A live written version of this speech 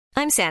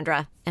I'm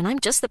Sandra, and I'm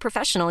just the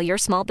professional your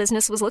small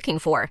business was looking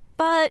for.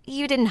 But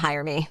you didn't hire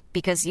me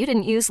because you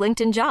didn't use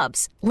LinkedIn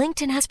Jobs.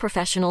 LinkedIn has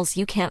professionals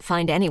you can't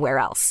find anywhere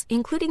else,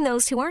 including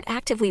those who aren't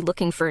actively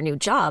looking for a new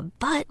job,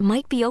 but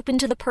might be open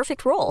to the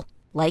perfect role,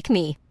 like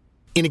me.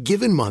 In a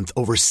given month,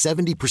 over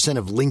 70%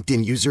 of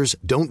LinkedIn users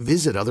don't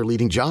visit other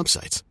leading job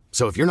sites.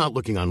 So if you're not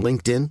looking on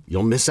LinkedIn,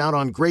 you'll miss out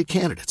on great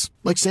candidates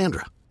like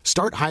Sandra.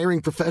 Start hiring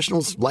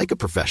professionals like a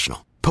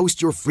professional. Post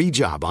your free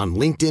job on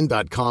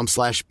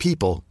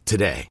linkedin.com/people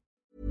today.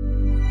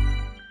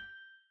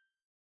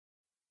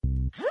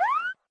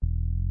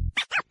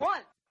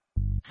 One,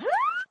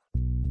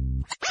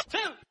 two,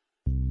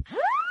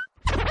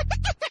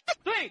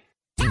 three.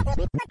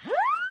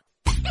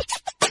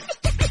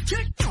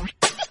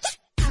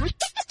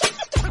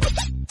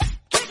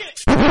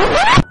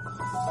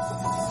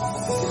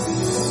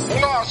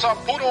 Mula sa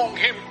punong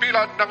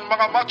himpilan ng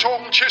mga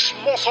machong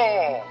chismoso,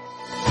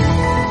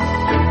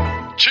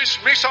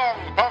 chismisang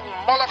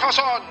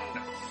pangmalakasan,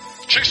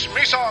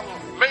 chismisang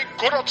may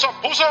kurot sa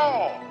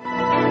puso,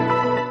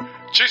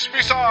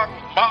 chismisang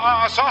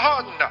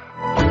maaasahan.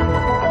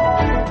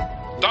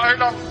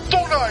 Dahil ang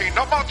tunay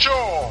na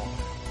macho,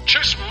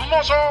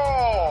 chismoso.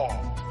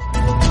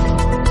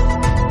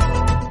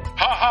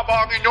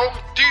 Hahaba ang inyong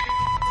tit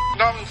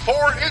ng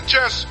 4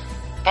 inches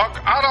pag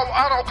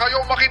araw-araw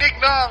kayo makinig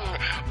ng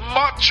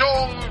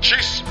Machong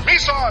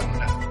Chismisan.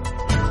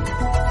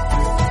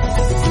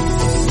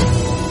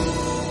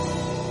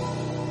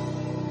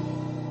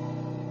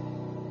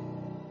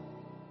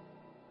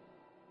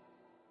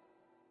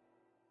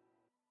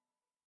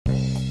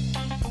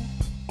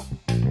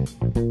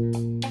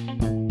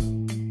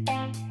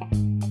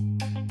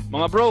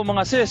 Mga bro,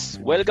 mga sis,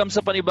 welcome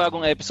sa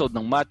panibagong episode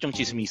ng Machong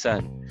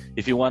Chismisan.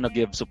 If you wanna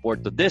give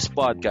support to this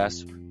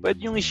podcast, pwede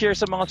nyo i-share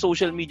sa mga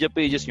social media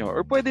pages nyo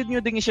or pwede nyo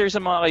ding i-share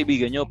sa mga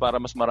kaibigan nyo para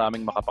mas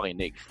maraming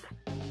makapakinig.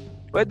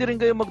 Pwede rin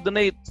kayo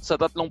mag-donate sa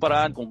 3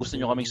 paraan kung gusto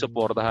nyo kaming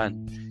suportahan.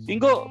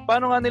 Ingo,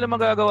 paano nga nila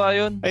magagawa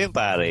yun? Ayun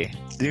pare,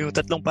 yung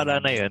 3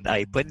 paraan na yun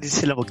ay pwede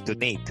sila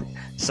mag-donate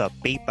sa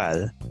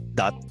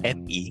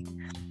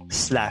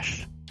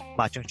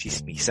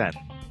paypal.me/machongchismisan.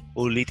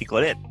 Ulitin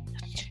ko ulit.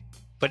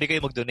 Pwede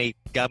kayo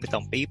mag-donate gamit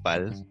ang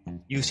PayPal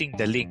using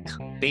the link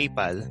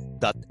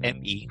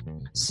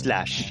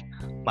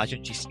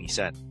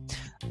paypal.me/machongchismisan.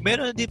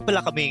 Meron din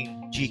pala kaming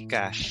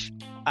GCash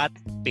at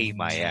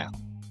Paymaya.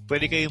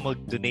 Pwede kayo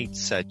mag-donate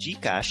sa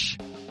GCash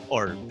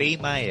or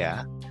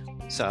Paymaya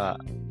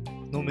sa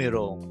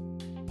numerong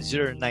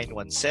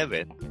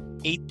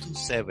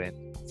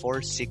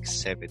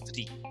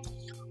 0917-827-4673.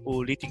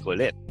 Ulitin ko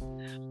ulit.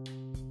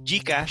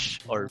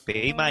 GCash or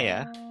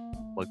Paymaya,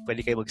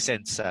 pwede kayo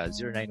mag-send sa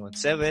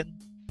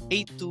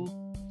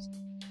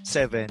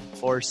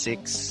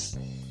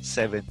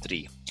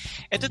 0917-827-4673.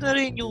 Ito na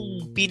rin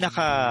yung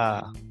pinaka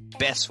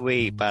best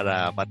way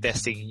para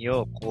matesting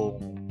nyo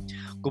kung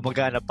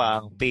gumagana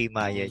pa ang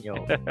Paymaya nyo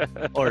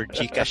or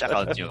GCash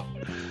account nyo.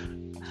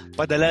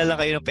 Padala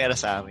lang kayo ng pera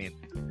sa amin.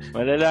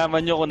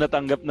 Malalaman nyo kung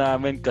natanggap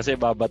namin kasi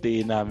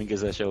babatiin namin ka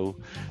sa show.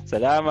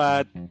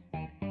 Salamat!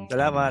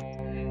 Salamat!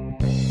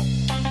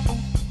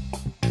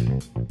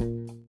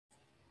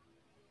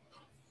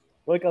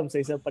 Welcome sa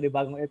isang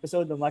panibagong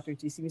episode ng Machong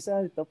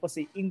Chismisan. Ito po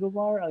si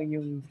Ingomar, ang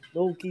inyong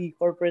low-key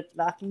corporate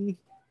lucky.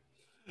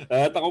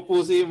 At ako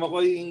po si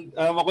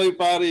Makoy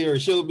Pare, or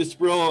Showbiz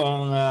Bro,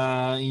 ang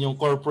inyong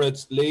corporate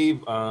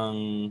slave.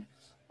 Ang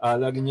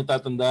lagi nyo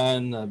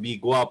tatandaan, be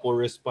guwapo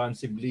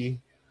responsibly.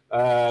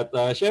 At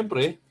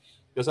syempre,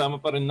 kasama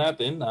pa rin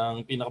natin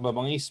ang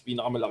pinakamabangis,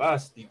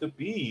 pinakamalakas, Tito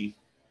P.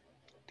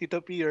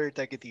 Tito P or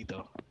Teki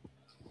Tito.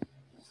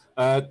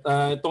 At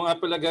ito nga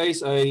pala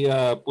guys ay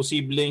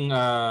posibleng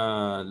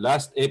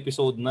last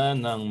episode na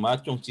ng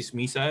Machong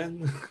Chismisan.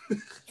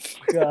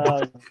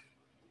 God.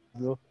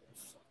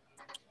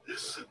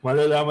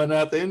 Malalaman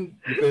natin.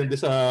 Depende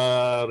sa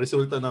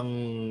resulta ng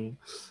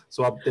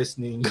swab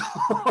test ni Ingo.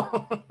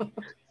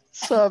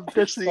 Swab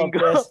test ni Ingo.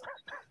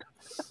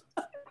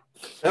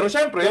 Pero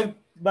syempre,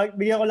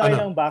 bigyan ko lang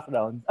ng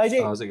background.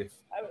 Sige.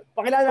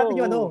 Pakilala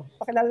natin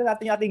pakilala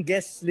natin yung ating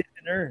guest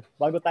listener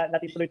bago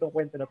natin tuloy itong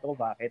kwento na to.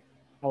 Bakit?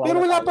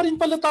 Pero wala pa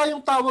rin pala tayong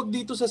tawag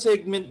dito sa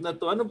segment na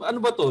to. Ano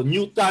ba to?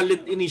 New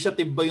Talent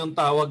Initiative ba yung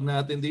tawag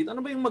natin dito?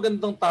 Ano ba yung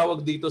magandang tawag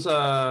dito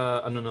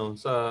sa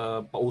sa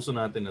pauso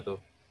natin na to?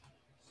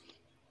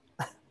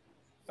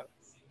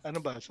 Ano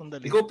ba?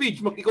 Sandali. Ikaw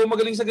Peach, ikaw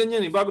magaling sa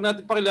ganyan eh. Bago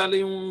natin pakilala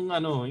yung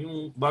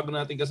yung bago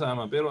natin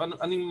kasama. Pero ano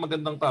yung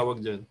magandang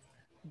tawag diyan?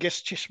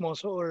 Guest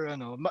chismoso or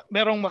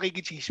merong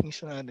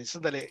makikichismis na natin.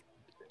 Sandali.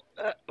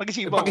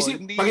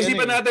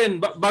 Pag-isipan natin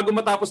bago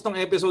matapos tong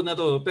episode na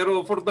to.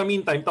 Pero for the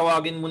meantime,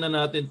 tawagin muna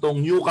natin tong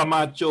New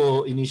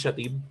Camacho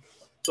Initiative.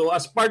 So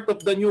as part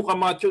of the New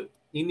Camacho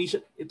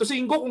Initiative, ito si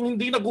Ingo kung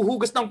hindi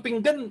naghuhugas ng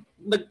pinggan,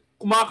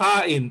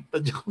 kumakain.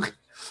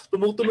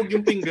 Tumutunog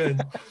yung pinggan.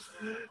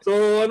 So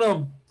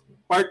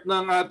part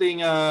ng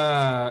ating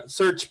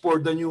search for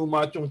the new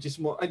Machong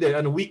Chismoso,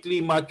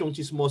 weekly Machong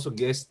Chismoso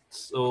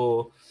guests.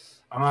 So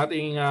ang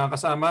ating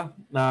kasama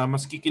na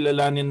mas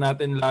kikilalanin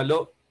natin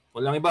lalo,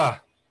 walang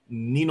iba,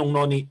 Ninong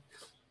Noni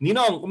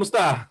Ninong,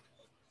 kumusta?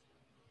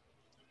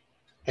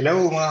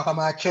 Hello mga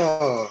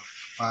kamacho,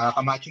 mga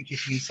kamachong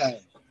chismisan.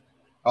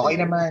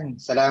 Okay naman,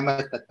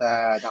 salamat at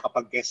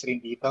nakapag-guest rin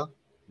dito.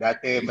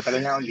 Dati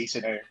matagal na akong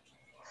listener.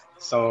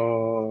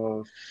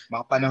 So,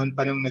 mga panahon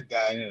pa nung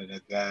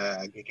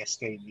nag-guest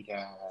kayo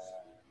nila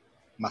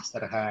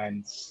Master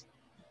Hans,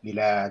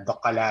 nila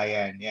Doc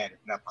Kalayan, yan.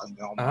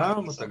 Napakinggan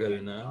ko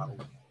matagal na.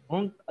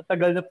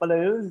 Tagal na pala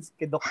yun,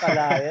 kay Doc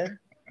Kalayan.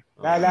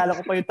 Naalala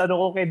ko pa yung tanong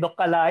ko kay Doc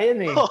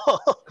Kalayan eh.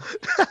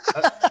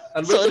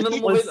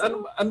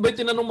 Ano ba yung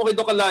tinanong mo kay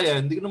Doc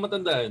Kalayan? Hindi ko na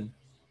matandaan.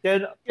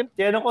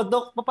 Tinanong ko,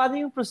 Doc, paano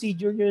yung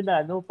procedure nyo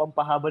na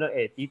pampahaba ng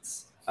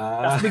edits?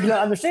 Tapos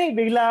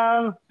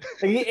biglang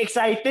naging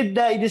excited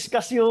na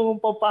i-discuss yung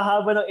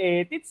pampahaba ng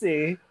edits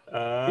eh.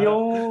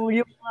 Yung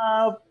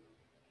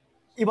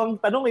ibang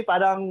tanong eh,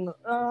 parang,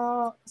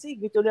 kasi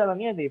gito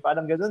lang yan eh,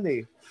 parang gano'n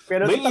eh.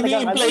 Pero may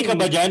ini-imply ka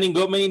ba dyan,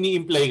 Ingo? May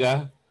ini-imply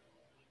ka?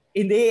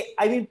 Hindi,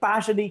 I mean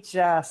passionate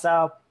siya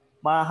sa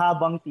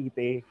mahabang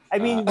tite. I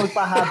mean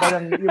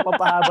magpahaba yung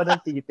papahaba ng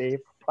tite,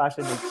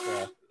 passionate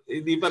siya.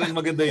 Hindi pa rin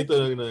maganda ito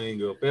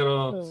Ingo.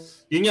 Pero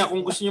yun nga,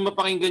 kung gusto niyo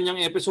mapakinggan yung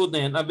episode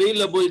na yan,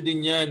 available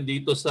din yan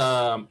dito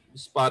sa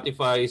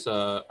Spotify,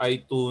 sa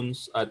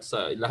iTunes at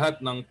sa lahat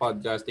ng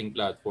podcasting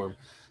platform.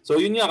 So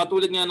yun nga,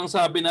 katulad nga ng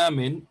sabi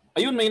namin,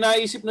 ayun, may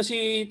naisip na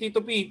si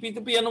Tito P. Tito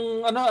P,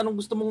 anong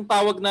gusto mong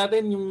tawag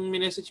natin? Yung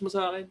message mo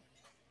sa akin?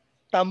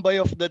 Tambay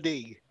of the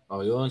day.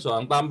 Yun. So,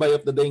 ang tambay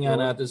of the day nga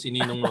natin si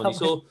Ninong Noni.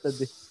 So,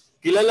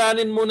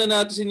 kilalanin muna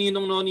natin si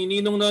Ninong Noni.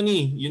 Ninong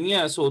Noni, yun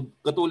nga. So,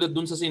 katulad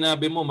dun sa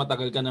sinabi mo,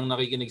 matagal ka nang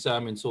nakikinig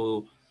sa amin.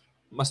 So,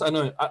 mas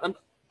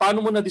paano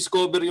mo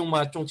na-discover yung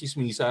machong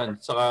chismisan?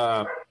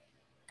 Saka,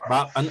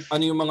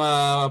 ano yung mga...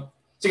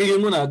 Sige,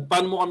 yun muna.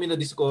 Paano mo kami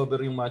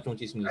na-discover yung machong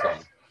chismisan?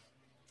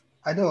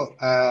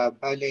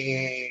 Bale,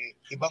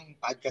 ibang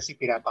podcast yung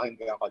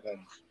pinapakinggan ko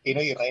doon.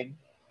 Pinoy Ren.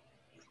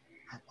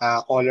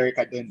 Caller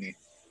ka doon eh.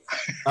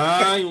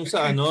 Yung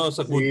sa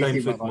Good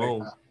Times with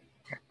Mo.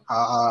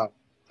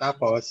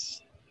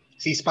 Tapos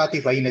si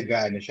Spotify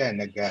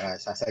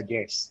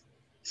nag-suggest.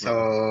 So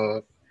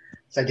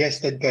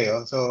suggested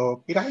kayo.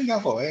 So pinakinggan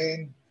ko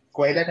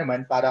kuwela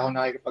naman para ako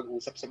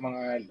nakikipag-usap sa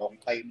mga long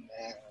time na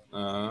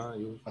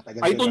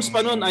iTunes pa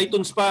nun,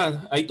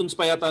 iTunes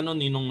pa yata nun,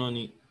 Ninong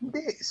Noni.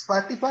 Hindi,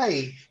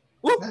 Spotify.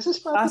 Nasa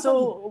Spotify.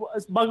 So,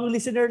 bagong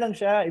listener lang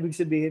siya, ibig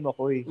sabihin mo,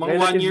 Koy.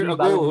 Mga 1 year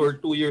ago or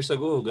 2 years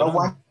ago.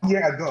 1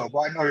 year ago,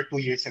 1 or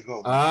 2 years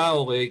ago.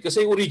 Okay.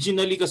 Kasi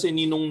originally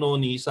Ninong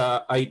Noni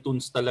sa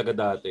iTunes talaga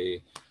dati.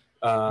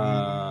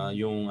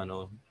 Yung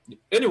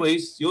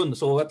anyways, yun.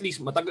 So at least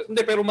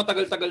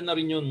matagal-tagal na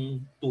rin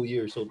yun, 2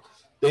 years. So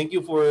thank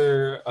you for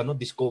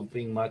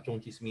discovering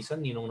Machong Chismisan,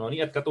 Ninong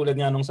Noni. At katulad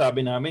nga nung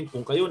sabi namin,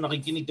 kung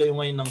nakikinig kayo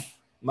ngayon ng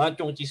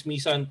Machong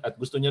Chismisan at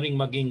gusto niyo ring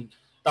maging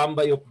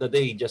Tambay of the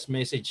Day, just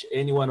message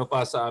any one of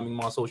us sa aming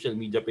mga social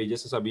media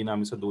pages. Sasabihin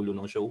namin sa dulo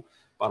ng show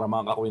para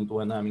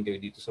makakakwentuhan namin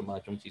kayo dito sa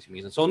Machong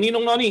Chismisan. So,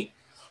 Ninong Noni,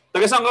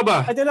 taga saan ka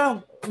ba? Ito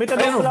lang, may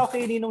tanong pala ako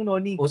kay Ninong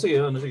Noni.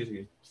 Sige.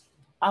 Sige.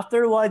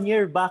 After 1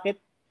 year,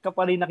 bakit ka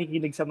pa rin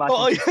nakikinig sa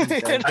Machong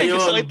Chismisan?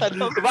 Ayun.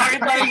 Bakit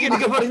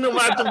nakikinig ka pa rin ng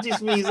Machong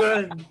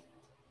Chismisan?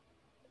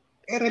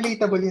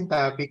 Relatable yung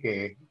topic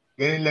eh.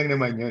 Ganun lang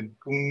naman yun.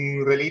 Kung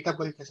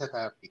relatable ka sa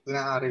topic, kung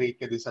nakaka-relate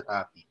ka dun sa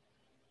topic,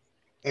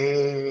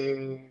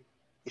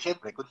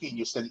 syempre,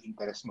 continuous na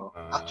interest mo.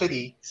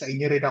 Actually, sa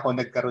inyo rin ako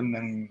nagkaroon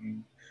ng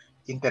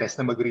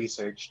interest na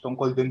mag-research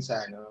tungkol dun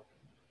sa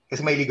kasi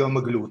may ligaw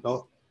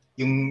magluto.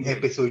 Yung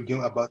episode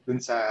yung about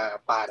dun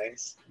sa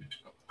Pares.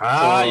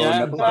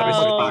 Yan.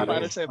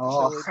 Pares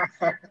episode.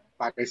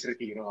 Pares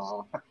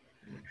Retiro.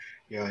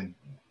 Yun.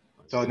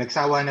 So,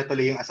 nagsawa na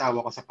tuloy yung asawa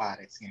ko sa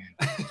Pares ngayon.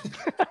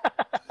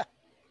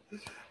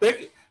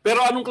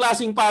 Pero anong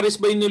klaseng Pares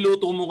ba yung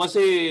niluto mo?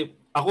 Kasi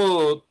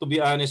ako, to be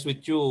honest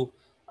with you,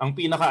 ang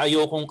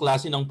pinaka-ayokong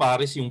klase ng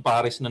Pares, yung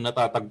Pares na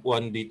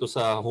natatagpuan dito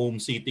sa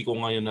home city ko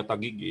ngayon na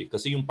Taguig.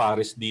 Kasi yung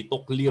Pares dito,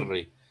 clear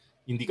eh.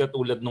 Hindi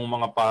katulad ng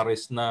mga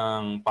Pares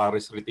ng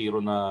Pares Retiro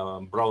na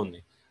brown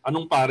eh.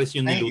 Anong Pares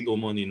yung niluto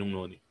mo, Ninong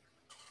Noni?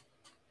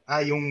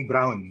 Yung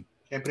brown.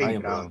 Siyempre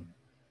yung brown.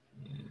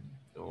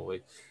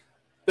 Okay.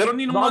 Pero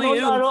Ninong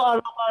Noni,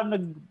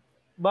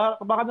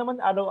 baka naman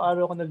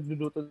araw-araw ka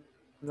nagluluto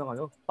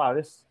ng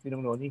Pares,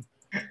 Ninong Noni.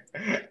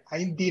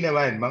 Hindi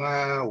naman. Mga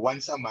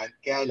once a month.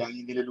 Kaya lang,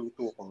 yung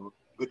niluluto ko,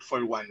 good for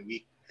 1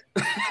 week.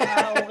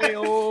 Okay,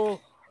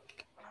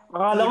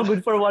 akala ko good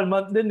for 1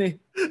 month din eh.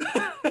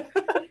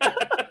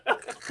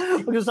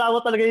 Pag-usawa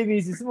talaga yung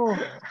misis mo.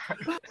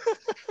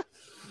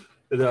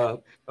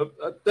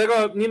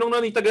 Teka, Ninong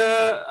Noni,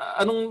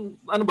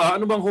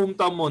 ano bang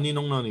hometown mo,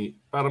 Ninong Noni?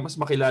 Para mas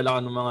makilala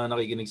ka ng mga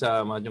nakikinig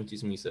sa Machong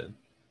Chismisan.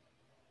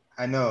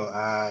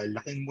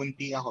 Laking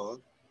munti ako,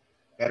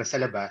 pero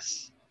sa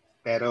labas.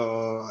 Pero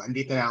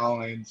andito na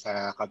ako ngayon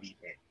sa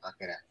Cavite.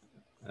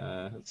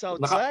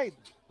 Southside.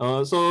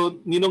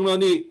 So, Ninong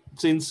Noni,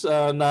 since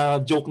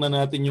na-joke na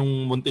natin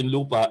yung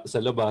Muntinlupa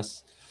sa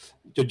labas,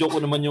 joke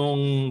ko naman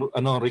yung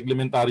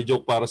reglementary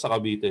joke para sa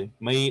Cavite.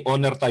 May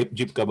honor type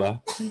jeep ka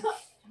ba?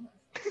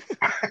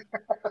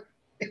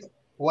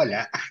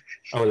 Wala.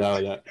 Wala.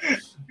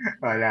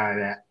 Wala.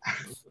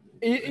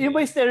 Yung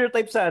ba yung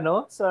stereotype sa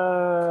Sa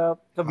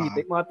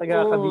Cavite? Mga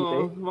taga-Cavite?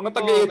 Mga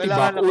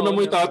taga-Etibac. Una mo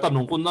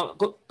itatanong.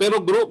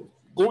 Pero bro,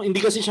 kung hindi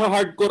kasi siya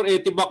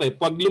hardcore Etibac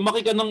pag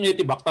lumaki ka ng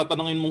Etibac,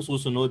 tatanungin mong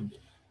susunod.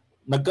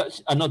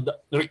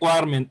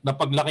 Requirement na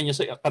paglaki niya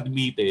sa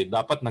Cavite,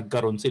 dapat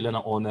nagkaroon sila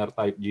ng owner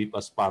type jeep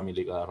as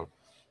family car.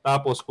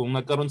 Tapos kung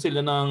nagkaroon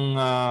sila ng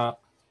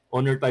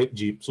owner type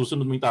jeep,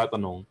 susunod mo yung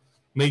tatanong,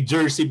 may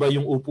jersey ba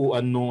yung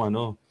upuan nung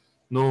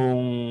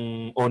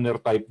owner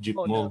type jeep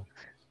mo?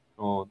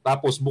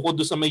 Tapos bukod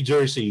doon sa may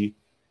jersey,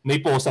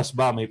 may posas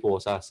ba? May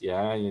posas.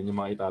 Yan yung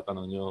mga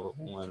itatanong nyo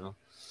kung ano.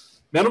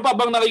 Meron pa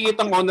bang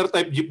nakikitang owner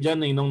type jeep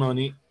dyan, Ninong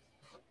Noni?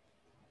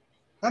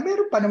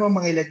 Meron pa naman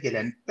mga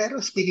ilan-ilan.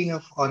 Pero speaking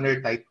of owner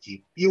type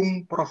jeep,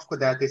 yung prof ko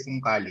dati sa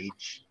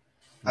college,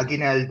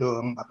 Aguinaldo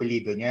ang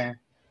apelido niya.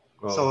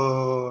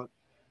 So,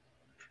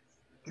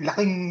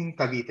 laking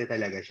Cavite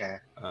talaga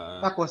siya.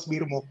 Tapos,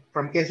 biro mo,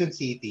 from Quezon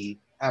City,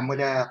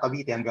 mula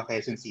Cavite hanggang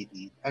Quezon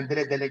City, ang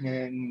dala-dala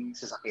niya yung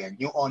sasakyan,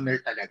 yung owner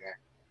talaga.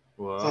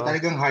 Wow. So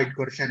talagang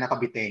hardcore siya na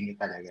Caviteño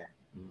talaga.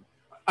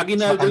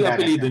 Aguinaldo yung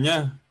apelido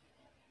niya?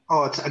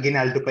 Sa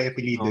Aguinaldo pa yung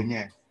apelido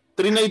niya.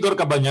 Trinidor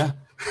ka ba niya?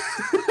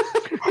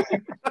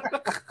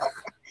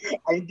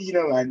 Ay, hindi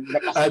naman.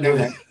 Lakas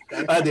naman.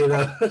 Di na.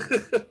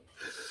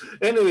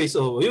 Anyway,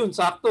 so yun,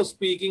 sakto.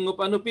 Speaking of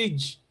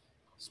Pidge?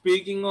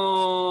 Speaking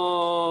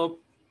of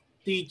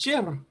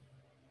teacher,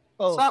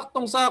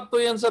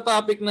 saktong-sakto yan sa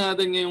topic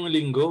natin ngayong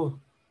linggo.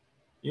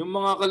 Yung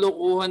mga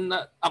kalukuhan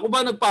na... Ako ba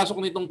nagpasok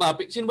nitong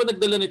topic? Sino ba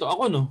nagdala nito?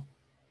 Ako, no?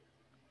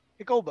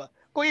 Ikaw ba?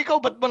 Kung ikaw,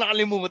 ba't mo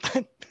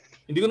nakalimutan?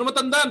 Hindi ko na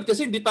matandaan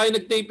kasi hindi tayo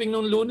nag-taping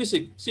nung Lunes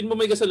Sino ba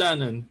may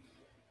kasalanan?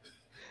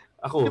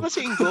 Ako. Di ba si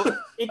Ingo?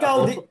 Ikaw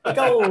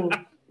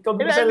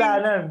may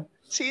kasalanan.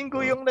 Si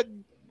Ingo yung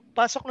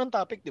nagpasok ng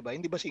topic, di ba?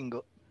 Hindi ba si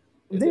Ingo?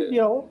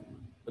 Hindi ako.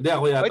 Hindi,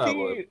 ako yata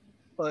ako.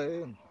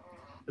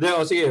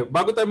 Sige.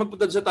 Bago tayo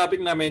magpunta sa topic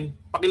namin,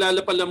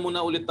 pakilala pa lang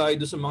muna ulit tayo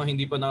doon sa mga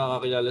hindi pa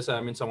nakakakilala sa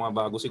amin, sa mga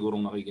bago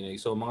sigurong nakikinig.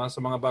 So, sa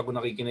mga bago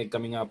nakikinig,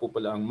 kami nga po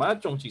pala ang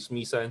Machong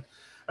Chismisan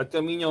at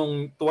kami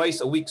yung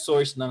twice a week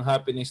source ng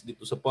happiness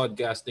dito sa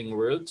podcasting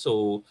world.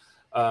 So,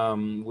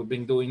 we've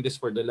been doing this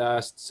for the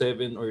last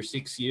 7 or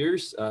 6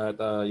 years. At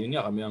yun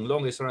nga, kami ang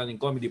longest running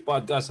comedy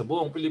podcast sa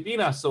buong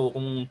Pilipinas. So,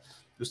 kung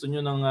gusto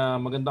nyo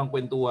ng magandang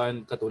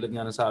kwentuhan, katulad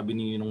nga ng sabi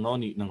ni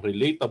Noni, ng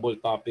relatable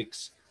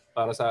topics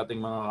para sa ating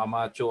mga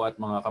kamacho at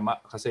mga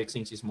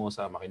kasexing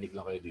sismosa, makinig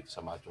lang kayo dito sa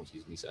Machong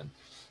Chismisan.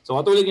 So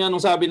katulad nga nung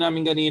sabi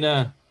namin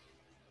kanina,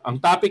 ang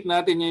topic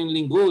natin ngayong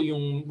linggo,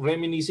 yung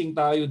reminiscing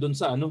tayo dun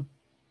sa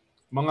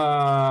mga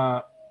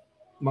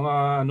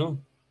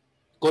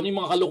kung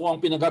yung mga kalokohang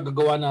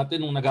pinagagawa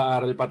natin nung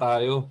nag-aaral pa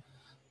tayo.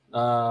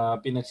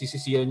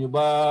 Pinagsisisihan nyo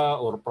ba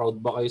or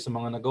proud ba kayo sa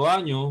mga nagawa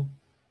nyo?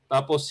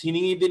 Tapos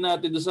hiningi din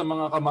natin doon sa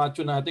mga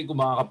kamacho natin kung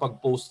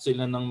makakapag-post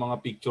sila ng mga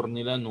picture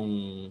nila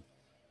nung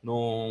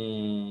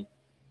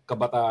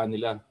kabataan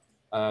nila.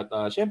 At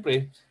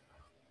syempre,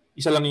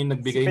 isa lang yung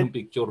nagbigay ng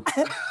picture.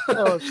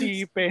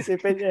 Si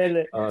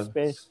Penelope.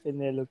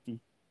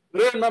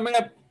 Pero yun,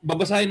 mamaya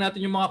babasahin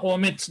natin yung mga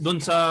comments doon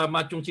sa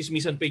Machong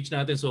Chismisan page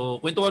natin. So,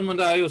 kwentuhan mo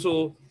tayo.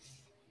 So,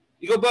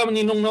 ikaw ba,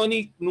 Ninong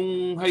Noni,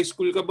 nung high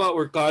school ka ba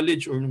or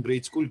college or nung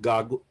grade school,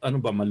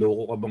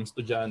 maloko ka bang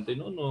estudyante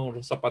noon o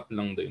sapat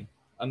lang din?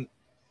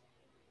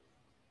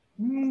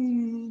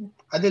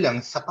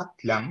 Sapat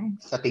lang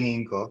sa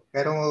tingin ko.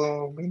 Pero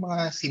may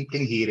mga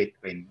simpleng hirit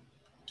rin.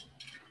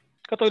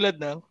 Katulad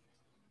ng?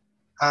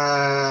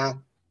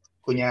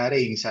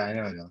 Kunyari yung sa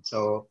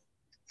So,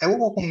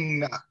 ewan ko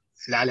kung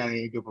naalala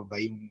ko pa ba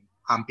yung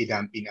Humpty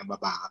Dumpty na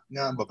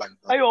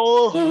babanto. Ay,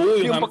 oo.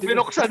 Yung pag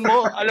binuksan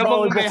mo, alam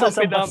mo may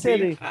Humpty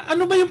Dumpty.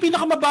 Ano ba yung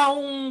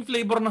pinakamabahong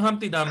flavor ng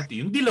Humpty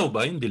Dumpty? Yung dilaw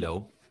ba? Yung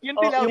dilaw? Yung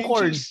dilaw, yung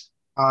corn.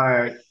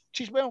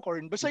 Cheese ba yung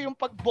corn? Basta yung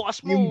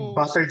pagbukas mo, yung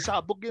buttered,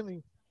 sabog yun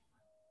eh.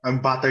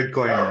 Ang buttered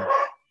corn.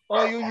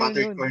 Yun.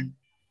 Buttered corn.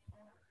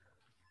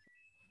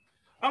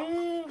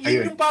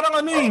 Yung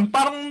parang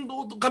parang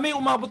kami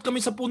umabot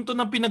kami sa punto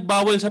ng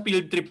pinagbawal sa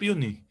field trip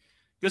yun eh.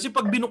 Kasi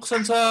pag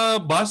binuksan sa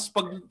bus,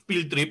 pag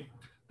field trip,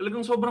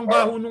 talagang sobrang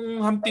baho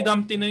nung Humpty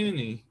Dumpty na yun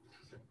eh.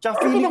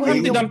 Tsaka feeling ko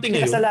Humpty Dumpty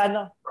ngayon.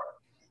 Kasalanan.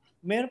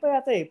 Meron pa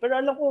yata eh. Pero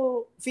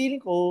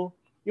feeling ko,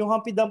 yung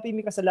Humpty Dumpty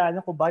may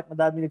kasalanan kung bakit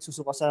madami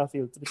nagsusuka sa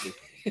field trip eh.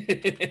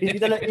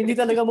 hindi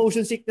talaga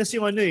motion sickness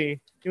yung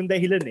yung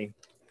dahilan eh.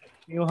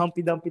 Yung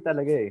Humpty Dumpty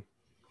talaga eh.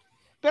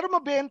 Pero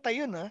mabenta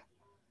yun ha.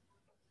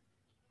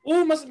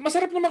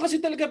 Masarap naman kasi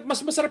talaga, mas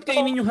masarap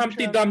kainin yung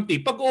Humpty Dumpty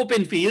pag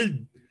open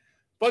field.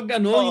 Pag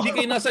hindi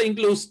kayo nasa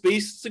enclosed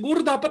space,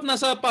 siguro dapat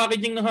nasa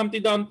packaging ng Humpty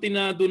Dumpty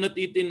na do not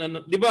eat in,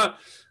 'di ba?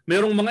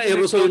 Merong mga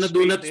aerosol na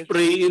do not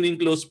spray in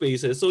enclosed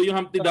spaces. So yung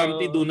Humpty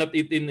Dumpty do not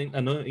eat in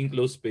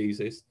enclosed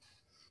spaces.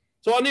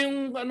 So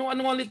ano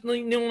ulit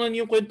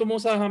yung kwento mo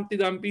sa Humpty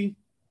Dumpty?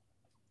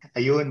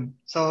 Ayun.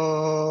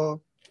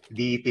 So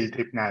di field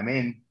trip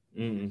namin.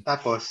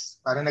 Tapos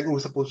parang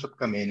nag-usap-usap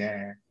kami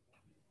na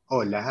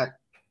lahat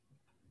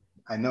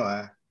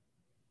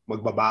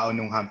magbabaon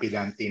ng Humpty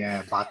Dumpty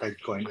na buttered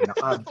corn in a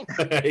cup.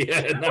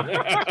 Ayan.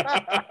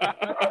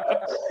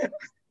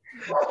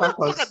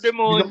 Tapos,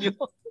 Demonyo.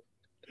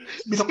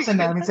 binuksan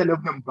namin sa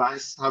loob ng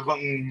bus habang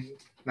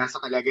nasa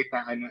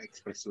kalagitnaan ng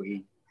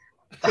expressway.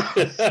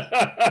 Tapos,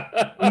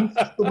 nung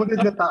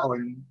sumunod na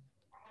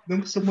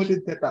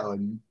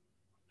taon,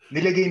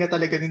 nilagay na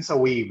talaga dun sa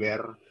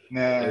waiver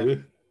na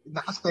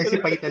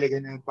nakaspecify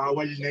talaga na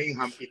bawal na yung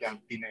Humpty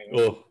Dumpty na yun.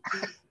 Oh.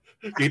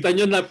 Kita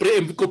nyo na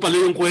preempt ko pala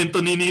yung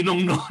kwento ni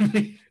Ninong noon.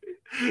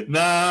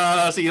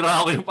 Na sira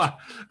ako yung pa.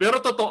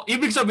 Pero totoo,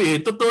 ibig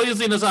sabihin, totoo yung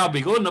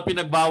sinasabi ko na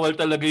pinagbawal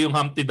talaga yung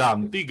Humpty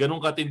Dumpty. Ganun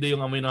katindi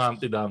yung amoy ng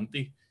Humpty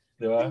Dumpty.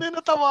 Di ba? Hindi,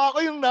 natawa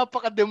ako yung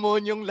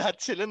napaka-demonyong lahat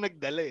sila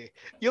nagdala eh.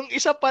 Yung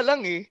isa pa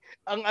lang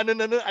ang ano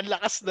na nun, ang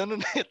lakas na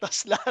nun eh.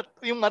 Tapos lahat,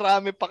 yung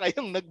marami pa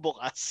kayong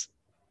nagbukas.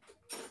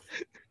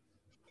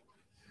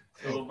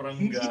 Sobrang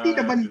hindi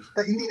naman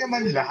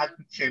lahat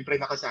syempre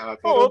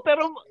nakasama. Oo,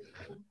 pero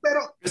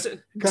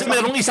kasi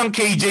merong isang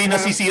KJ na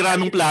sisira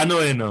ng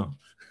plano no?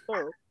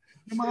 Oo.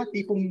 Yung mga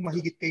tipong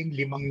mahigit kayong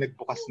 5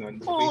 nagbukas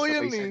nun. Oo,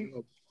 yun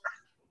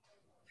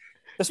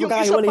Tapos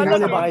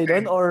magkakahiwalay-hiwalay ba kayo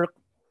doon?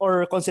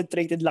 Or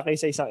concentrated lang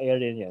kayo sa isang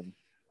area niyan?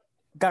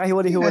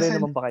 Magkakahiwalay-hiwalay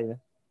naman ba kayo?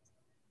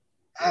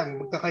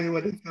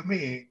 Magkakahiwalay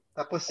kami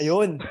Tapos,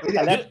 ayun.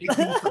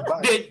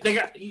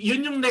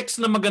 Yun yung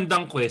next na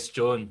magandang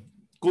question.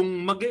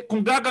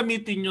 Kung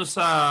gagamitin nyo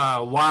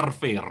sa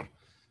warfare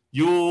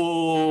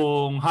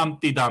yung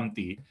Humpty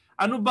Dumpty,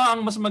 ano ba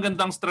ang mas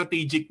magandang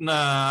strategic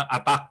na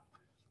attack?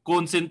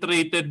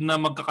 Concentrated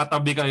na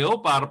magkakatabi kayo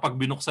para pag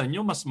binuksan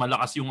nyo mas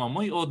malakas yung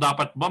amoy, o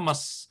dapat ba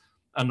mas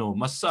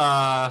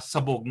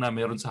sabog na,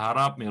 meron sa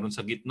harap, meron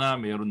sa gitna,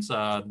 meron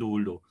sa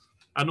dulo?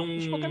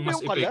 Anong mas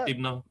effective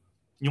na?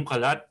 Yung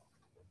kalat?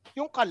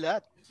 Yung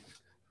kalat.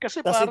 Kasi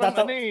parang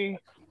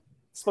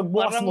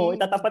pagbukas mo,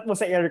 itatapat mo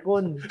sa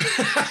aircon.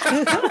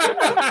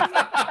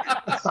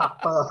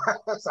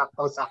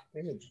 Sakto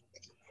yun.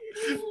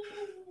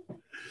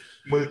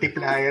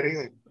 Multiplier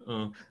yun.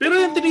 Pero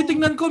yung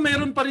tinitingnan ko,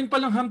 meron pa rin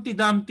palang Humpty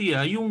Dumpty.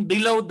 Yung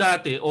dilaw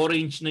dati,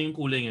 orange na yung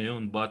kulay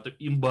ngayon.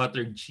 Yung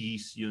buttered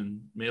cheese, yun.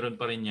 Meron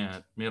pa rin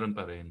yan. Meron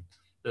pa rin.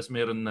 Tapos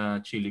meron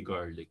na chili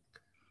garlic.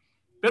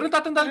 Pero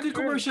tatandaan ko yung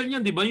commercial niyan,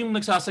 di ba? Yung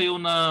nagsasayaw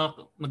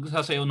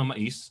na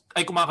mais.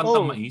 Ay,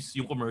 kumakantang mais,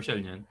 yung commercial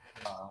niyan.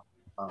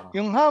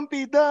 Yung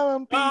Humpty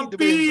Dumpty.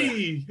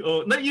 Humpty!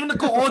 Yung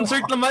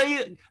nagko-concert na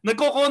mais.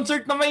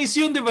 Nagko-concert na mais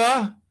yun, di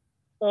ba?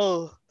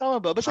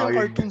 Tama ba? Basta yung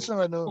cartoons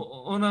ng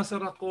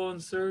nasa rock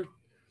concert.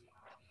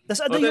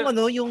 Tapos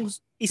yung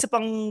isa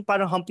pang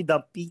parang Humpty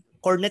Dumpty,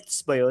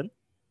 cornets ba yun?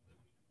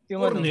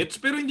 Yung cornets?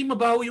 Pero hindi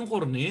mabaho yung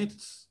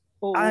cornets.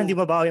 Hindi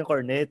mabaho yung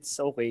cornets.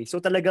 Okay.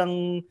 So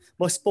talagang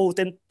most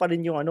potent pa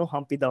rin yung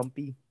Humpty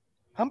Dumpty.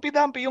 Humpty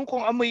Dumpty, yung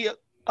kung amoy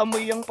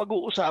yung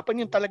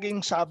pag-uusapan, yung talaga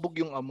yung sabog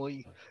yung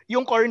amoy.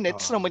 Yung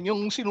cornets naman,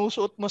 yung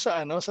sinusuot mo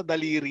sa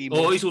daliri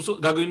mo.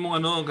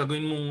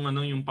 Gagawin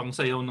mong yung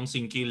pangsayaw ng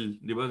singkil.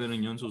 Di ba?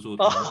 Ganun yun,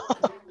 susuot mo.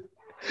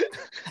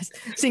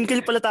 Singkil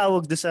pala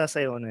tawag doon sa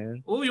sayaw na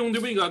yun. Yung di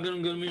ba,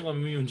 gaganon mo yung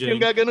kami yung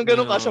Yung gaganon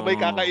ka, sabay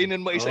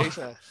kakainin mo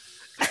isa-isa.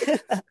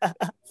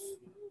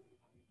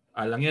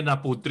 Alang yan,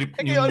 food trip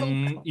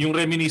yung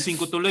reminiscing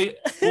ko tuloy.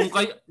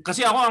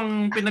 Kasi ako,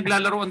 ang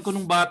pinaglalaroan ko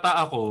nung bata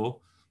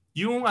ako,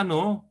 yung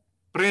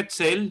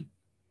pretzel.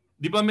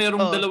 Di ba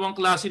merong dalawang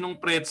klase ng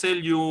pretzel,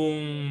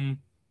 yung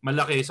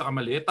malaki sa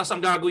maliit. Tapos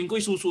ang gagawin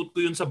ko, isusuot ko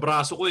yun sa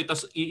braso ko.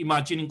 Tapos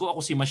i-imaginein ko ako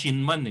si Machine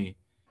Man .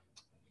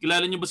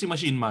 Kilala niyo ba si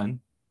Machine Man?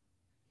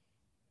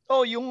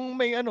 Yung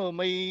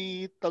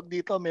may tag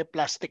dito, may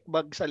plastic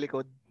bag sa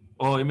likod.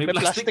 May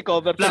plastic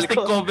cover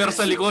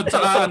sa likod.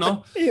 Saka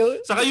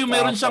saka yung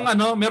meron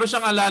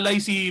siyang alalay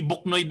si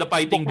Buknoy the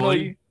Fighting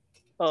Boy.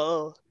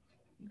 Oo.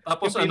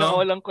 Tapos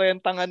pinakawalang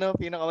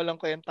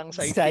kwentang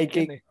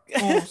sidekick.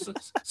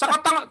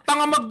 Saka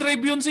tanga mag-drive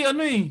yun si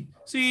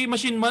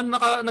Machine Man,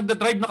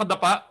 nagda-drive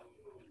nakadapa.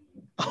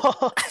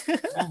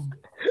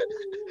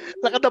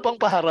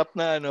 Nakadapang paharap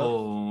na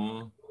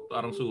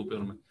parang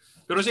Superman.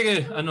 Pero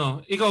sige,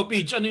 ikaw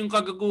Peach, ano yung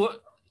kagagawa?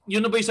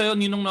 Yun na ba sa'yo,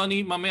 Ninong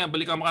Noni? Mamaya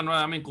balikan mo ka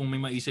namin kung may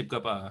maisip ka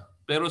pa.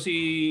 Pero si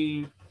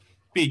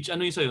Peach,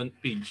 ano yung sa'yo,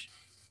 Peach?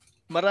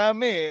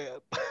 Marami.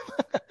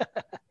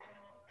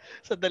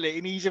 Sadali,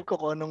 iniisip ko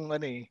kung anong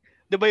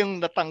Di ba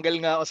yung natanggal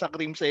nga ako sa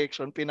cream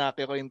section,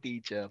 pinake ko yung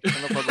teacher.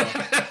 Ano pa ba?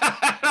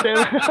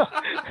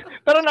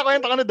 Pero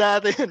nakwento ko na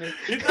dati yun .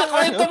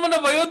 Nakwento mo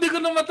na ba yun? Di ko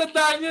na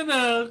matandaan yun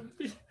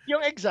Yung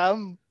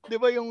exam, di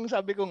ba yung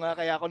sabi ko nga,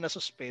 kaya ako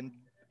na-suspend.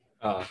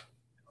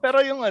 Pero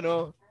yung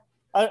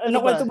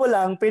kwento mo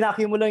lang,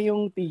 pinaki mo lang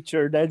yung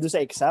teacher dahil doon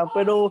sa exam,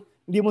 pero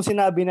hindi mo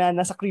sinabi na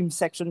nasa cream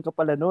section ka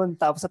pala noon,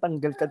 tapos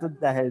natanggal ka doon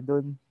dahil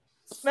doon.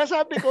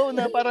 Nasabi ko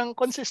na parang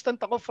consistent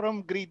ako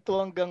from grade 2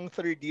 hanggang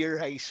 3rd year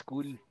high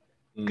school.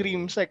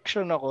 Cream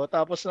section ako,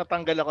 tapos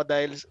natanggal ako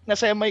dahil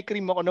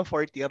na-semi-cream ako ng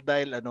 4th year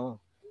dahil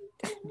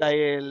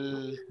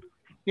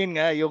yun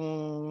nga, yung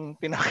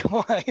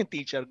pinakawa yung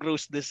teacher,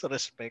 gross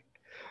disrespect.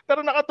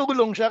 Pero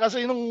nakatulong siya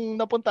kasi nung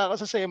napunta ako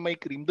sa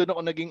semi-cream, doon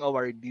ako naging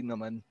awardee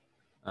naman.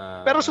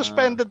 Pero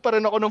suspended pa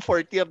rin ako nung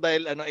 4th year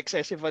dahil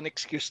excessive and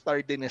excuse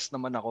tardiness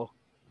naman ako.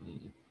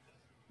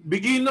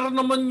 Beginner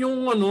naman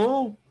yung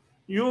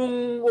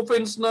yung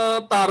offense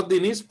na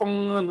tardiness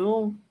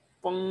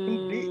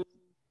Hindi.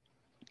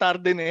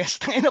 Tardiness.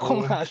 Tangina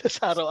ko malas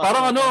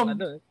araw-araw. Parang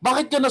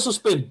bakit ka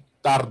na-suspend?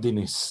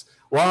 Tardiness.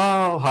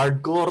 Wow,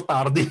 hardcore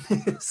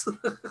tardiness.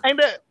 Ay,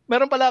 hindi.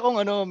 Meron pala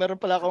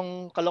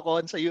akong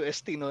kalokohan sa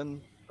UST noon.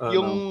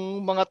 Yung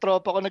mga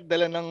tropa ko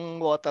nagdala ng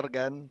water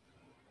gun.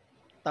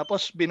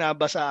 Tapos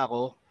binabasa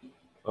ako.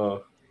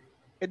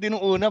 Di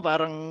nung una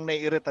parang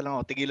naiirita lang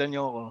ako. Tigilan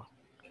niyo ako.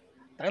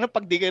 Tangina,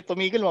 pag di kayo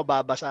tumigil,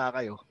 mababasa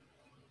kayo.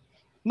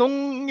 Nung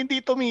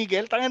hindi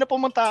tumigil, tangina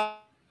pumunta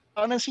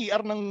ako ng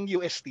CR ng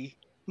UST.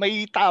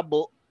 May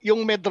tabo.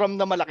 Yung may drum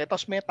na malaki,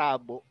 tapos may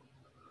tabo.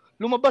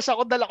 Lumabas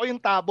ako, dala ko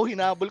yung tabo,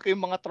 hinabol ko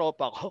yung mga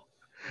tropa ko.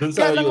 Doon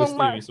sa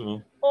UST mismo?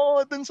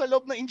 Oo, doon sa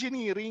loob ng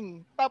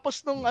engineering.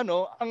 Tapos nung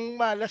ang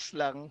malas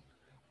lang,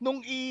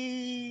 nung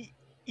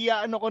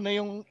ko na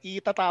yung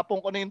itatapon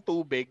ko na yung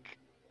tubig,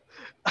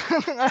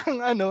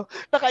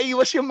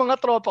 nakaiwas yung mga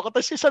tropa ko,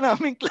 tapos isa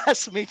naming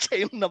classmate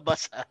siya yung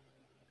nabasa.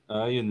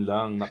 Yun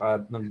lang,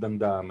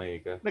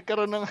 nagdandamay ka.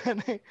 Nagkaroon ng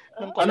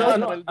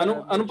collateral.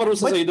 Anong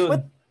parusa sa'yo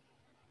doon?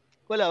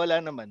 Wala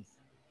naman.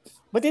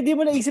 Ba't hindi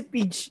mo naisip,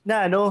 Pidge,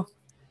 na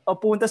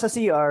punta sa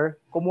CR,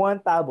 kumuha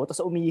ng tabo,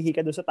 tapos umihi ka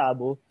doon sa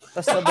tabo,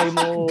 tapos sabay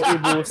mo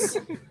ibus.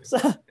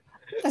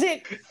 Kasi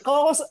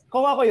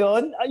kung ako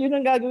yun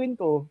ang gagawin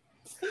ko.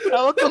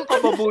 Tawag kang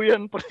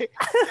kababuyan, pre.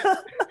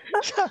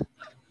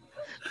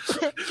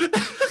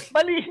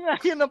 Mali nga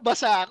yung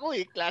nabasa ako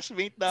eh.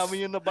 Classmate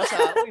namin yung nabasa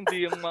ako,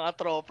 hindi yung mga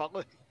tropa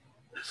ko eh.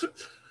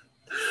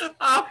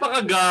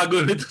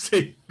 Apakagago nito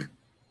sa'yo.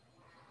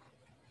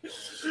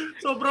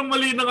 Sobrang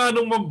mali na nga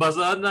nung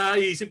mabasa,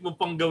 naisip mo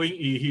pang gawing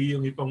ihi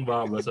yung ipang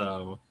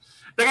babasa mo.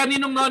 Teka,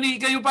 Ninong Noni,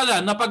 kayo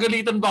pala,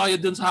 napagalitan ba kayo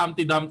dun sa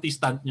Humpty Dumpty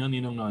stunt nyo,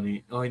 Ninong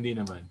Noni? O hindi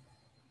naman?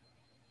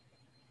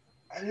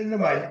 Ano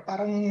naman,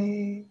 parang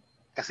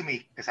kasi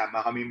may kasama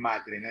kami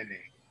madre nun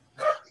eh.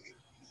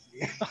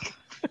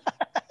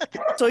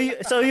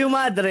 So yung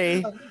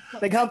madre,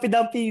 nag-Humpty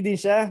Dumpty din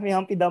siya? May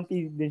Humpty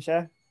Dumpty din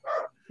siya?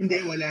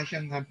 Hindi, wala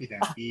siyang Humpty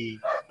Dumpty.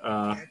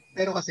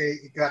 Pero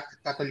kasi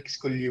Catholic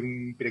school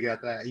yung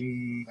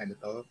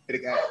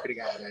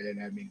pinag-aaralan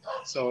namin.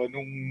 So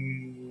nung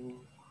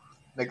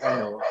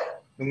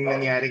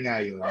nangyari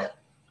nga yun,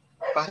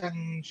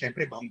 parang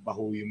syempre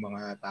bahong-baho yung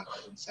mga tao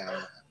sa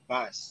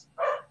bus.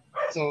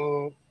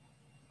 So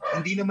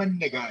hindi naman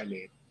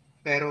nagalit,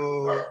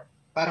 pero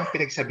parang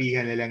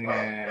pinagsabihan na lang na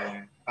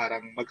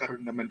parang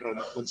magkaroon naman raw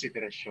ng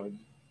konsiderasyon.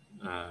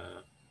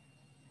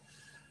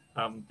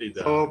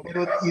 So,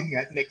 pero yun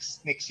nga,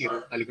 next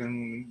year,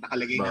 talagang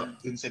nakalagay na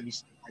dun sa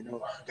mismo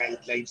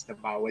guidelines na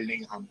bawal na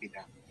yung Humpty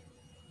Dumpty.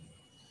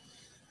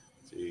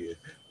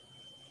 Sige.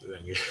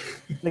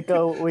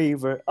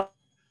 Nagka-waiver.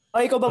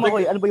 Ikaw ba,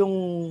 Makoy? Ano ba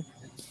yung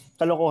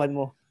kalokohan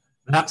mo?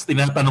 Nax,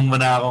 tinatanong mo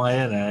na ako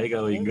ngayon, ha?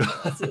 Ikaw, Ingo.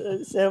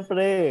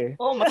 Siyempre.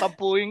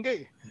 Matampuin ka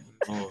eh.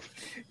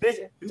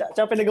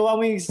 Tsaka pinagawa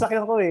mo yung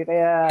sasakyan ko eh.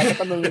 Kaya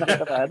natanong na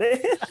kita pa.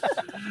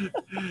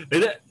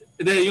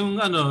 Hindi,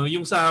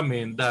 yung sa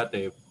amin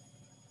dati,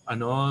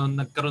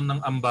 nagkaroon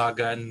ng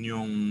ambagan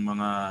yung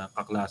mga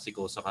kaklase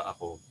ko saka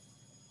ako,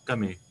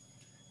 kami,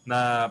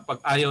 na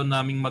pag ayaw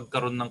naming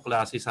magkaroon ng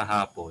klase sa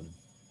hapon,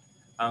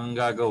 ang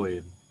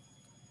gagawin,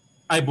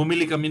 ay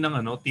bumili kami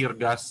ng tear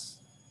gas.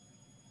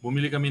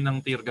 Bumili kami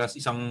ng tear gas,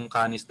 isang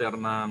canister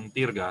ng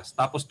tear gas.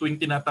 Tapos tuwing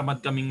tinatamad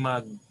kaming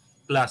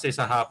magklase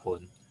sa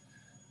hapon,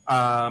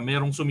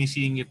 merong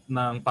sumisingit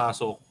ng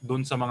pasok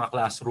doon sa mga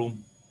classroom.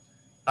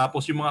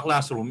 Tapos yung mga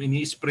classroom,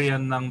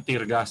 ini-sprayan ng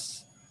tear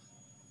gas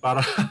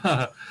para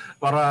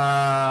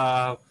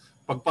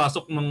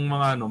pagpasok ng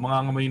mga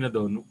ngamay na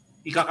doon,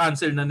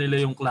 ika-cancel na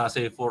nila yung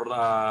klase for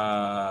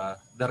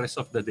the rest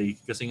of the day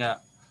kasi nga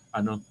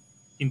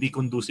hindi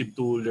conducive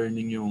to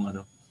learning yung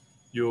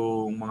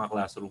mga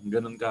classroom.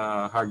 Ganun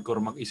ka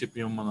hardcore mag-isip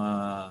yung mga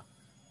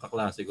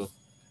kaklase ko.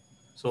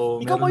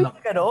 So ikaw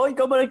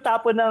ba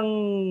nagtapon ng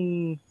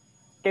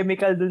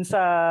chemical dun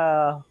sa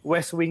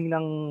West Wing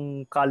ng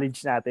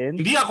college natin?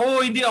 Hindi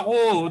ako.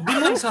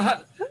 Doon lang sa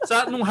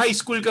nung high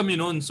school kami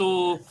noon.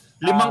 So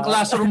 5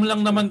 classroom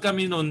lang naman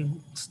kami noon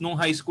nung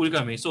high school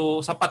kami. So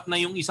sapat na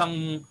yung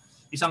isang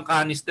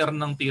canister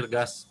ng tear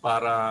gas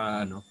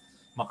para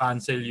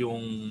ma-cancel yung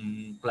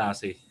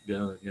klase.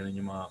 Ganun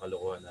yung mga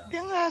kalokohan na.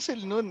 Yung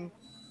hassle nun.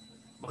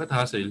 Bakit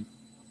hassle?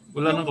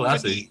 Wala nang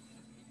klase.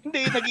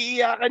 Hindi,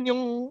 nag-iiyakan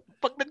yung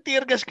pag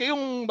nag-tear gas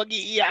kayong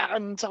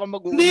mag-iiyakan sa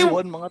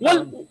mag-uuwan mga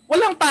tao.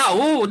 Walang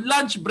tao.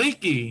 Lunch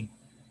break eh.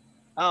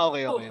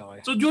 Okay.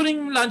 So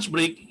during lunch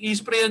break,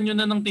 i-sprayan nyo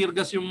na ng tear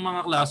gas yung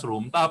mga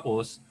classroom.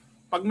 Tapos,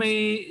 pag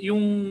may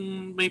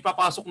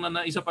papasok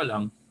na isa pa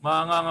lang,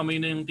 mangangamay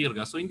na yung tear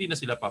gas. So hindi na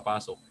sila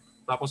papasok.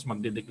 Tapos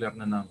magde-declare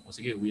na ng,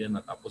 sige, uwian na.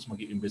 Tapos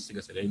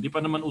mag-iimbestiga sila. Hindi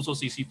pa naman uso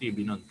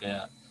CCTV nun.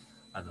 Kaya,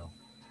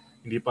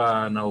 hindi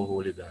pa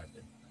nahuhuli dati.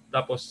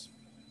 Tapos,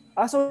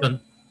 so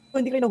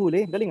hindi kayo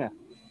nahuli? Galing ah.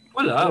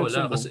 Wala.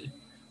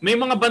 May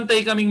mga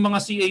bantay kaming mga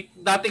C8.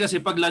 Dati kasi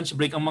pag lunch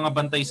break, ang mga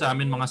bantay sa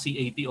amin, mga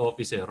C80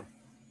 officer.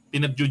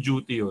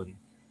 Pinag-duty yun.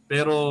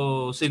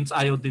 Pero since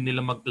ayaw din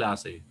nila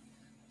magklase,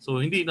 so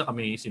hindi na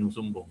kami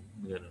sinusumbong.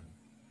 Ganun.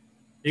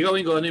 Ikaw,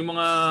 Ingo, ano yung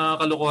mga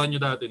kalokohan nyo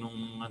dati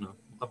nung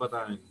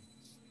kabataan?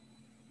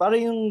 Para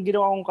yung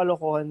ginawa kong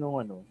kalokohan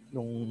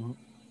nung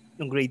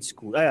grade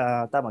school.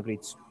 Tama,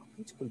 grade school.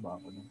 Grade school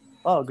ba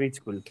ako? Grade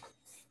school.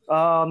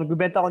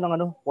 Nagbebenta ako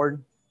ng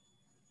porn.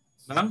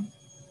 Nang?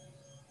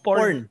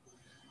 Porn.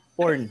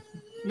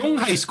 Nung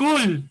high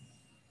school?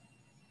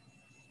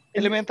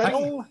 Elementary?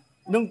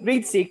 Nung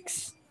grade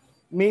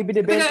 6, may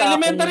binibenta ako.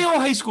 Elementary o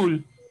high school?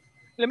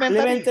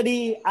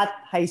 Elementary at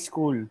high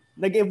school.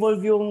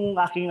 Nag-evolve yung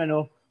aking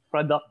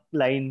product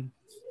line.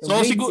 So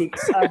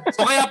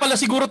kaya pala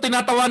siguro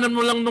tinatawanan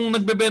mo lang nung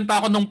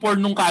nagbebenta ako ng porn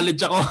nung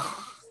college ako.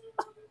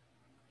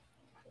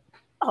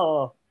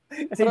 Oo.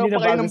 Kasi hindi na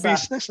bago ng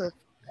business.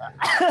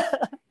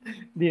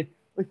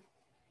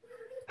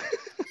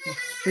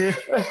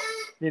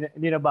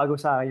 Hindi na bago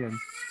sa akin yun.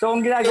 So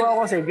ang ginagawa ko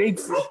kasi grade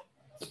 6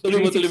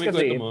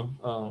 kasi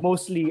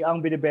mostly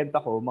ang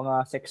binibenta ko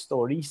mga sex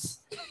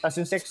stories.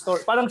 Tapos yung sex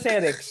story parang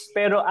Serex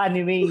pero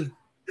anime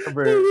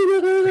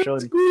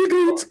version.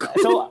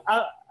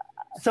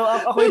 So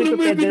ako yung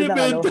nagpe-peddle ng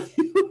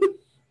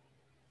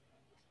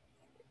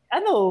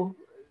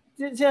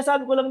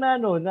sinasabi ko lang na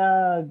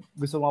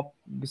gusto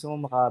mo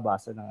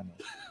makabasa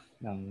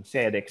ng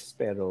Serex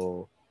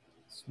pero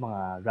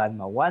mga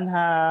Ranma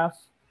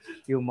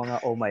 1/2, yung mga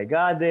Oh My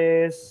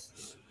Goddess,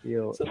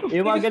 yung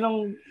mga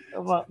ganong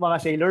mga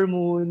Sailor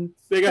Moon.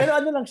 Pero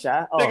lang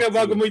siya.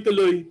 Bago mo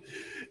ituloy,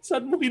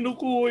 saan mo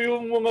kinukuha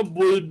yung mga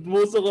bold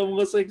mo sa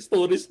mga sex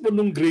stories mo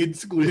nung grade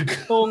school?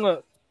 Oo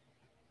nga.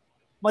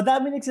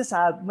 Madaming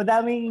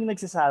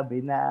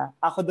nagsasabi na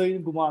ako daw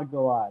yung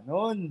gumagawa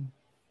noon.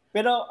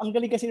 Pero ang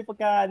galing kasi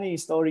pagka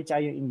story tsaka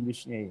yung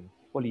English niya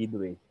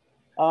pulido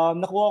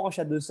nakuha ko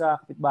siya doon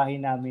sa kapitbahay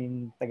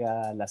namin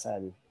taga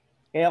Lasal.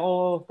 Kaya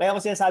ko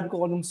sinasabi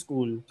ko nung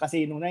school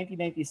kasi nung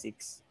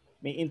 1996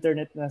 may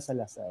internet na sa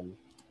Lasal.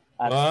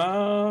 At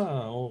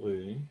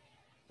okay.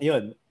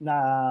 Ayun, na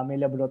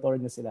may laboratory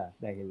na sila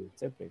dahil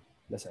siyempre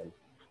Lasal.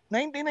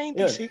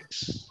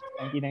 1996?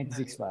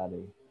 1996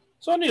 pare.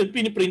 So ano yun?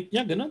 Piniprint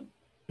niya? Ganun?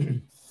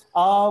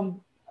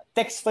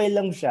 Text file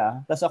lang siya.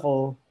 Tapos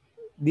ako,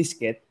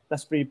 disket.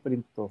 Tapos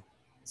pre-print ko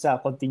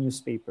sa continuous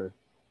paper.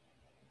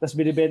 Tapos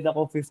binibenta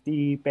ko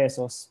 50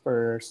 pesos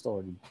per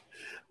story.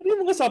 Ano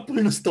yung mga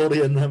sample ng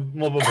story na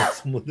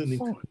mababasa mo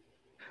doon?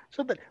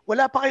 So,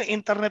 wala pa kayong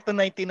internet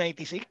noong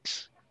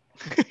 1996?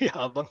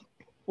 Yabang.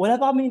 Wala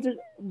pa kami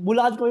internet.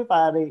 Bulacan kami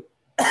pare.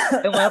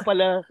 Yung nga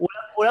pala.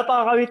 Wala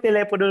pa kami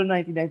telepono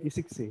noong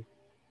 1996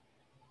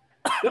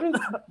 Pero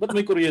ba't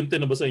may kuryente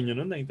na ba sa inyo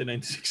noong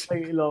 1996?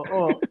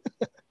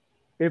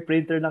 May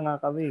printer na nga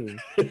kami.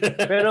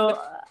 Pero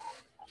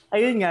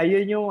ayun nga,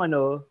 yun yung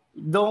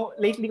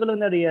lately ko lang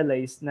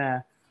na-realize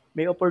na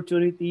may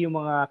opportunity yung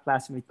mga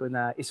classmate ko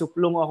na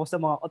isuplong ako sa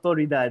mga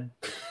otoridad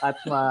at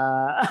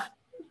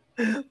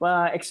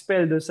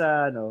ma-expel doon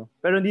sa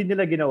Pero hindi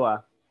nila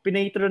ginawa.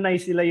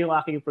 Pinatronize nila yung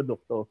aking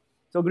produkto.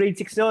 So grade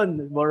 6 yun,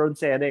 more on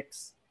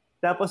Serex.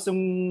 Tapos yung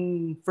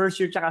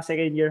first year tsaka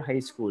second year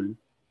high school,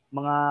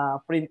 mga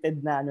printed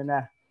na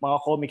mga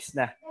comics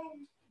na.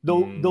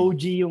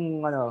 Doji yung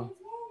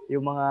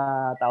yung mga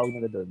tawag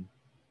nila doon.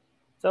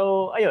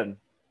 So, ayun.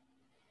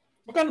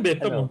 Magkano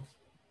benta mo?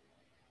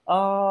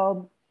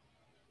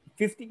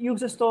 50 yung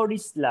sa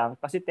stories lang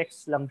kasi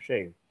text lang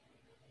siya.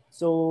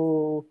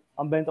 So,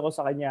 ang benta ko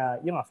sa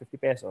kanya, yung 50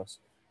 pesos.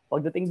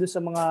 Pagdating doon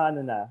sa mga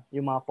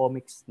yung mga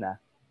comics na,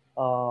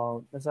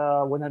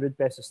 nasa 100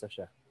 pesos na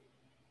siya.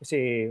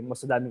 Kasi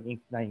mas daming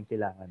ink na yung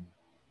kailangan.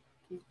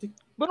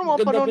 Pero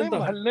mga panahon na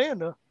mahal na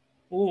yun,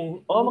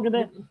 Oo,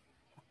 maganda.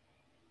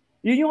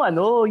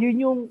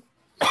 Yun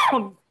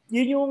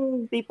yung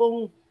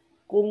tipong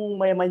kung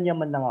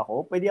mayaman-yaman lang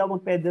ako, pwede ako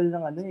mag-pedal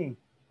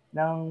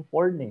ng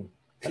porn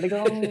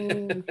Talagang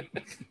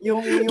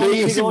yung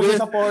negosyo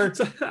sa porn.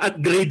 At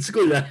grade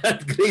school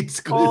At grade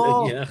school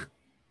lang niya.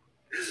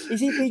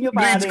 Isipin nyo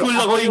pare. Grade school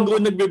ako yung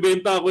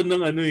nagbebenta ako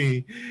ng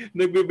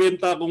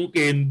nagbebenta akong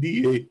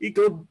candy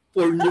Ikaw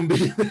porn yung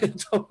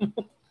binibenta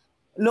mo.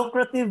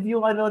 Lucrative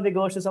yung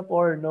negosyo sa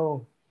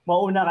porno.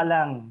 Mauna ka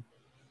lang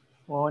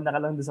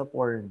doon sa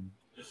porn.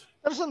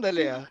 Pero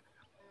sandali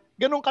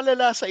ganun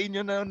kalala sa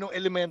inyo na nung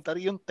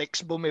elementary yung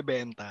text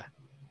bumibenta?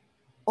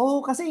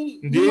 Kasi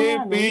hindi,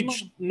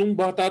 Page, nung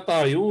bata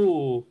tayo,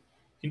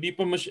 hindi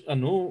pa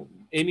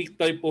any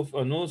type of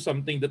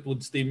something that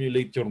would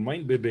stimulate your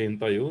mind,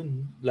 bebenta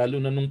yun.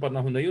 Lalo na nung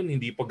panahon na yun,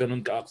 hindi pa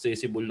ganun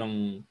ka-accessible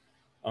ang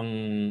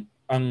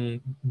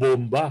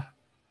bomba.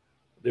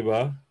 'Di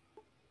ba?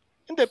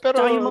 Hindi,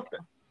 pero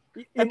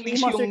at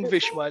least yung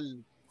visual.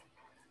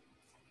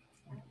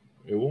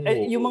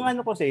 Yung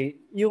mga kasi,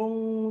 yung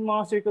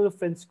mga circle of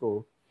friends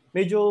ko,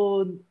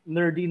 medyo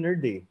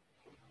nerdy.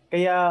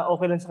 Kaya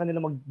okay lang sa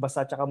kanila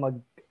magbasa tsaka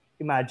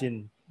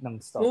mag-imagine ng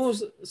stuff.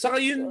 Saka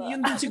yun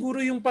din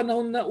siguro yung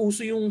panahon na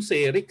uso yung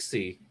Serex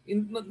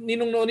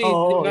Ninong Noni,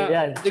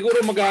 yan. siguro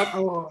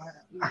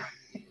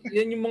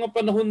yan yung mga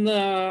panahon na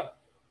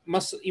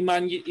mas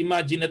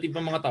imaginative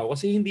ang mga tao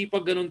kasi hindi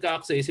pa ganun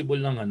ka-accessible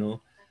ng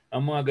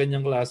ang mga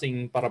ganyang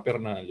klaseng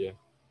paraphernalia.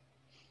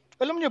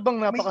 Alam niyo bang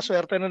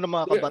napakaswerte na ng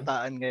mga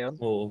kabataan ngayon?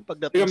 Oo.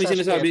 Pagdating May sa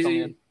sinasabi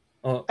aspetong yan.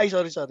 Ay,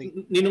 sorry.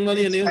 Ninong na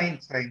yan. Fine.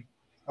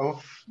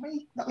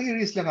 May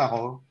na-curious lang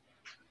ako.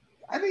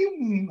 Ano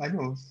yung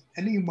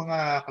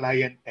mga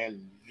clientele?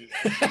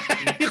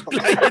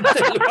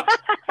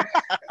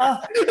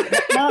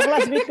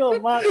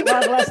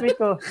 Mga classmate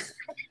ko.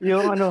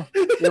 Yung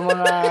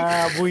mga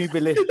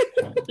bumibili.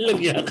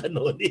 Lagyan ka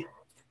noon eh.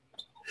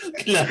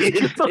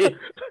 Clientele.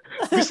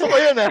 Gusto ko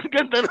yun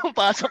Ganda ng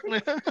pasok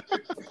na yun.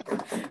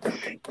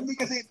 Hindi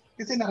kasi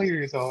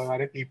na-curious ako.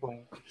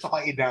 Tipong sa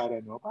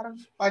kaidaran, no? Parang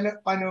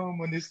paano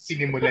mo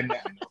sinimulan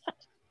na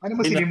Paano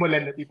mo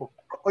sinimulan na tipo,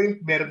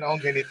 meron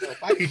akong ganito.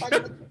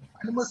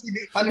 Paano mo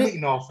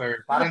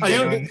in-offer? Parang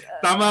ayun,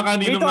 tama ka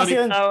Ninong.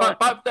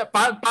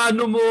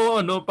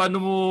 Paano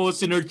mo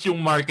sinearch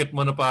yung market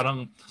mo na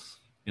parang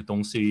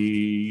itong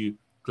si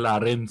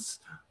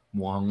Clarence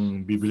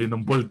mukhang bibili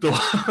ng bolto.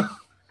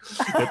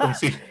 itong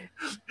si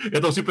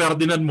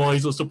Ferdinand mo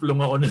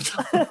isusuplong ako nito.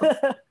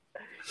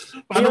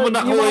 Paano mo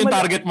nakuha yung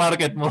target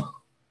market mo?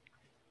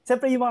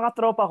 Siyempre yung mga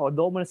katropa ko,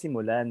 doon mo na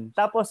simulan.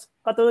 Tapos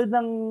katulad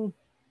ng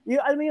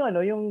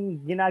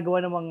yung ginagawa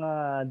ng mga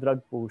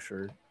drug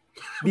pusher,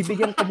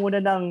 bibigyan ko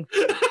muna ng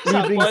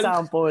libreng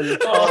sample.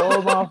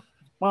 Oo,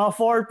 mga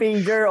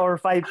 4-pager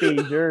or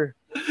 5-pager.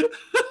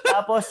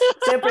 Tapos,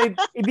 siyempre,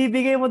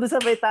 ibibigay mo doon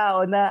sa may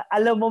tao na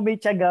alam mo may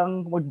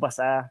tiyagang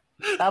magbasa.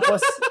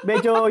 Tapos,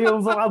 medyo yung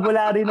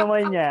vocabulary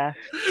naman niya,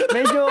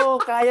 medyo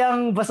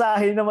kayang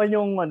basahin naman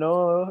yung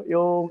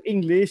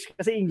English.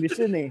 Kasi English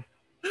yun eh.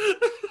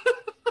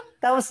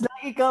 Tapos,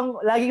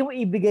 lagi kang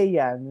ibigay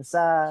yan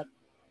sa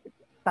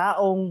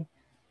taong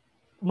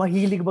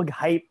mahilig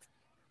mag-hype.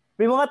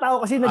 May mga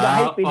tao kasi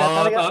nag-hype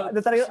na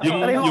talaga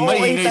yung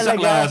maingay sa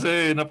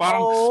klase na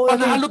parang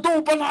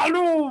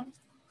panalo!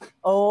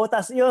 Oo,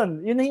 tas yun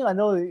na yung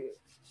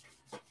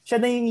siya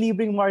na yung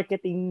libreng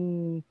marketing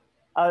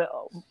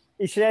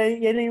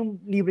yan na yung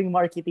libreng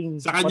marketing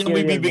sa kanya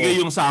may bibigay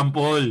yung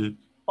sample.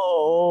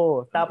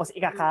 Oo, tapos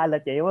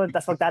ikakalat niya yun.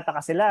 Tapos magtataka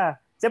sila.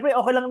 Siyempre,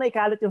 okay lang na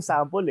ikalat yung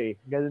sample eh.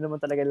 Ganoon naman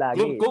talaga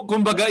lagi.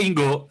 Kumbaga,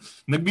 Ingo,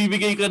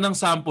 nagbibigay ka ng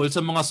sample sa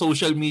mga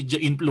social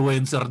media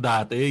influencer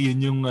dati.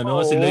 Yun yung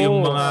sila yung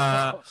mga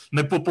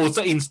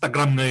nagpo-post sa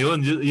Instagram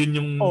ngayon. Yun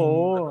yung...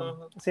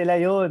 Sila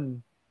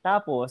yun.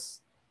 Tapos,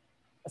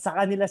 sa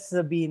kanila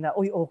sasabihin na,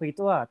 uy, okay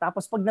to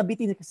Tapos pag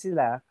nabitin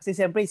sila, kasi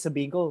siyempre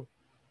sabihin ko,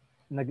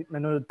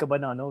 nanonood ka ba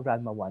na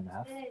Ranma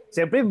 1/2?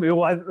 Siyempre,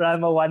 yung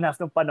Ranma 1/2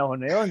 ng panahon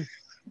na yun.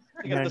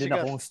 Meron din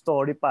akong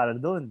story para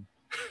doon.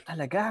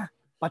 Talaga?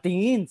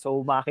 Patingin.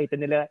 So, makita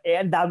nila,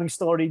 ang daming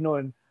story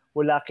nun.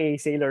 Mula kay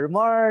Sailor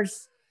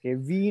Mars, kay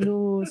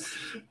Venus,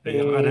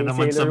 kay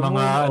naman Sailor sa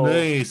mga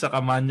Moon, sa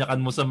kamanyakan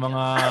mo sa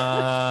mga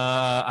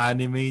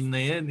anime na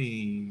yan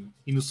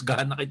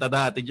Hinusgahan na kita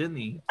dati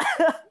dyan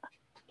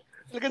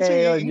Talagang si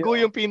Ingo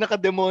yung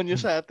pinaka-demonyo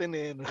sa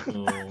atin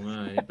Oo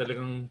nga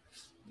talagang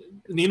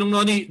Ninong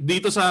Noni,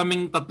 dito sa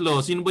aming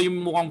tatlo, sino ba yung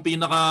mukhang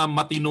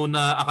pinaka-matino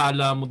na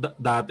akala mo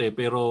dati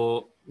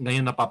pero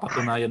ngayon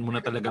napapatunayan mo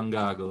na talagang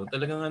gago?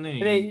 Talagang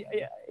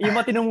yung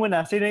matino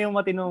muna. Sino yung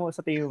matino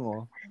sa tingin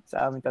mo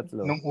sa aming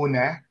tatlo? Nung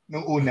una?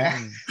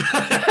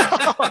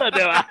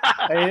 Diba?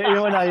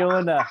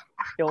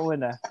 Yung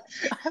una.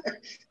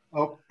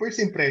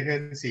 First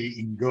impression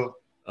si Ingo.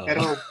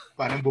 Pero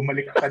parang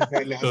bumaliktad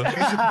na lang.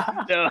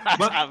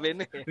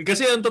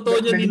 Kasi ang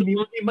totoo niya,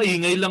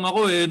 maingay lang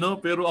ako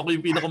pero ako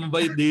yung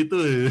pinakamabait dito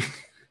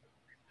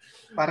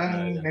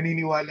Parang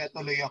naniniwala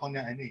tuloy ako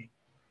na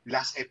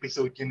last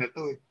episode yun na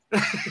to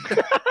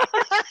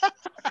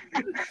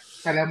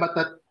Salamat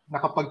at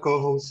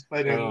nakapag-co-host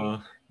pa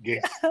ng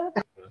guest.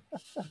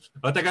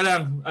 Teka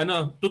lang,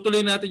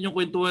 tutuloy natin yung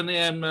kwentuhan na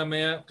yan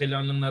mamaya.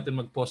 Kailangan lang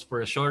natin mag-pause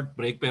for a short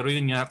break. Pero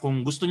yun nga,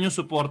 kung gusto nyo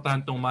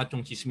supportahan tong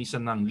Machong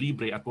Chismisan ng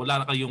libre at wala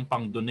na kayong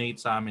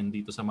pang-donate sa amin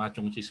dito sa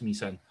Machong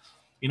Chismisan,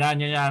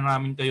 inaanyayaan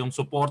namin kayong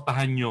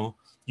supportahan nyo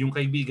yung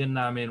kaibigan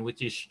namin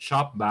which is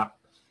Shopback.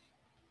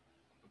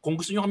 Kung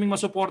gusto nyo kaming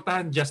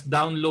masuportahan, just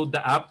download the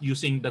app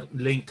using the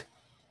link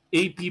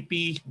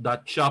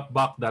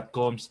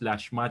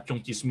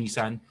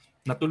app.shopback.com/machongchismisan.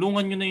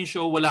 Natulungan nyo na yung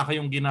show, wala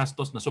kayong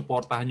ginastos,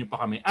 nasuportahan nyo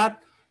pa kami at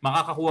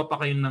makakakuha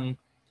pa kayo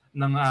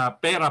ng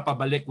pera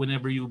pabalik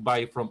whenever you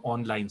buy from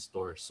online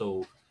store.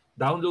 So,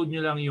 download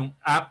nyo lang yung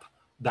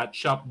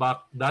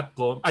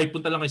app.shopback.com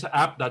punta lang kayo sa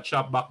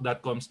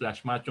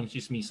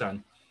app.shopback.com/machongchismisan.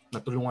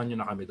 Natulungan nyo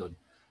na kami doon.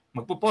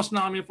 Magpo-pause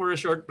na kami for a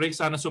short break.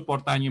 Sana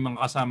supportahan yung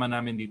mga kasama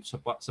namin dito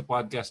sa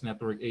Podcast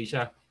Network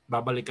Asia.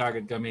 Babalik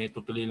agad kami.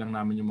 Tutuloy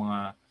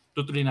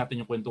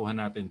natin yung kwentuhan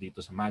natin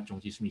dito sa Machong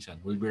Chismisan.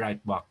 We'll be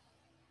right back.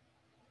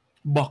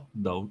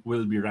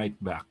 We'll be right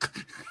back.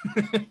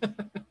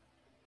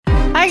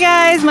 Hi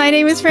guys, my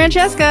name is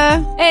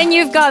Francesca. And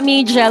you've got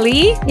me,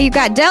 Jelly. You've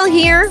got Del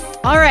here.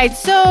 All right,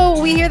 so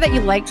we hear that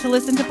you like to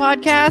listen to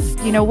podcasts.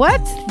 You know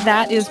what?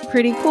 That is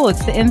pretty cool.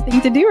 It's the in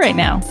thing to do right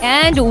now.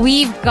 And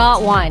we've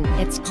got one.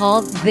 It's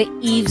called The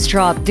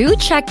Eavesdrop. Do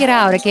check it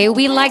out, okay?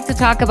 We like to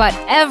talk about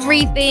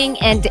everything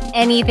and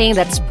anything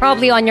that's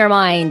probably on your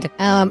mind.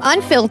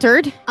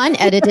 Unfiltered,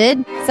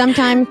 unedited,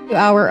 sometimes to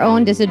our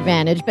own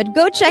disadvantage. But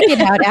go check it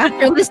out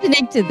after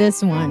listening to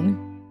this one.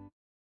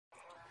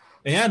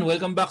 Ayan,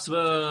 welcome back sa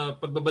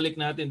pagbabalik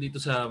natin dito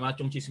sa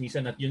Machong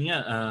Chismisan. At yun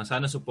nga,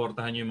 sana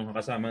suportahan nyo yung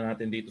mga kasama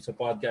natin dito sa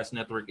Podcast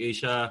Network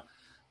Asia,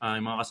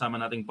 yung mga kasama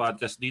nating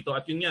podcast dito.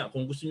 At yun nga,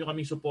 kung gusto nyo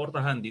kaming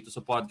suportahan dito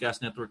sa Podcast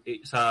Network,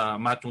 sa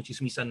Machong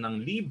Chismisan ng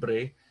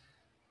libre,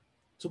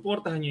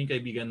 suportahan nyo yung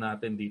kaibigan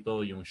natin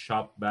dito, yung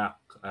Shopback.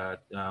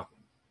 At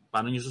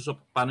paano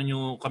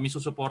nyo kami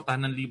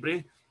susuportahan ng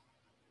libre?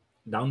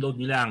 Download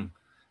nyo lang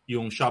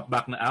yung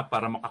Shopback na app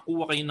para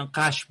makakuha kayo ng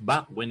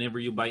cashback whenever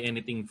you buy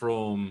anything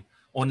from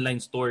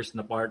online stores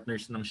na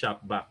partners ng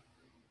Shopback.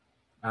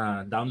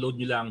 Download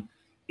nyo lang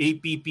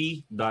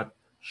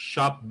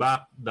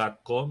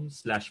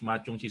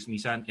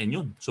app.shopback.com/machongchismisan and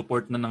yun,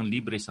 support na ng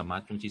libre sa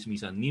Machong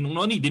Chismisan. Ninong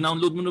Noni,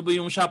 dinownload mo na ba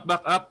yung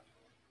Shopback app?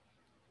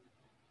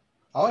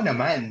 Oo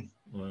naman.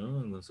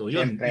 So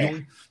yun,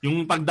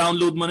 yung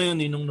pag-download mo na yun,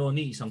 Ninong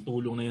Noni, isang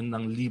tulong na yun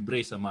ng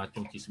libre sa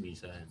Machong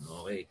Chismisan.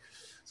 Okay.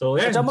 So,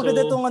 yeah. At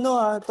maganda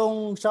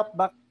itong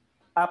Shopback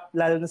app,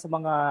 lalo na sa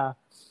mga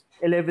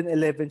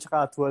 11-11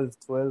 tsaka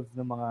 12-12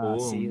 na mga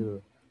sale.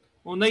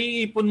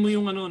 Naiipon mo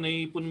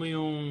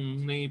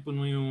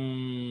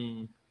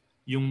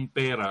yung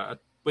pera at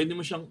pwede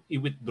mo siyang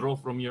i-withdraw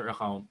from your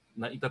account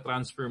na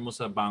ita-transfer mo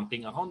sa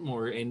banking account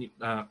mo or any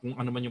kung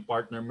ano man yung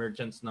partner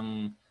merchants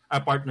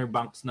partner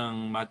banks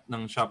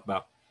ng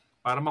Shopback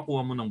para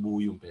makuha mo ng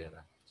buo yung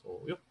pera.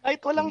 So, yun.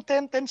 Kahit walang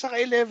 10-10 sa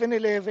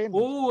 11-11.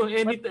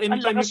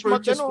 Anytime you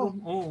purchase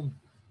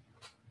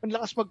ang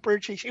lakas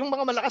mag-purchase. Yung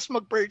mga malakas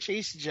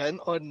mag-purchase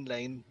dyan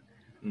online,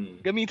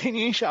 gamitin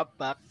nyo yung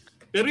Shopback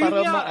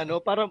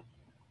para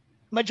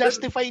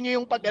ma-justify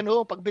nyo yung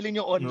pagbili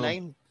nyo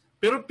online.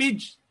 Pero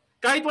Pidge,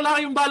 kahit wala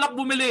kayong balak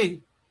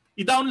bumili,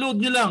 i-download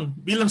nyo lang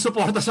bilang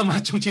suporta sa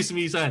Machong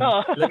Chismisan.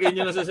 Lagay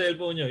nyo na sa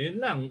cellphone nyo. Yun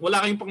lang.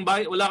 Wala kayong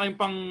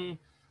pang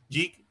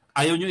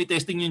ayaw nyo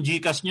i-testing yung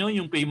GCash nyo,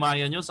 yung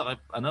Paymaya nyo, sa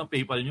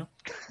PayPal nyo.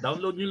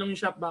 Download nyo lang yung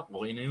Shopback.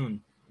 Okay na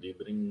yun.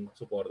 Libreng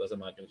suporta sa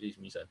Machong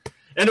Chismisan.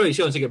 Anyways,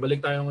 yun. Sige,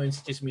 balik tayo ngayon sa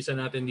chismisan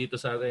natin dito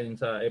sa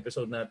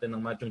episode natin ng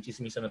Machong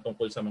Chismisan na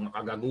tungkol sa mga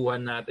kagaguhan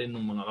natin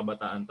ng mga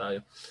kabataan tayo.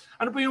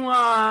 Ano po yung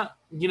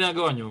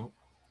ginagawa nyo?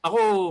 Ako,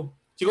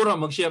 siguro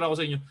mag-share ako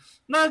sa inyo.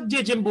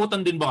 Nag-jembotan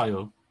din ba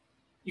kayo?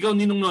 Ikaw,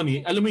 Ninong Noni,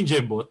 alam mo yung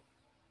jembot?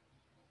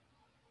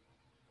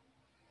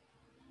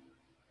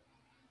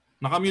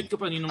 Nakamute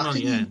ka pa, Ninong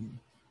Noni. Yan.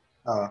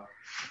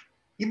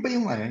 Yun ba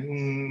yung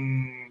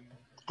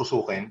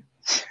tusukin?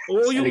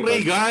 Oo, yung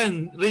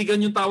Reagan.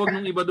 Reagan yung tawag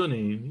ng iba doon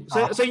eh.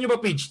 Sa inyo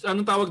ba, Peach?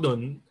 Anong tawag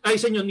doon? Ay,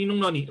 sa inyo,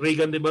 Ninong Noni.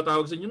 Reagan, di ba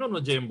tawag sa inyo noon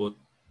o Jembot?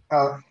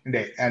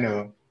 Hindi.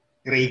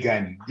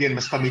 Reagan. Yun,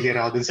 mas familiar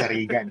ako dun sa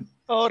Reagan.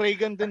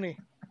 Reagan din eh.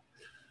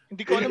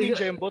 Hindi ko alam yung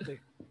Jembot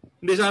eh.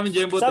 Hindi sa amin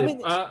Jembot eh.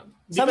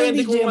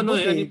 Depende kung ano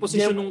eh. Anong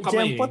posisyon ng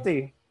kamay Jempot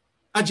eh.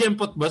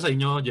 Jempot ba sa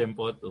inyo?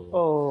 Jempot.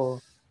 Oo.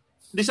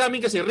 Hindi sa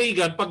amin kasi,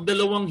 Reagan, pag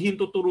dalawang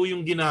hintuturo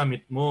yung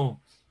ginamit mo.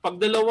 Pag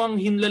dalawang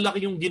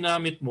hinlalaki yung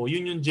ginamit mo,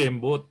 yun yung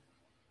jembot.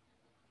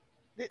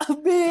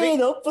 May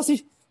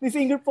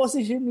finger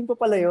positioning pa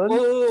pala yun.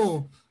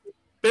 Oo.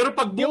 Pero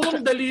pag buong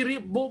daliri,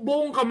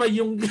 buong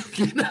kamay yung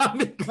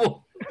ginamit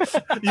mo,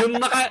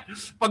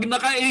 pag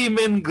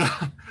naka-amen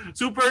ka,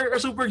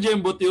 super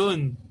jembot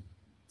yun.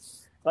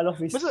 Kala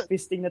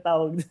fisting na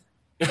tawag.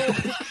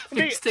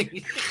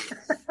 Fisting.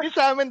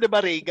 Sa amin, di ba,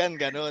 Reagan,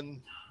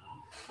 ganun.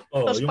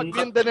 Tapos pag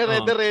yun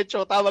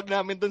dire-diretso, tawag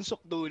namin dun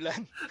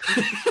sukdulan.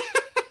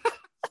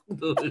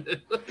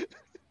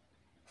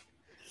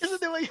 Kasi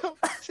diba yung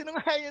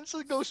sinungayan sa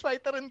Ghost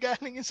Fighter ang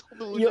galing yung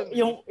sukdulan.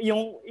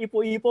 Yung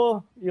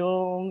ipo-ipo,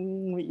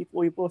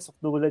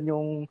 sukdulan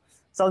yung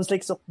sounds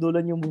like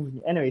sukdulan yung movie.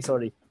 Anyway,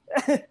 sorry.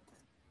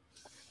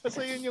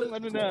 Kasi yun yung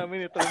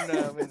namin, ito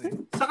namin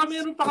eh. Saka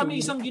meron pa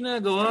kami isang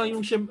ginagawa,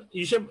 yung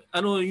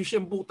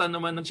syemputan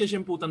naman,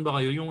 nagsisyemputan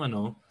ba kayo yung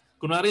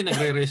kunwari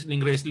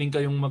nagre-wrestling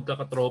kayong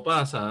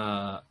magkakatropa sa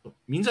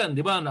minsan,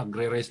 'di ba?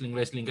 Nagre-wrestling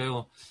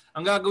kayo.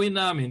 Ang gagawin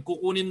namin,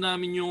 kukunin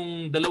namin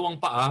yung dalawang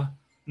paa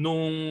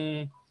nung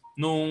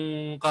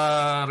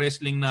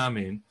ka-wrestling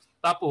namin.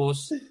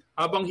 Tapos,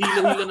 habang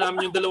hila-hila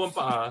namin yung dalawang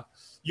paa,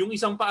 yung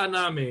isang paa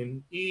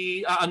namin,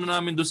 iaano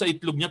namin doon sa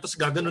itlog niya, tapos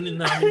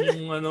gaganunin namin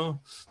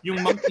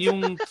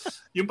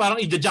yung parang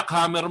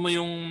i-jackhammer mo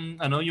yung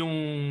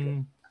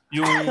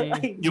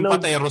yung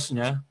pateros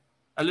niya.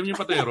 Alam niyo yung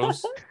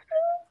pateros?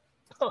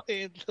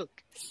 Itlog.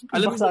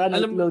 Yung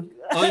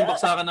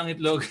baksakan ng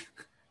itlog.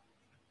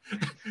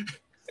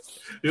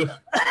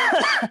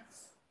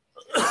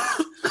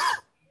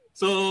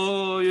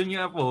 So, yun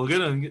nga po,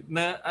 ganun.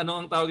 Na, ano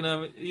ang tawag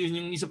namin,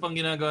 yun yung isa pang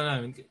ginagawa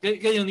namin.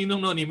 Kayo,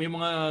 Ninong Noni, may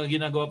mga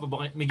ginagawa pa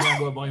ba, may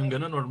ginagawa ba kayong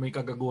ganun or may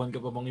kagaguhan ka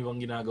pa bang ibang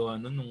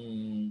ginagawa nun nung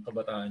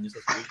kabataan niyo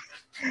sa school?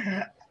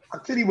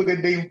 Actually,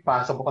 maganda yung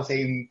pasok ko kasi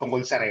yung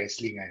tungkol sa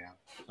wrestling.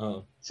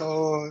 So,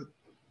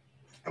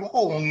 ewan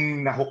ko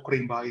kung nahook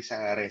rin ba kayo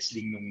sa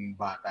wrestling nung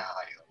bata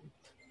kayo.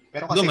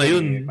 Pero kasi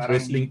ngayon, parang,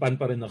 wrestling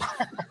fan pa rin ako.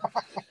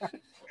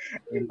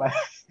 yung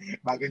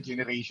bagong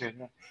generation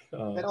na.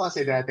 Pero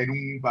kasi dati,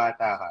 nung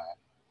bata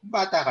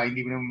ka,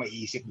 hindi mo naman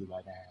maiisip, di ba,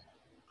 na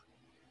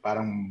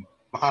parang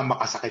baka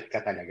makasakit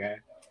ka talaga.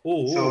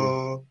 Oo. So,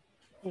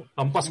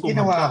 hampas ko,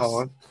 ginawa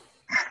ko,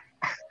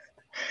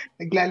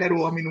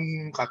 naglalaro kami nung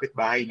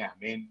kapitbahay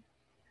namin.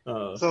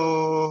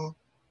 So,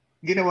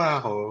 ginawa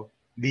ko,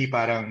 di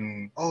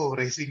parang,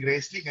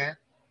 wrestling ha.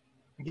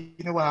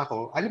 Ginawa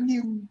ko, alam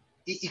niyo yung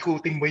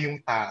iikutin mo yung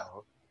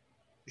tao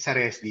sa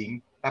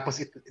wrestling,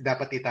 tapos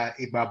dapat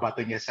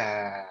ibabato niya sa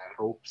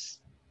ropes.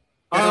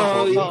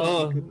 Pero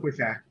inikot ko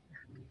siya.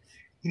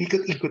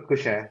 Inikot ko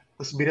siya,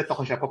 tapos binato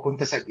ko siya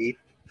papunta sa gate.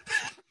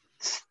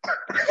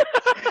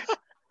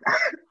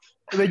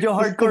 Medyo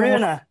hardcore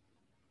yun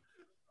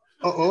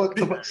Oo,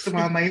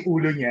 tumama yung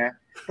ulo niya.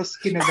 Tapos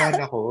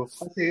kinabahan ako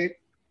kasi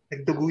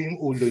nagdugo yung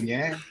ulo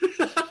niya.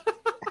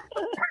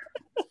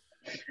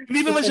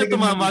 Hindi naman siya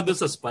tumama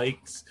doon sa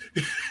spikes.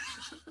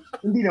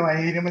 Hindi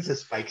naman sa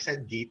spikes, sa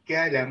gate.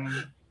 Kaya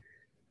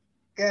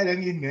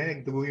lang yun nga,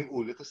 nagdugo yung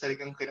ulo. Tapos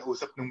talagang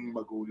kinausap ng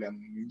magulang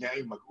niya,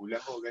 yung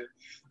magulang ko.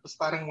 Tapos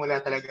parang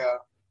wala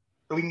talaga,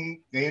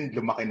 tuwing ngayon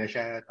lumaki na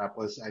siya.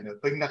 Tapos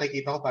tuwing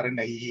nakikita ko parang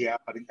nahihiya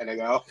pa rin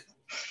talaga ako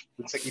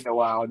dun sa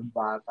ginawa ko ng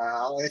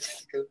bata.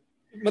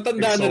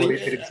 Matanda na rin.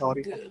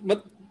 Sorry.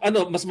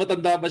 Mas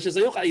matanda ba siya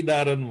sa'yo?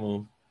 Kaidaran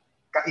mo?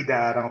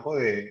 Kaidaran ko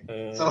eh.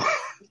 So,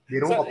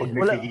 biro ko kapag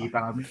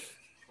nagkikita kami.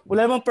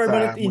 Wala bang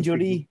permanent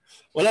injury?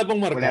 Wala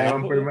bang marka? Wala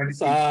bang permanent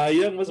injury.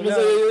 Sayang. Mas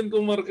masaya yun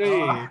kung marka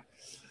eh.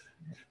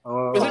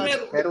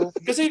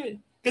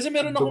 Kasi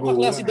meron akong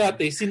kaklase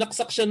dati,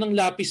 sinaksak siya ng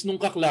lapis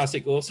nung kaklase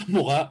ko sa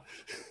mukha.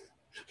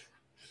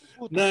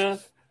 na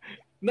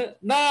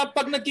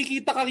pag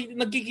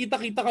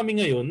nagkikita kami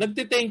ngayon,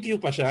 nagte-thank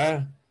you pa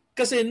siya.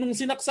 Kasi nung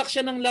sinaksak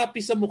siya ng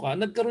lapis sa mukha,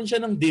 nagkaroon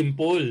siya ng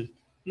dimple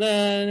na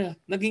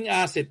naging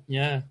asset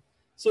niya.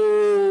 So,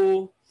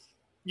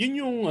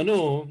 yun yung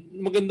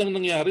magandang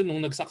nangyari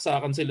nung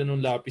nagsaksakan sila ng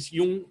lapis.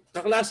 Yung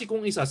kaklase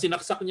kong isa,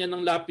 sinaksak niya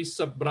ng lapis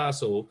sa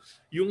braso.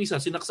 Yung isa,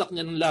 sinaksak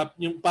niya ng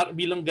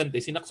bilang ganti,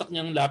 sinaksak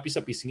niya ng lapis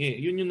sa pisngi.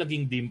 Yun yung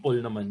naging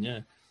dimple naman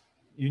niya.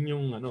 Yun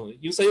yung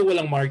yung sa'yo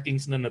walang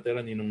markings na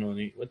natira ni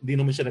Noni. Hindi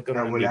naman siya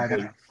nagkaroon ng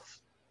dimple.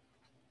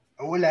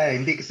 Wala,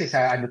 hindi kasi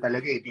sa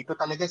talaga eh. Dito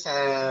talaga sa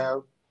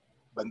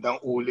bandang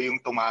ulo yung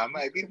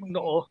tumama.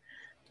 Noo.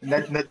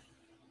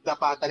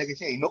 Nadapa talaga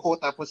siya eh. Noo,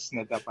 tapos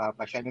nadapa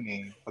pa siya nun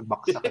eh.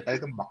 Pagbaksak,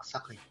 talagang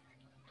baksak eh.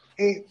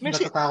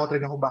 Natatakot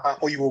rin ako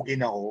baka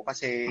kuyugin ako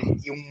kasi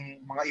yung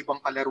mga ibang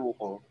kalaro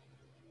ko,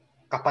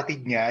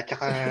 kapatid niya,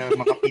 tsaka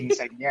mga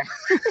pinsan niya.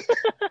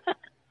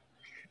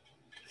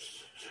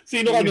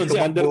 Sino ka nun?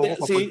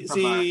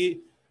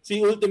 Si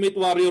Ultimate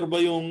Warrior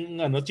ba yung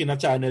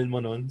china-channel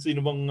mo nun?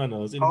 Sino bang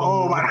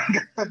parang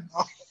ganun.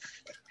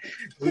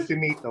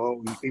 Ultimate.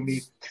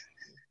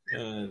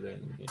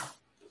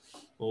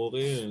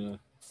 Okay.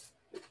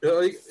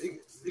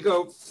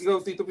 Ikaw,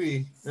 Tito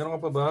P, meron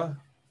ka pa ba?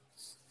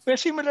 May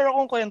similar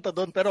akong kwento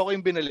doon, pero ako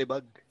yung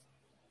binalibag.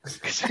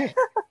 Kasi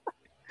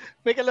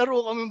may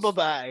kalaro kaming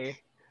babae,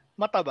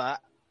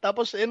 mataba.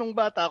 Tapos nung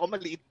bata ako,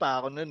 maliit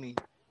pa ako nun eh.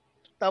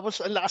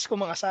 Tapos ang lakas ko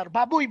mga sar,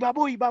 baboy!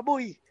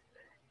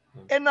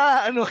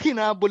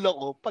 Hinabol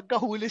ako.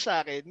 Pagkahuli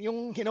sa akin,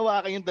 yung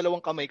hinawakan yung dalawang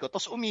kamay ko,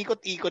 tapos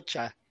umikot-ikot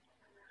siya.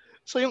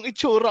 So yung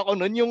itsura ko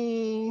nun, yung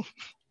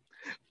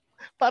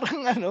parang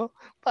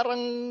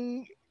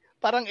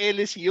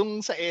LSU,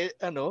 yung sa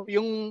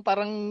yung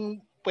parang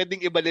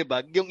pwedeng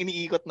ibalibag, yung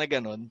iniikot na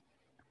ganon.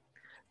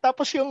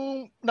 Tapos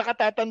yung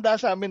nakatatanda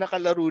sa amin na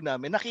kalaro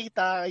namin,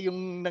 nakita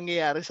yung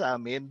nangyayari sa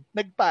amin.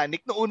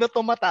 Nagpanik. Noong una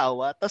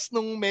tumatawa, tapos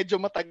nung medyo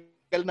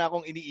matagal na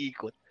akong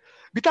iniikot,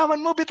 bitawan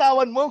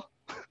mo!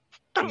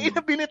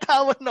 Tangina,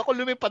 binitawan ako,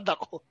 lumipad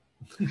ako.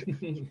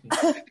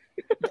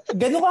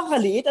 Gano'n ka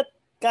kaliit at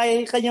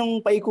kaya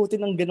kanyang paikutin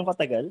ng gano'n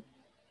katagal?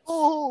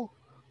 Oo.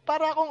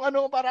 Para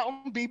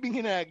akong bibing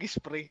hinagis,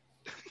 pre.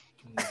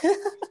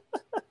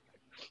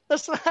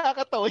 Tapos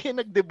nakakatawa yung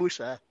nag-debut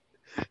siya.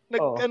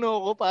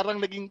 Parang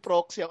naging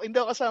proxy ako. Hindi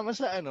ako kasama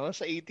sa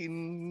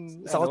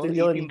 18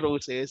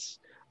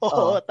 Roses.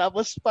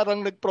 Tapos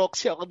parang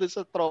nag-proxy ako dun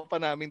sa tropa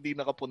namin di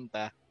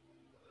nakapunta.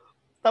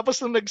 Tapos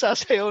nung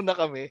nagsasayaw na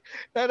kami,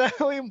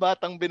 nanaw yung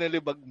batang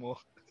binalibag mo.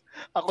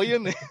 Ako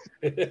yun eh.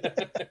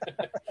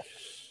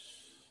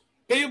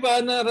 Kayo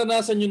ba,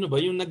 naranasan nyo na ba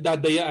yung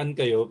nagdadayaan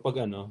kayo pag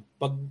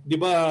di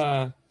ba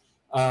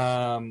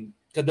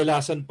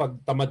kadalasan pag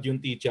tamad yung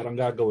teacher ang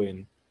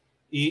gagawin,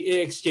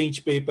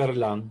 i-exchange paper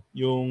lang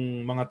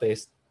yung mga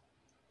test.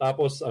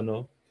 Tapos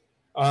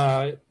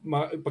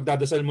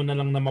pagdadasal mo na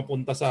lang na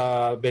mapunta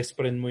sa best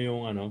friend mo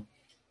yung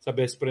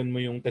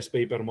test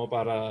paper mo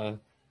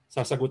para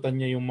sasagutan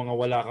niya yung mga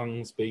wala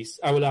kang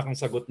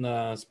sagot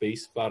na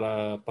space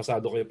para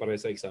pasado kayo pare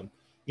sa exam.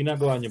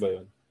 Ginagawa niyo ba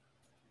yun?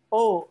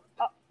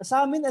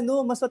 Sa amin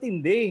mas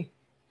matindi.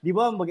 Di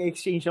ba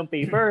mag-exchange ng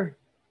paper?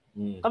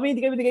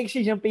 Hindi kami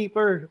nag-exchange ng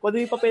paper. Kung ano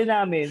yung papel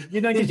namin,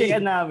 yun ang checkan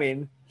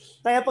namin.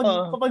 Kaya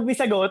pag may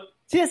sagot,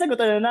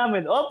 sinasagutan na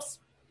namin. Oops,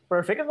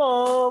 perfect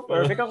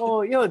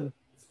ako. Yun.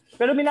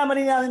 Pero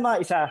minamanin namin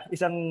mga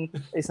isang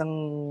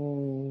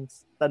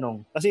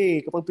tanong.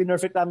 Kasi kapag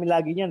pinerfect namin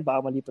lagi niyan,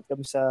 baka malipat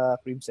kami sa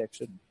cream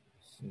section.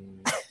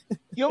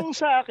 Yung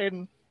sa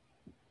akin,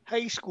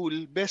 high school,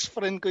 best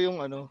friend ko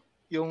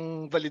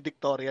yung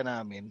valedictorian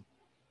namin.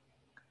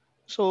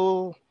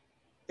 So,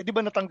 di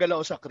ba natanggal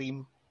ako sa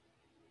cream?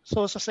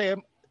 So, sa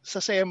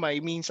semi,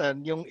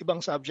 minsan, yung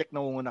ibang subject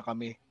nangunguna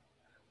kami.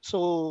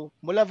 So,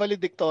 mula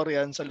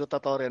valedictorian,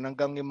 salutatorian,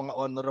 hanggang yung mga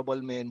honorable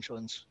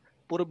mentions,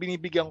 puro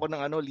binibigyan ko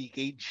ng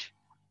leakage.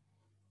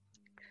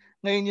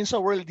 Ngayon yun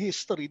sa world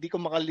history, di ko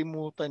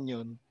makalimutan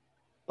yun.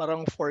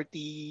 Parang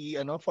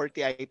 40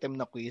 item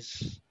na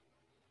quiz.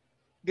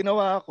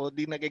 Ginawa ko,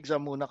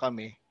 nag-exam muna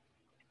kami.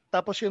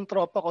 Tapos yung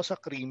tropa ko sa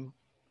cream,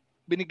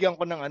 binigyan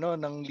ko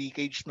ng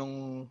leakage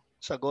nung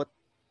sagot.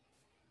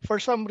 For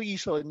some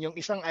reason, yung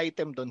isang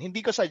item doon,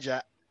 hindi ko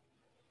sadya,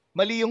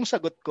 mali yung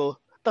sagot ko,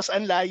 tas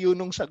ang layo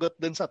nung sagot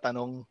doon sa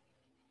tanong.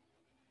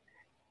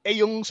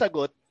 Yung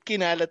sagot,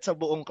 kinalat sa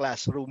buong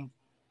classroom.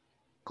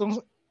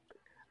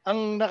 Ang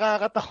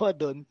nakakatawa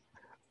doon,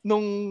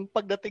 nung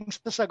pagdating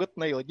sa sagot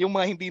na yon, yung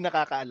mga hindi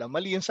nakakaalam,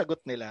 mali yung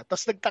sagot nila.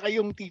 Tas nagtaka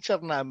yung teacher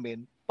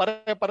namin,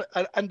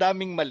 ang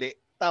daming mali,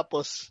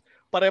 tapos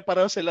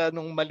pare-pareho sila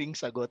nung maling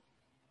sagot.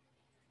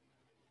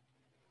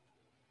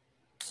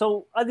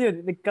 So,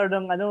 yun?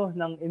 Nagkaroon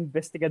ng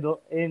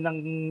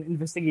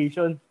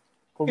investigation.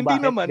 Kung hindi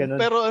bakit naman, ganun.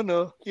 pero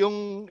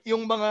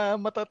yung mga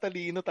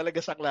matatalino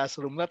talaga sa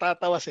classroom,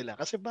 natatawa sila.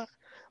 Kasi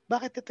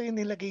bakit ito yung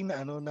nilagay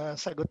na na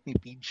sagot ni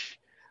Peach?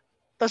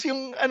 Tapos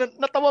yung,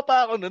 natawa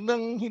pa ako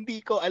nang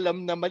hindi ko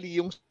alam na mali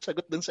yung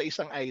sagot dun sa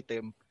isang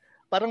item.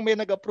 Parang may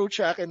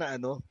nag-approach sa akin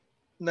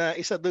na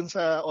isa dun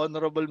sa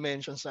honorable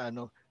mentions na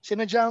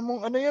sinadya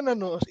mong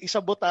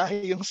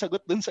isabotahe yung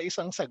sagot dun sa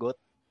isang sagot.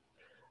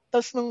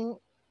 Tapos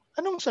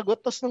anong sagot?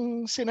 Tapos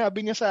nung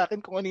sinabi niya sa akin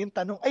kung ano yung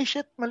tanong, ay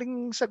shit,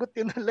 maling sagot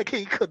yung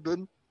nalagay ko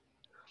dun.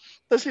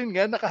 Tapos yun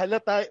nga,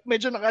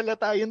 medyo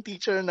nakalata yung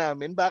teacher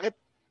namin. Bakit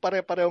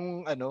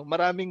pare-parehong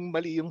maraming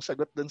mali yung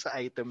sagot dun sa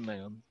item na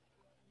yun.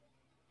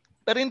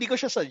 Pero hindi ko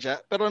siya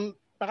sadya, pero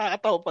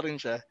nakakatawa pa rin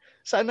siya.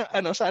 Sana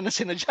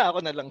sinadya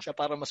ako na lang siya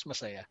para mas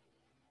masaya.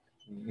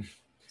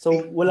 So,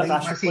 walang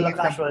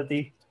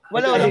casualty.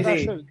 Walang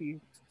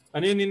casualty.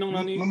 Ano yun, Ninong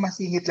Noni?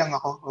 Masingit lang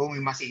ako.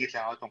 May masingit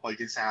lang ako tungkol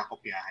din sa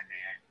kopyahan na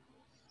yan.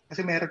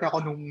 Kasi meron ako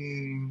nung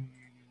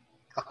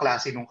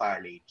kaklase nung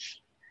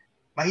college.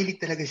 Mahilig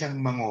talaga siyang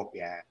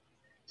mangopya.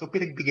 So,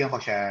 pinagbigyan ko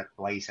siya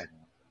twice.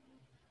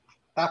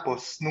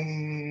 Tapos, nung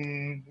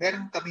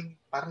meron kaming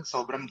parang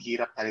sobrang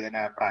hirap talaga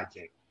na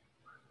project.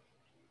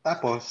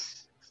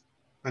 Tapos,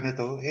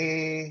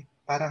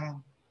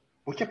 parang,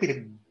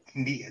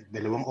 hindi,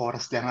 2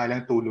 oras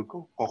lang tulog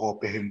ko.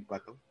 Kokopyahin pa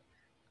to.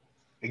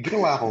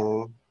 Ginawa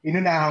ko,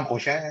 inunahan ko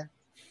siya.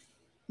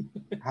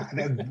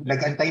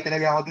 Nag-antay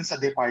talaga ako dun sa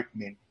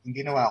department. Yung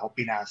ginawa ko,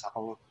 pinasa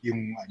ko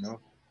yung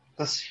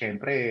Tapos,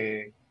 syempre,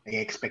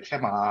 nag-expect siya,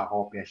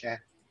 makakakopya siya.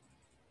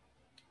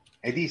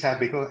 Di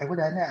sabi ko,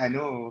 wala na,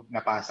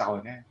 napasa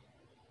ko na.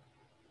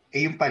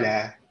 Yung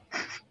pala,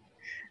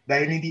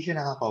 dahil hindi siya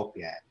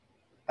nakakopya,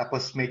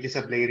 tapos medyo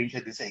sablay rin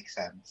siya dun sa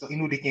exam. So,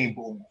 inulit niya yung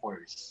buong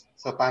course.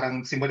 So,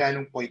 parang simula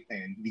nung point na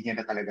yun, hindi niya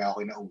na talaga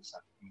ako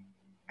inausap.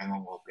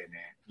 Nangongopya na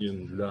yan.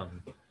 Yun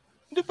lang.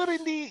 Hindi, pero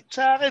hindi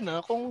sa akin,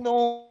 kung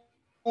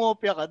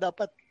nangongopya ka,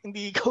 dapat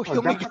hindi ikaw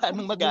yung may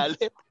ganong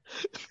magalit.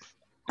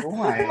 Oo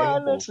nga.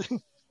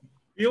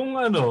 Yung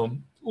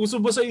uso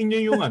ba sa inyo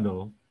yung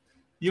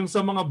yung sa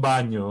mga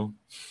banyo,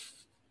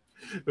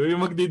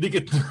 yung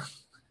magdidikit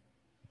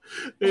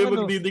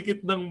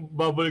ng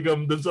bubble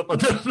gum doon sa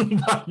pader ng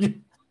banyo.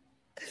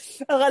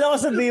 Akala ko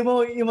sabihin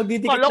mo, yung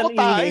magdidikit ng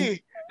ihi.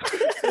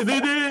 Hindi.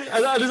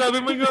 Ano sabi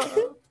mo nga?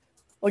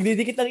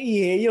 Magdidikit ng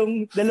ihi,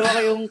 yung dalawa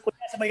kayong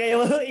sabay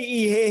kayo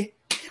iihi.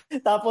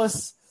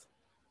 Tapos,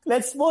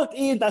 let's smoke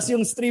in. Tapos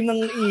yung stream ng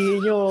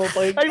ihi nyo,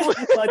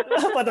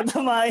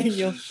 patatamahin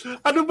nyo.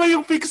 Ano ba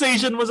yung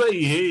fixation mo sa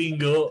ihi,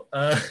 Ingo?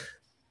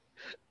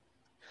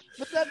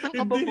 Ba't lahat ng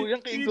kababuyan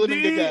kay Ingo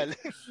nang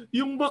gagaling?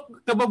 Yung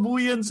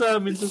kababuyan sa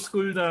amin sa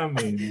school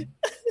namin.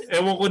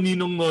 Ewan ko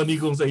Ninong Noni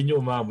kung sa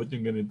inyo umabot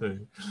yung ganito.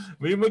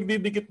 May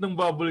magdidikit ng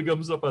bubble gum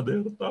sa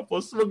pader.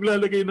 Tapos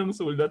maglalagay ng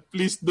sulat,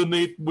 please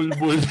donate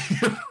bulbul.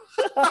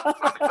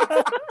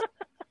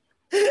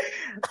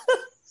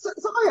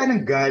 So kaya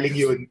nang galing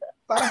yun?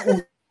 Parang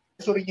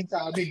uso rin yun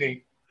sa amin eh.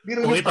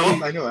 Biro nyo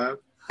pa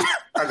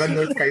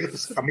taga-north kayo,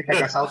 tapos kami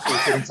taga-south kayo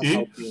rin sa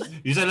south yun.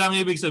 Isa lang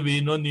ibig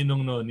sabihin nun,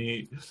 Ninong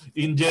Noni,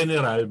 in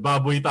general,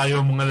 baboy tayo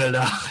mga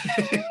lalaki.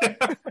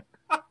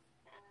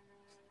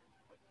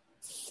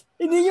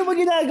 Hindi nyo ba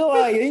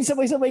ginagawa yun?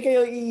 Sabay-sabay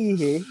kayo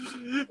iihi?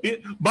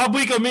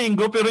 Baboy kami,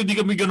 Ingo, pero hindi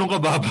kami ganun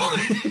kababoy.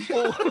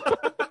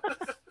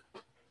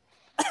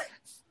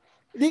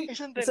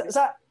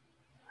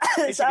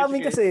 Sa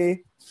amin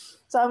kasi,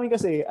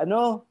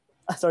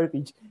 sorry,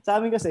 Pidge. Sa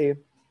amin kasi,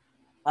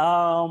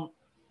 5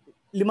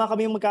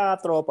 kami yung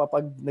magkakatropa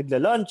pag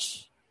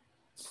nagla-lunch.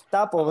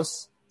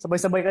 Tapos,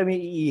 sabay-sabay kami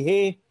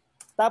iihi.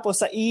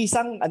 Tapos, sa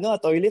isang,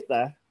 toilet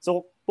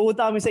So,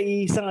 pupunta kami sa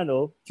isang,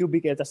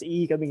 cubicle, tapos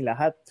iihi kaming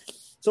lahat.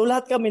 So,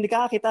 lahat kami,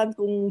 nakakakitaan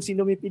kung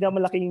sino may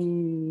pinamalaking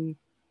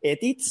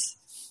etits.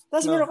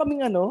 Tapos, meron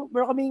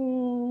kaming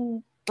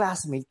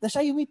classmate na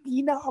siya yung may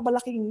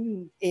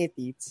pinakamalaking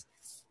etits.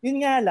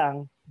 Yun nga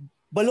lang,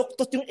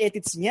 baluktot yung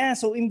edits niya.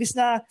 So, imbis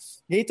na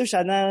ganito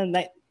siya na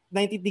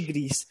 90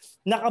 degrees,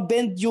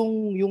 nakabend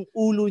yung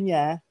ulo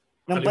niya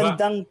ng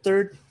bandang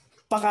third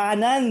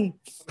pakanan.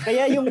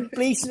 Kaya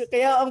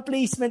ang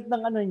placement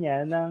ng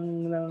niya,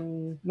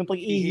 ng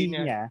pag-ihi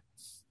niya,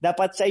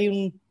 dapat siya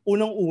yung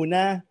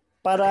unang-una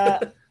para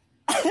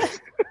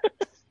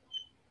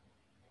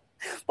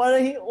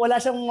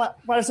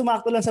para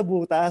sumakto lang sa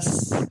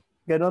butas.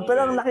 Ganon.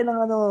 Pero ang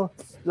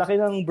laki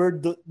ng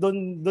bird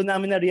doon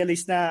namin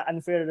na-realize na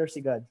unfair si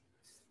God.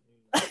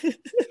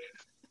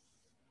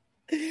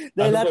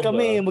 Dahil lahat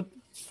kami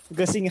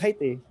magkasing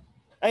height eh.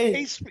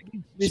 Ay,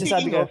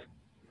 speaking ko.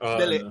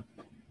 Dali.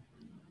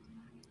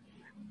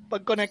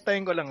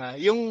 Pag-connectahin ko lang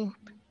yung,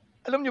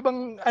 alam nyo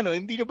bang,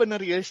 hindi nyo ba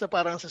na-realize na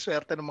parang sa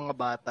swerte ng mga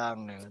bata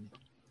ngayon?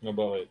 Nga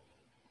bakit?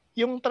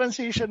 Yung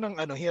transition ng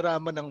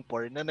hiraman ng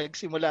porn na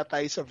nagsimula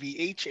tayo sa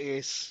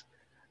VHS,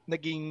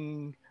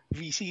 naging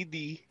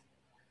VCD,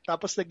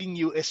 tapos naging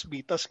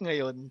USB, tapos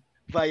ngayon,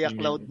 via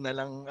cloud na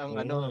lang ang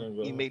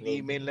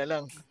email na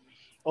lang.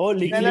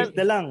 Link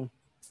na lang.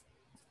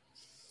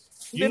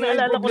 Yun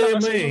ang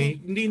problema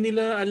Hindi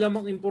nila alam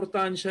ang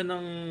importansya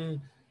ng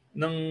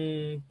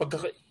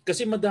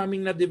kasi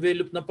madaming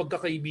na-develop na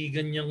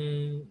pagkakaibigan niyang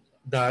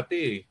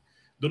dati.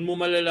 Doon mo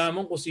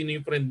malalaman kung sino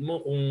yung friend mo,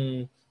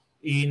 kung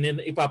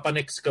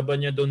ipapanext ka ba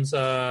niya doon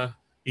sa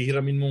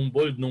hihiramin mong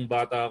bold nung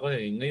bata ka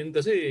Ngayon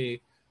kasi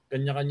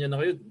kanya-kanya na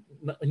kayo.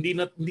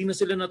 Hindi na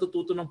sila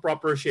natututo ng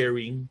proper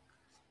sharing.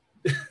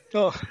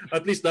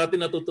 At least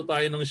dati natuto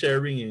tayo ng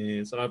sharing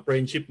Saka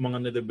friendship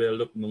mga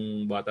na-develop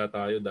nung bata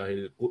tayo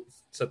dahil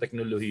sa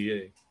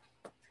teknolohiya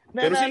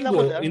Pero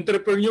siguro,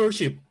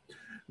 entrepreneurship,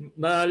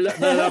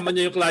 nalaman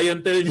niya yung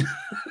clientele niya.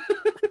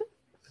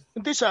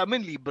 Hindi sa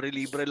amin,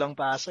 libre-libre lang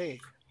pasa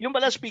Yung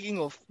pala,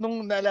 speaking of,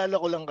 nung naalala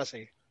ko lang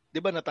kasi,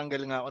 di ba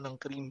natanggal nga ako ng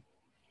cream?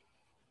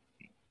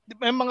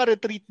 May mga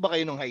retreat ba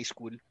kayo nung high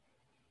school?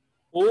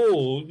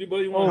 Oo, di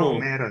ba yung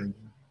meron.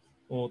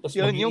 Tapos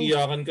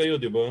mag-iiyakan kayo,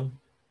 di ba?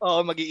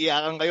 Oo,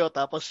 mag-iiyakan kayo.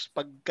 Tapos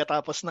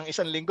pagkatapos ng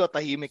 1 linggo,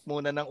 tahimik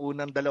muna ng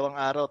unang 2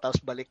 araw. Tapos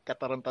balik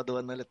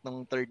katarantaduhan ulit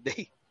ng 3rd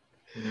day.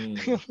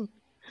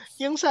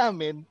 Yung sa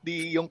amin,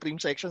 yung cream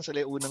section,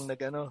 sila yung unang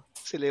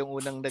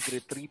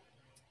nag-retreat.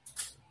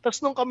 Tapos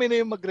nung kami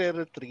na yung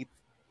magre-retreat,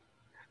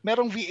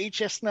 merong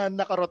VHS na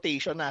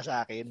naka-rotation na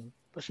sa akin.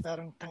 Tapos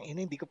parang,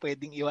 hindi ko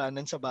pwedeng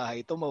iwanan sa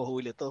bahay ito,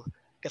 mahuhuli to.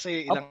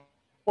 Kasi ilang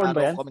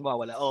araw kami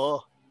mawala.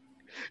 Oo.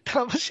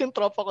 Tapos yung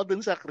tropa ko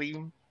dun sa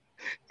cream,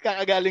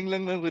 kakagaling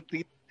lang ng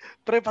retreat.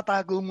 Pre,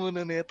 patago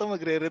muna nito,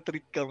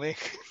 magre-retreat kami.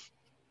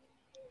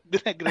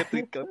 Doon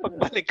nag-retreat kami.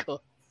 Pagbalik ko,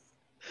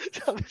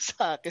 sabi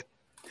sa akin,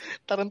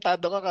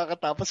 tarantado ka,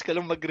 kakatapos ka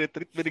lang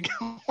mag-retreat,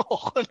 binigyan mo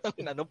ako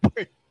ng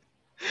porn.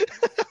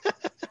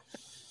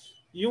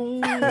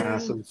 Yung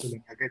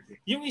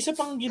isa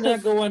pang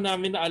ginagawa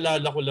namin,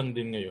 naalala ko lang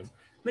din ngayon,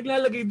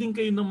 naglalagay din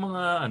kayo ng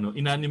mga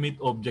inanimate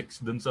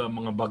objects doon sa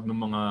mga bag ng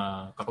mga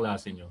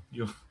kaklase nyo.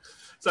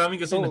 Sa amin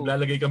kasi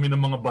naglalagay kami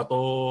ng mga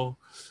bato,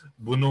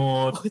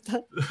 bunot.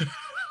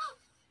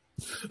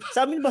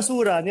 Sa amin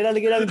basura,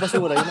 nilalagay namin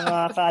basura, yung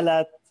mga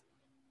kalat.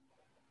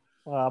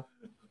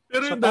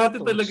 Pero yung dati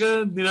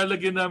talaga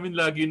nilalagay namin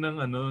lagi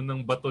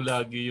ng bato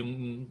lagi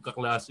yung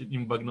kaklase,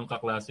 yung bag ng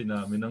kaklase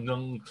namin.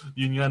 Hanggang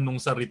yun nga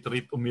nung sa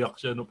retreat umiyak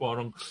siya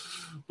parang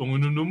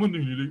naman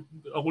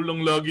ako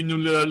lang lagi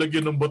yung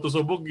nilalagyan ng bato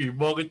sa bag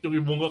Bakit yung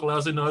ibang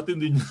kaklase natin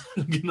hindi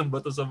nilalagyan ng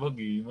bato sa bag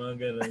Mga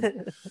ganun.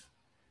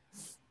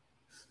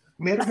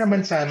 Meron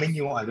naman sa amin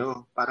yung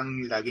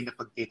parang lagi na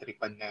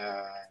pagtitripan na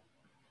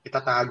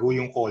itatago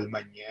yung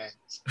callman niya.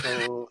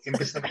 So,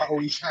 imbes na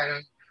makauwi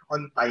siya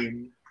on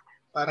time,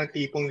 parang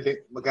tipong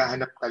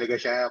maghahanap talaga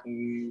siya kung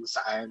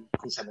saan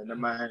na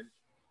naman.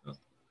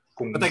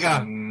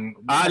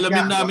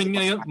 Malalaman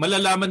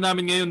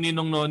namin ngayon,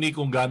 Ninong Noni,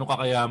 kung gaano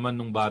kakayaman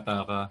nung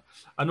bata ka.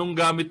 Anong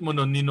gamit mo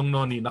nun, Ninong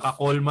Noni?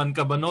 Naka-callman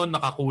ka ba nun?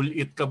 Naka-cool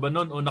it ka ba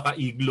nun? O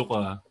naka-iglo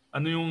ka?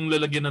 Ano yung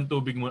lalagyan ng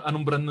tubig mo?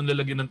 Anong brand nung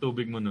lalagyan ng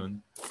tubig mo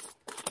nun?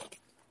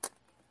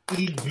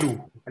 Igloo.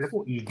 Alam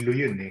ko, igloo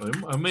yun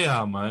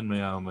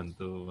Mayaman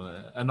to.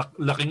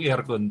 Laking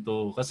aircon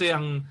to. Kasi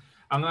ang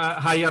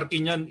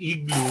hierarchy niyan,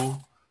 igloo,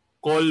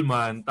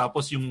 Coleman,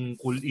 tapos yung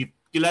cool it.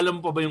 Kilala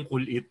mo pa ba yung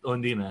cool it? O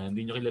hindi na?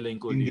 Hindi nyo kilala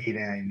yung cool it? Hindi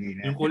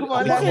na. Yung cool it.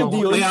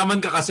 Mayaman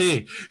ka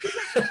kasi.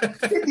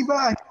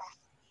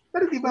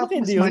 Pero di ba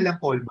mas mahal ang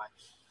Coleman?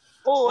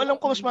 Oo,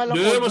 alam ko mas mahal ang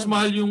Coleman. Mas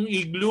mahal yung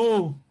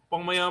igloo.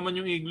 Pang mayaman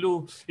yung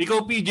igloo.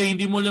 Ikaw, PJ,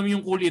 hindi mo alam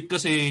yung cool it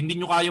kasi hindi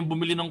nyo kayang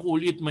bumili ng cool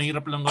it.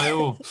 Mahirap lang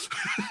kayo.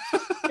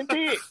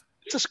 Hindi.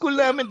 Sa school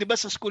namin, di ba?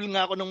 Sa school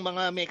nga ako ng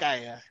mga may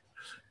kaya.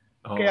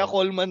 Oh. Kaya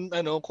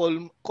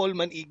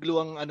Coleman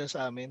Igloo ang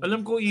sa amin.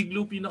 Alam ko,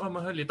 Igloo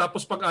pinakamahal eh.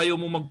 Tapos pag ayaw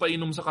mo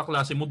magpainom sa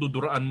kaklase mo,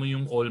 duduraan mo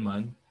yung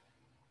Coleman.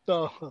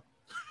 So,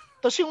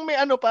 tapos yung may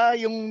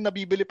yung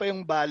nabibili pa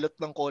yung balot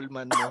ng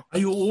Coleman mo.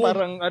 Ay, oo.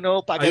 Parang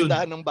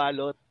pagandahan ng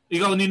balot.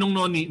 Ikaw, Ninong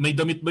Noni, may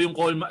damit ba yung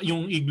Coleman,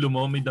 yung Igloo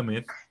mo? May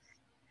damit?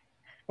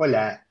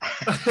 Wala.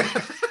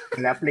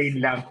 Wala, plain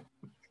lang.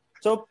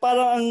 So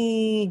parang ang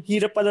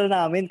hirap pala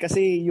namin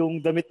kasi yung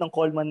damit ng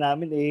Coleman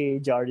namin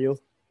Jaryo.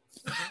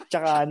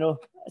 Tsaka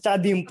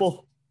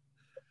Dimpo.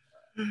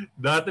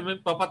 Dati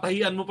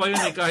papatahian mo pa yun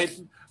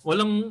kahit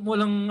walang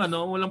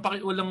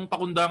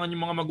pakundangan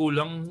yung mga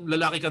magulang,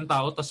 lalaki kang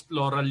tao tas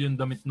floral yung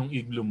damit ng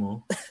Igloo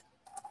mo.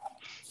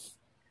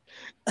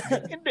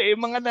 Hindi,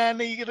 mga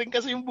nanay rin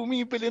kasi yung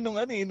bumibili nung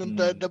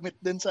damit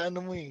din sa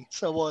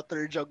sa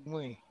water jug mo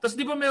Tas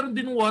di ba meron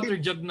din water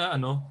jug na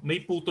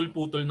may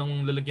putol-putol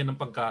ng lalagyan ng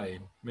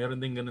pagkain.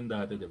 Meron din ganun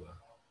dati, di ba?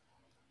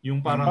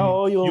 Yung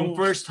parang yung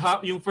first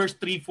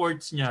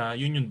 3/4 niya,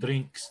 yun yung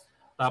drinks.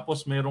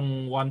 Tapos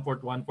merong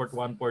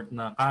 1/4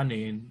 na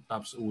kanin,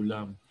 tapos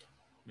ulam.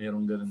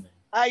 Merong ganun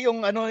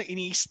yung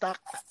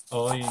ini-stack.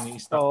 Oo,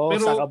 ini-stack.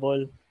 Pero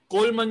sakabol.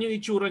 Coleman yung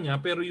itsura niya,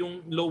 pero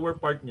yung lower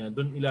part niya,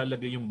 doon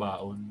ilalagay yung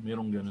baon.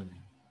 Merong ganun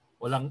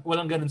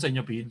Walang ganun sa inyo,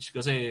 Pidge.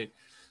 Kasi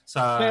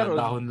sa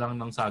dahon lang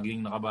ng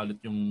saging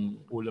nakabalot yung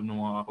ulam ng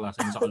mga kaklase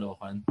mo sa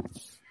Caloocan.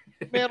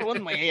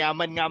 Meron,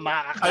 mayayaman nga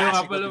mga kaklase ko. Ayaw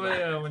nga pala,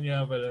 mayayaman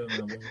nga pala.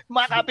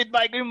 Mga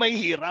kapitbahay ko yung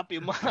mahihirap,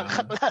 yung mga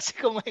kaklase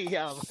ko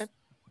mayayaman.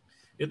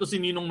 Ito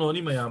si Ninong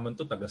Noni, mayaman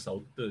to,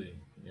 taga-South to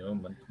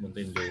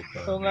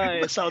Muntinlupa. Oo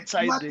nga South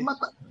side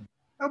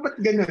ba't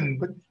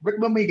ganun? Ba't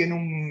ba may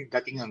ganung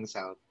dating ang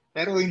South?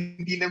 Pero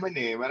hindi naman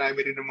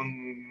marami rin namang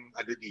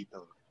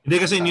dito. Hindi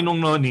kasi South. Ninong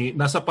Noni,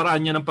 nasa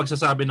paraan niya ng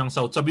pagsasabi ng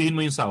South. Sabihin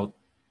mo yung South.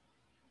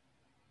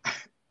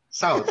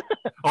 South.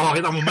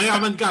 Kita mo,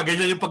 mayaman ka.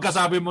 Ganyan yung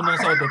pagkasabi mo ng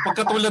South.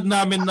 Pagkatulad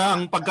namin na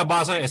ang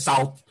pagkabasa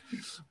South.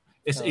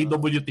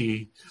 S-A-W-T.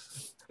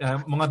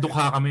 Mga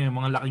dukha kami,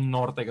 mga laking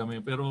norte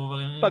kami. Pero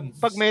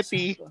pag may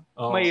T,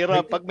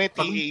 mahirap. Pag may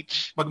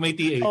TH. Pag may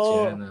TH,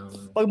 yan.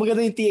 Pag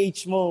maganda yung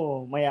TH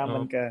mo,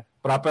 mayaman ka.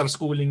 Proper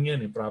schooling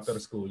yan proper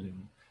schooling.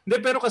 Hindi,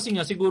 pero kasi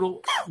nga,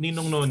 siguro,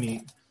 Ninong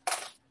Noni,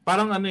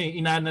 parang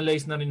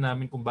ina-analyze na rin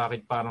namin kung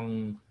bakit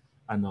parang,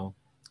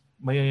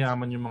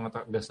 mayayaman yung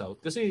mga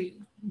taga-South. Kasi,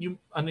 yung,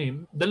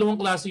 dalawang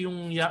klase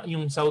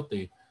yung South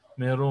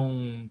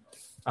Merong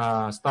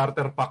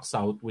starter pack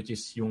South, which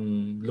is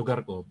yung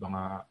lugar ko,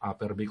 mga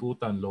upper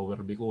Bikutan,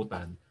 lower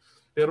Bikutan.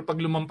 Pero pag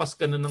lumampas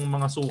ka na ng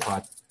mga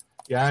sukat,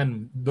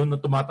 yan, doon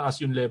na tumataas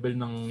yung level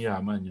ng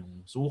yaman.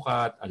 Yung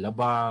sukat,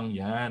 alabang,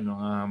 yan,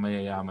 mga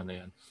mayayaman na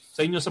yan.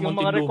 Sa inyo sa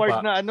Muntinlupa. Yung mga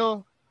record na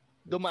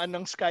dumaan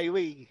ng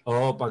Skyway.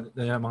 Pag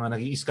mga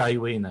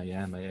nag-i-Skyway na,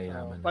 yan,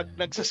 mayayaman. Pag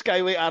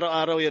nagsa-Skyway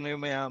araw-araw, yan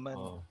yung mayaman.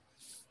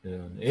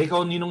 Yan.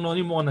 Ikaw, Ninong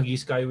Noni mo,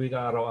 nag-i-Skyway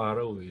ka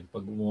araw-araw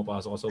pag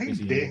pumapasok ka sa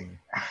opisina mo.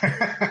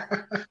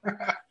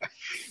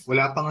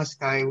 Wala pa nga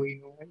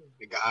Skyway nung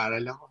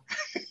nag-aaral ako.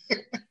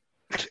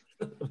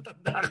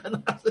 Tanda ka na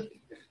kasi.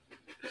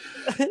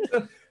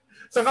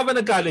 Saan ka ba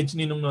nag-college,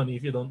 Ninong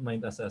Noni, if you don't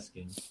mind us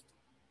asking?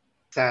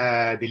 Sa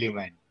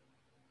Diliman.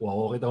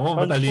 Wow, kita mo,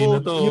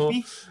 matalino to.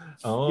 UP?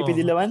 UP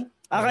Diliman?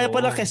 Kaya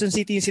pala Quezon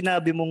City yung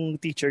sinabi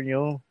mong teacher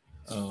nyo.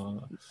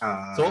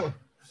 So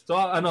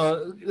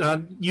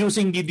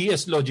using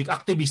DDS logic,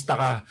 aktivista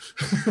ka.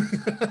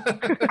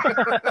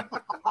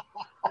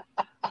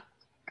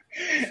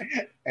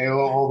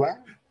 Ewan ko ba?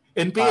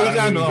 NPA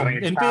ka, no?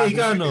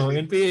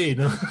 NPA,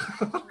 no?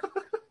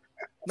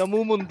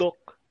 Namumundok.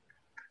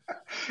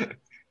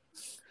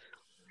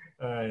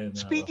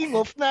 Speaking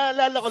of,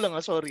 naalala ko lang,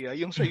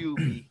 yung sa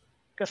UP.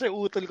 Kasi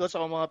utol ko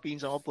sa mga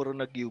pinsan ko, puro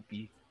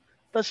nag-UP.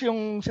 Tapos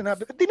yung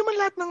sinabi ko, di naman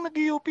lahat ng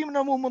nag-UP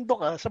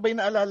namumundok Sabay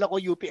naalala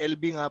ko,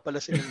 UPLB nga pala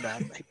silang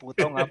lahat. Ay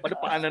puto nga pala,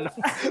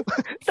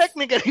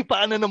 technically,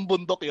 paanan ng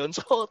bundok yon.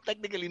 So,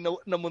 technically,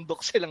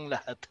 namundok silang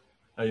lahat.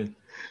 Ayun.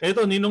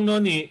 Eto, Ninong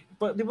Noni,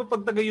 di ba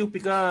pag taga-UP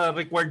ka,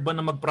 required ba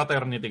na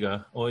mag-fraternity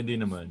ka? O hindi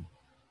naman?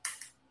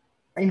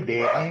 Ay,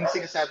 hindi. Ang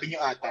sinasabi niyo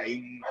ata,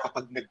 yung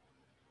kapag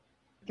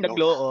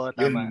nag-law,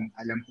 tama. Yun,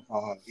 alam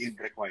ko, yun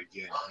required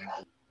yun.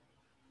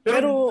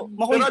 Pero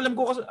alam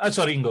ko kasi,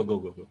 sorry, go.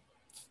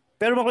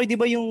 Pero Makoy, di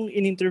ba yung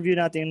in-interview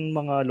natin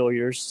mga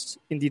lawyers,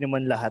 hindi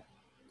naman lahat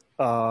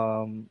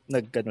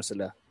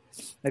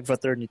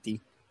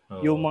nag-fraternity.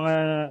 Yung mga,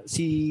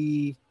 si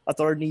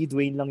Attorney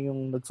Dwayne lang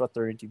yung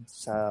nag-fraternity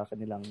sa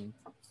kanilang,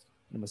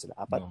 sila,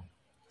 4.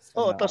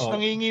 Tapos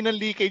nangingi ng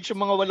leakage yung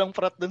mga walang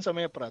frat dun sa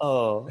may frat.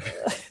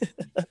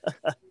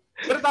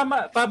 Pero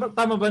tama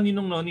ba,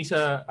 Ninong Noni,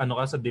 sa,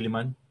 sa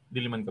Diliman?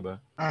 Diliman ka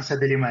ba? Sa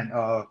Diliman,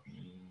 oo.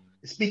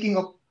 Speaking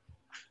of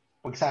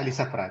pagsali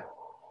sa frat,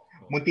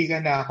 munti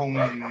ka na akong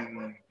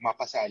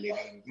mapasali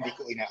ng hindi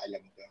ko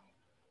inaalam doon.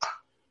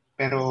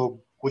 Pero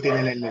buti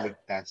na lang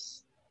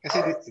naligtas. Kasi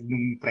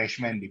nung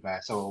freshman, di ba?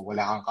 So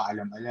wala kang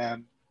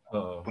kaalam-alam.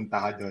 Punta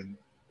ka doon.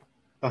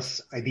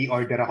 Tapos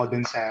di-order ako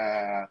doon sa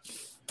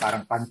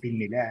parang canteen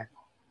nila.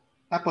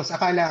 Tapos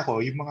akala ko,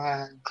 yung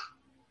mga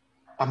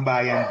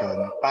tambayan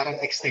doon, parang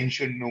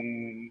extension nung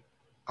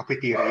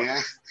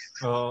cafeteria.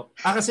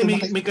 Kasi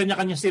may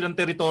kanya-kanya silang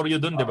teritoryo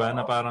doon, di ba?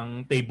 Na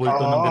parang table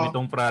to ng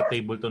ganitong frat,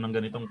 table to ng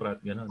ganitong frat,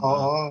 gano'n.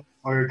 Oo,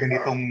 or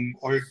ganitong,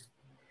 or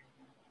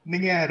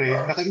nangyari,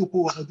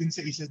 nakaiupo ako dun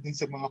sa isa dun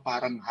sa mga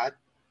parang hut.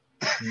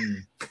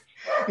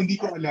 Hindi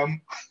ko alam.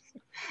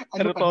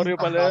 Teritoryo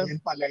pala.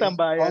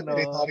 Tambayan.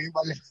 Teritoryo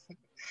pala.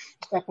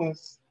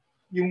 Tapos,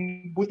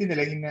 yung buti na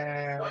lang yung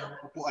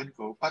upuan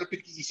ko, parang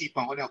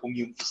pinag-iisipan ko na kung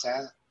yung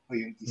isa o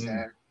yung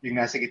isa, yung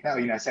nasa gitna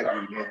o yung nasa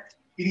gilid.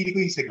 Pinili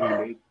ko yung sa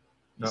gilid.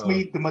 Tapos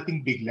may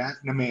dumating bigla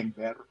na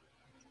member.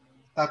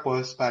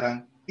 Tapos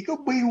parang, ikaw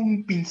ba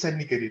yung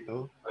pinsan ni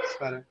ganito? Tapos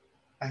parang,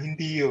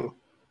 hindi yun.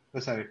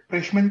 Tapos sabi,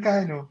 freshman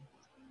ka, no?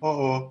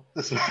 Oo.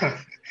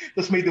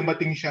 Tapos may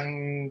dumating siyang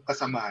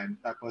kasamahan.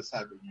 Tapos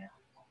sabi niya.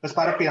 Tapos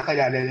parang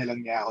pinakilala na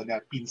lang niya ako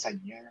na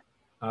pinsan niya.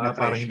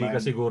 Para hindi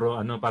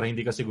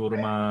ka siguro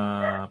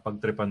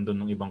mapagtripan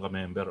doon ng ibang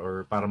ka-member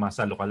or para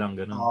masalo ka lang,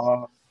 gano'n.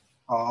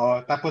 Oo.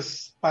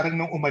 Tapos parang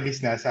nung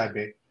umalis na,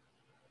 sabi,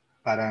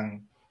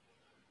 parang,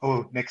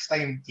 next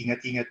time,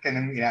 ingat-ingat ka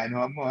ng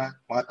inaanohan mo, ha?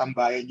 Mga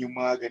tambayan yung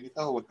mga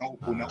ganito, huwag kang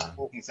upo na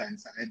upo kung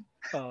saan-saan.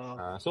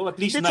 So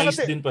at least nice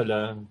din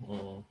pala.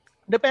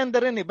 Depende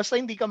rin basta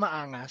hindi ka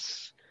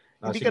maangas.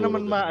 Hindi ka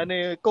naman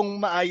kung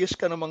maayos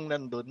ka namang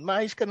nandun,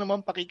 maayos ka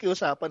naman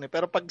pakikiusapan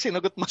Pero pag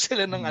sinagot mo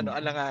sila ng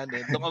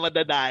alanganin, doon ka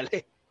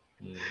madadali.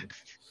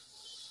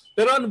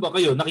 Pero ano ba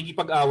kayo?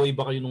 Nakikipag-away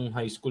ba kayo nung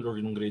high school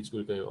or nung grade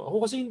school kayo?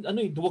 Ako kasi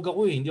duwag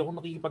ako Hindi ako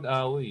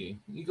nakikipag-away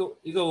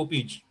Ikaw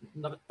Peach,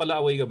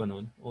 pala-away ka ba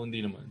noon? O hindi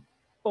naman?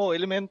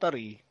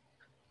 Elementary.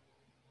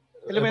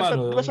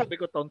 Elementary, diba sabi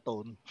ko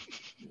ton-ton?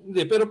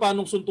 Hindi, pero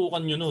paano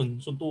suntukan nyo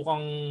noon?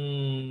 Suntukang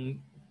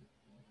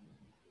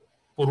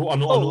puro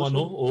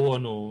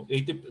 80%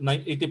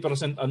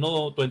 20%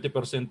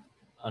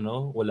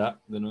 wala,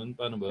 ganun,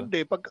 paano ba?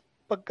 Hindi,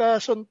 pagka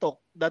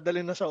suntok,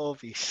 dadalhin na sa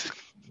office.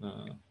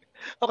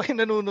 Okay,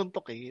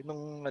 nanununtok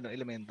nung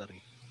elementary.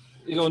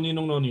 Ikaw,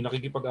 Ninong Noni,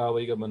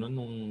 nakikipag-away ka ba nun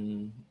nung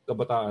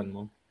kabataan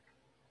mo?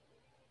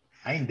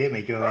 Ay, hindi.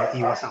 Medyo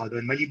iwas ako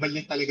doon. Maliban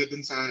yun talaga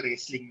doon sa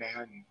wrestling na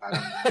yun.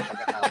 Parang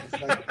pagkatapos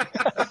na.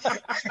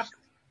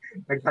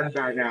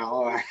 Nagtanda na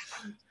ako.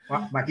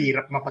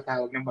 Mahirap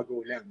mapatawag ng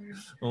magulang.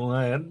 Oo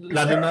nga yan.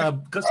 Lalo na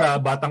sa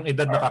batang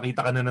edad,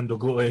 nakakita ka na ng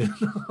dugo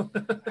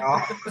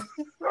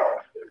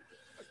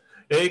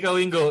ikaw,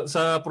 Ingo,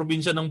 sa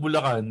probinsya ng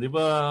Bulacan, di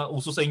ba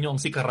uso sa inyo ang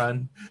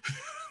sikaran?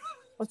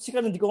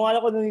 Sikaran, hindi ko nga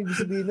alam kung ano yung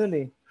ibig sabihin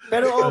nun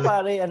Pero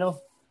pare,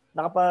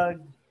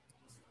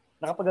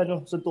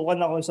 suntukan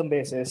ako isang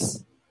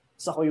beses.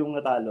 Tapos ako yung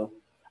natalo.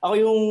 Ako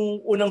yung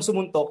unang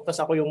sumuntok,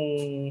 tapos ako yung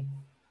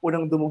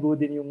unang dumugo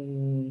din yung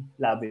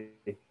labi.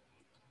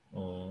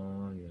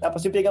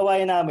 Tapos yung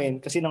pinag-awayan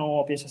namin, kasi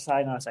nangungopia siya sa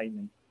akin ng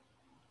assignment.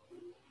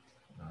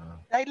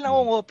 Dahil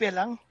nangungopia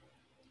lang?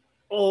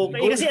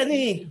 Kasi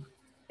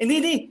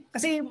Hindi.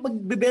 Kasi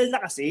magbibel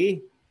na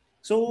kasi.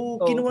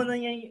 So, kinuha na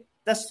niya.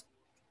 Tapos,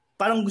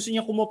 parang gusto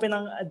niya kumopia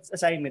ng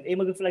assignment.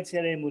 Mag-flag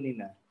ceremony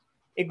na.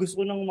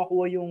 Gusto ko nang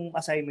makuha yung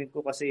assignment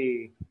ko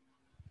kasi,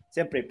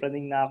 siyempre,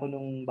 planning na ako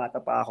nung bata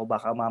pa ako.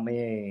 Baka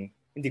mamaya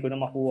hindi ko na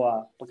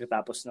makuha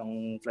pagkatapos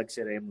ng flag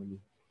ceremony.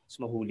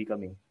 Tapos mahuli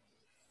kami.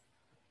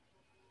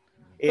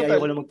 Ayaw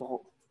ko na magpako.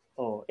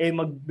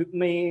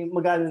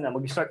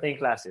 Mag-start na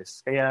yung classes.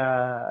 Kaya,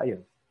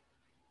 ayun.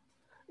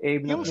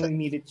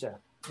 Namilit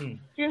siya.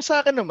 Yung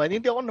sa akin naman,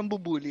 hindi ako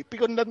nambubuli.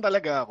 Pikon lang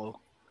talaga ako.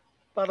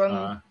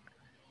 Parang,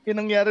 yun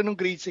nangyari nung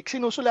grade 6.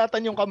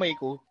 Sinusulatan yung kamay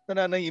ko.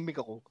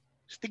 Nananahimik ako.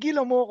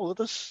 Tigilan mo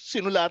ako. Tapos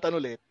sinulatan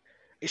ulit.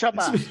 Isa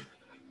pa.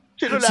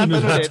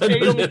 Sinulatan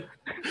ulit.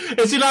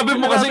 Sinabi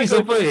mo kasi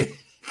isa pa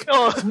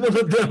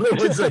Sumunod lang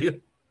naman sa'yo.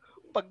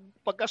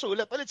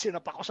 Pagkasulat ulit,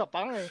 sinapak ko sa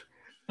pang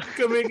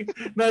Kami,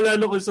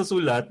 naalala ko sa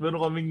sulat,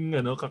 meron kaming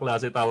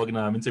kaklase, tawag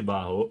namin si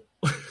Baho.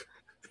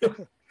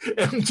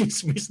 Ang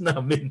chismis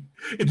namin,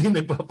 hindi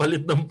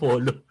nagpapalit ng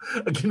polo.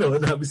 Ang ginawa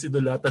namin,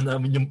 sinulatan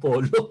namin yung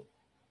polo.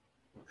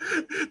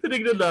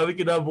 Tinignan namin,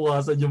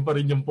 kinabukasan yung pa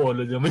rin yung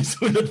polo niya. May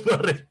sulat pa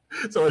rin.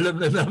 So alam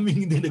na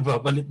namin hindi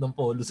nagpapalit ng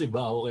polo si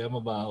Baho, kaya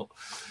mabaho.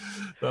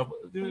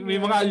 May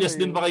mga alias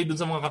din ba kayo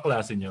dun sa mga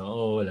kaklase niyo?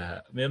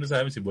 Wala. Meron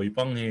sa amin si Boy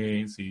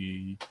Panghe, si...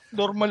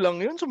 Normal lang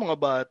yun sa mga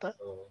bata.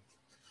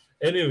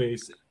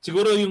 Anyways,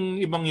 siguro yung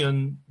ibang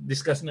yun,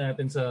 discuss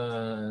natin sa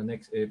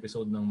next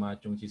episode ng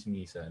Machong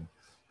Chismisan.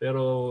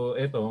 Pero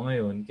eto,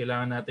 ngayon,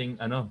 kailangan nating,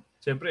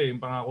 siyempre,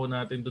 yung pangako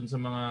natin dun sa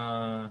mga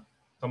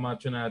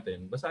kamacho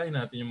natin, basahin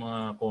natin yung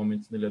mga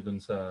comments nila dun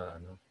sa,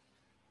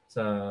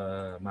 sa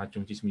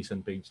Machong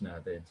Chismisan page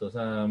natin. So,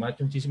 sa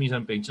Machong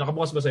Chismisan page,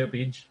 nakabukas ba sa'yo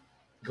page?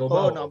 Ikaw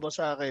ba?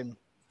 Nakabukas sa akin.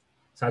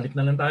 Salit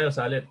na lang tayo,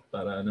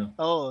 para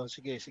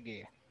Sige.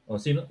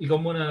 Ikaw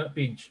muna,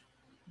 page.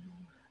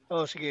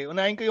 Sige.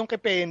 Unahin ko yung kay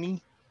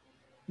Penny.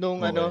 Nung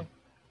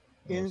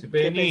si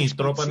Penny,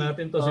 tropa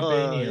natin to, si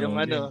Penny. Yung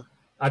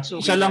At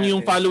siya lang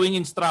yung following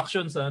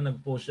instructions,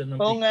 nag-post siya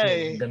ng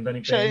picture. Ganda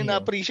ni Penny. Siya yung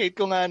na-appreciate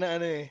ko nga na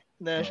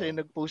na siya yung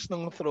nag-post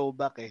ng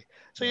throwback eh.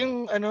 So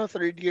yung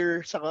third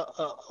year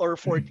or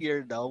fourth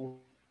year daw,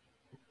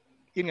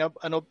 yun nga,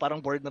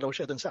 parang bored na raw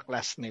siya dun sa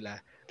class nila.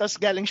 Tapos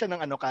galing siya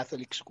ng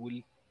Catholic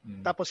school.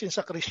 Tapos yung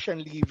sa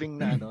Christian living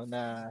na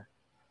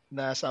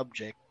na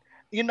subject,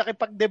 yung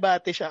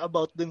nakipagdebate siya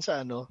about dun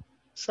sa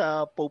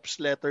sa Pope's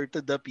letter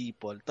to the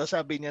people. Tapos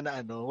sabi niya na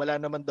wala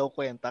naman daw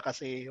kwenta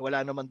kasi wala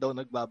naman daw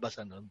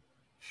nagbabasa nun.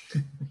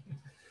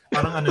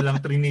 Parang lang,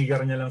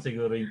 triniger niya lang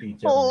siguro yung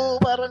teacher. Oo,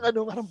 parang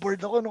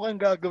bored ako, ano kang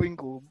gagawin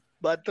ko?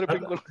 Bad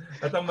tripping ko.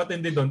 At ang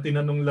matindi doon,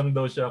 tinanong na lang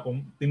daw siya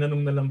kung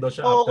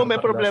may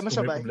problema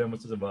sa bahay. May problema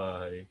sa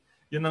bahay.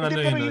 Yun ang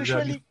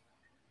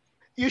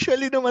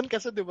usually naman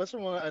kasi 'di ba sa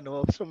mga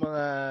sa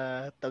mga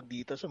tag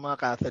dito sa mga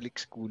Catholic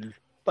school,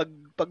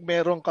 pag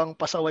meron kang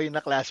pasaway na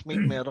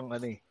classmate, merong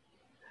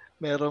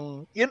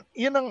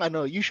yun ang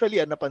usually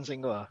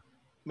napansin ko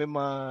may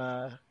mga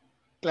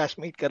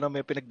classmate ka na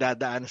may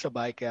pinagdadaan sa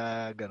bahay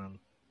kaya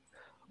ganun.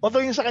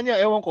 Although yung sa kanya,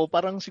 ewan ko,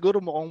 parang siguro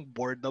mukhang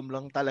boredom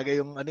lang talaga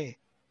yung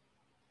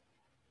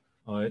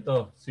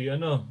ito, si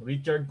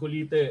Richard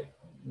Colite.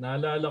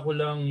 Naalala ko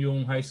lang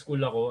yung high school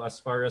ako, as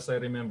far as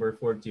I remember,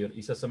 fourth year.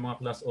 Isa sa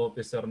mga class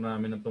officer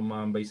namin na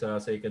tumambay sa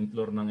second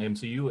floor ng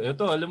MCU.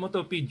 Ito, alam mo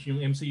to, Pidge,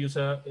 yung MCU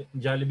sa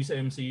Jollibee sa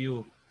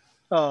MCU.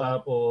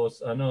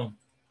 Tapos,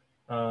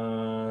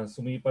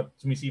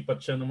 sumisipat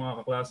siya ng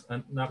mga kaklas.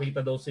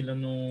 Nakita daw sila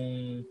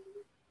nung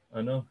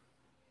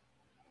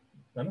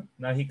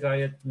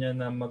nahikayat niya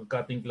na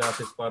mag-cutting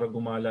classes para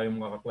gumala yung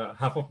mga kaklas.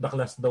 Half of the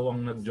class daw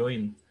ang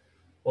nag-join.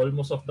 All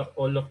of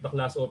the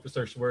class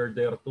officers were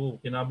there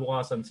too.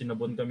 Kinabukasan,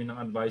 sinabon kami ng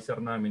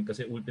advisor namin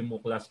kasi ultimo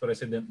class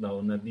president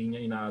daw na di niya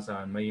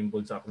inaasahan may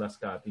involved sa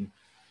class cutting.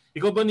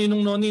 Ikaw ba,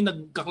 Ninong Noni,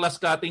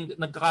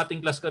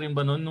 nagka-cutting class ka rin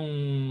ba noon nung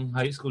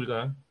high school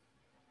ka?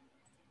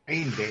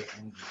 Ay, hindi.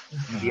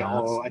 Hindi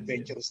ako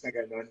adventurous na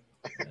gano'n.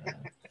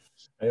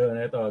 Ayun,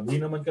 eto.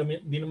 Di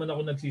naman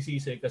ako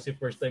nagsisisi kasi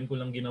first time ko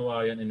lang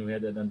ginawa yan and we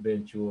had an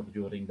adventure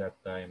during that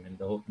time. And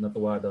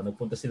natuwa daw.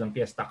 Nagpunta silang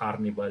Fiesta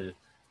Carnival.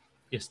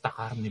 Fiesta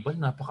Carnival?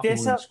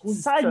 Napaka-old school.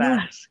 Saan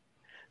yun?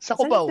 Sa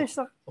Cubao.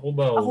 Sa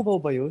Cubao. Ako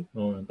ba yun?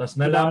 Tapos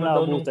nalaman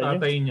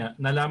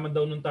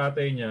daw nung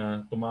tatay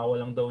niya, tumawa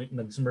lang daw,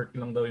 nag-smirk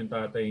lang daw yung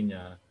tatay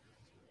niya.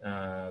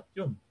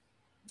 Yun.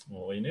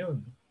 Okay na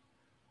yun.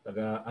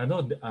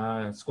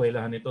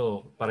 Eskwelahan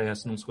ito,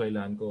 parehas nung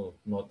eskwelahan ko,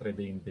 Notre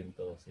Dame din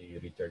to, si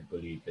Richard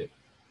Colite.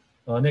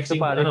 Next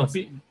thing,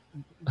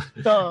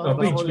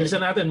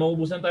 bilisan natin,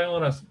 maubusan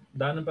tayong oras.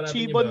 Daanan pa natin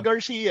si Bon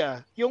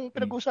Garcia, yung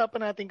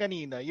pinag-usapan natin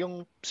kanina,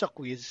 yung sa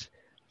quiz,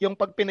 yung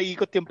pag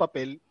pinaikot yung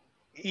papel,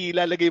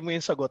 ilalagay mo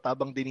yung sagot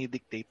habang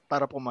dinidictate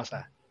para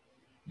pumasa.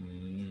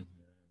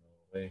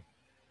 Okay.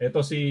 Ito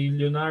si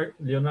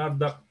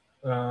Leonardo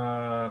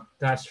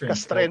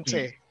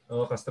Castrense.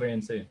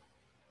 Castrense.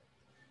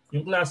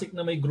 Yung classic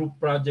na may group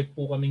project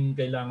po kaming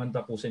kailangan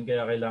tapusin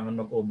kaya kailangan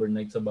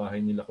mag-overnight sa bahay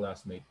nila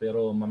classmate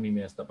pero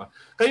mamimesta pa.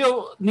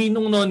 Kayo,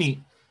 Ninong Noni,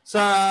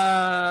 sa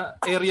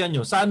area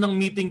nyo, saan ang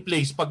meeting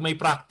place pag may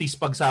practice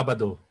pag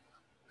Sabado?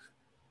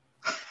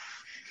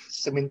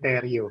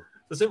 Sementeryo.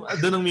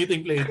 Doon ang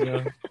meeting place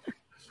nyo?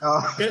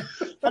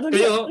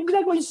 Anong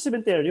ginagawa nyo sa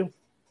sementeryo?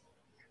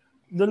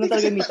 Doon lang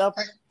talaga meet up?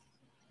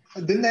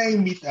 Doon na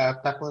yung meet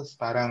up, tapos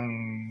parang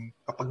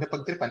kapag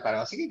napagtripan,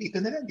 parang sige, dito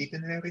na lang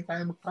rin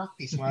tayo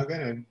mag-practice, mga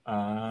ganun.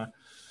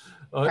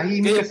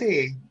 Tahimik kasi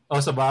eh.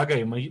 Sa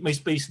bagay, may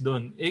space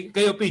doon.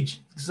 Kayo,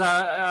 Pidge,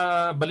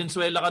 sa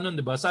Valenzuela ka nun,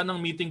 di ba? Saan ang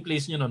meeting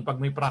place nyo nun pag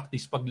may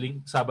practice pag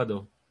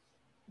Sabado?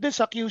 Doon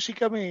sa QC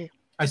kami.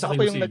 Ay, sa QC.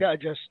 Ako yung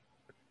nag-a-adjust.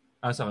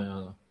 Sa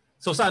kanyo.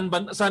 So, saan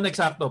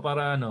eksakto?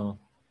 Para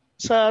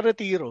Sa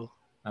Retiro.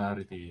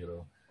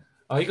 Retiro.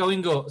 Ikaw,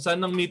 Ingo,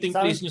 saan ang meeting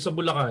place nyo sa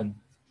Bulacan?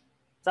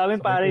 Sa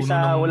amin pare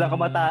sa walang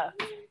kamata.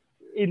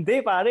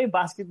 Hindi pare,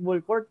 basketball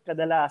court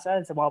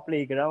kadalasan sa mga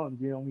playground,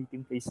 yun yung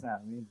meeting place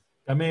namin.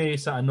 Kami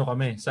sa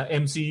sa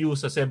MCU,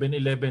 sa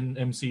 7-Eleven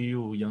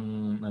MCU,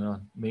 yung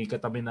may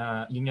katabi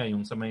na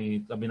yung sa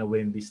may tabi na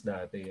Wendy's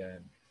dati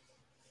yan.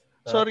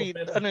 Sorry,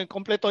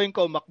 kompletohin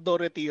ko McDo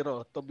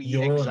Retiro to be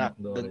exact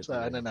dun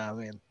sa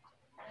namin.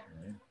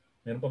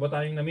 Meron pa ba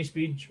tayong na-miss,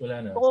 Pidge?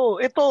 Wala na.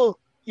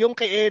 Ito yung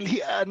kay Eli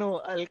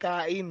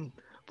Alcain.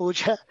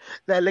 Pucha,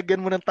 lalagyan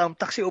mo ng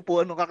thumbtack si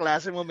upuan ng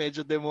kaklase mo,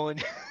 medyo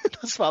demonyo.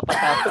 Tapos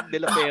papatapag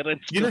nila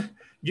parents.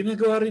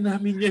 Ginagawa rin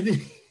namin yan eh.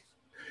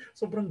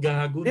 Sobrang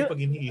gago pag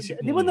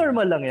iniisip mo. Di ba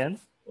normal lang yan?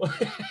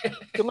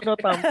 Yung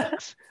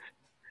thumbtacks.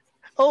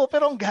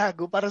 Pero ang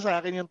gago. Para sa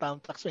akin yung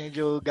thumbtacks,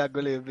 medyo gago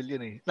level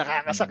yun eh.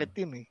 Nakakasakit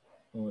yun eh.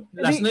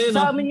 Last na yun.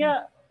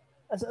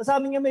 Sa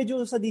amin nga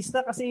medyo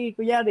sadista kasi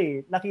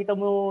kunyari, nakita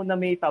mo na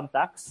may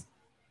thumbtacks,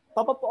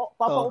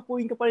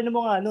 papaupuin ka pa rin ng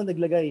mga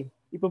naglagay.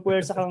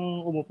 Ipupuwersa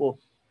kang umupo.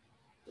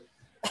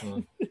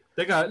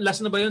 Teka,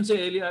 last na ba yun si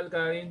Eli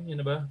Alcain? Yun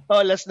na ba?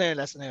 Last na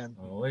yun.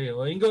 Okay.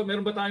 Ingo,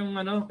 meron ba tayong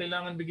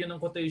kailangan bigyan ng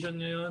quotation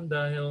ngayon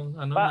dahil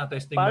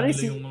na-testing na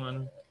nila yung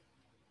mga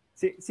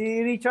Si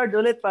Richard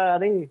ulit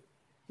pare.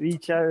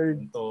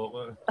 Richard.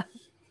 Toka.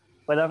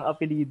 Walang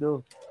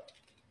apelido.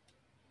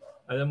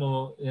 Alam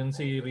mo, yung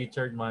si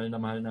Richard, mahal na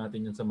mahal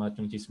natin yun sa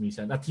Machong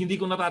Chismisan. At hindi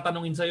ko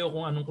natatanungin sa'yo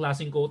kung anong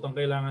klaseng quote ang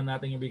kailangan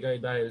natin ibigay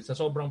dahil sa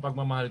sobrang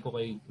pagmamahal ko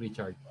kay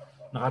Richard,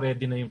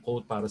 naka-ready na yung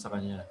quote para sa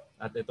kanya.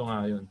 At ito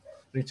nga yun.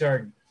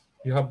 Richard,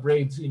 you have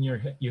brains in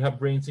your head,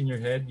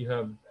 you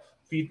have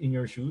feet in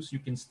your shoes, you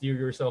can steer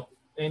yourself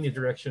any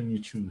direction you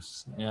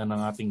choose. Yan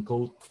ang ating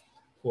quote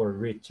for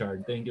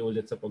Richard. Thank you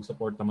ulit sa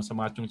pag-suporta mo sa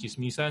Machong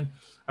Chismisan.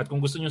 At kung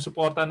gusto niyo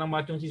suporta ng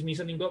Machong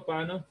Chismisan, Ingo,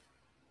 paano?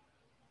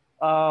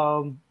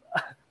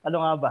 Ano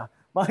nga ba?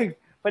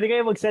 Pwede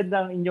kayo mag-send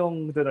ng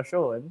inyong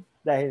donasyon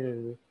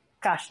dahil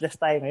cashless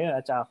tayo ngayon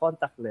at saka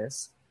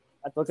contactless.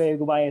 At huwag kayo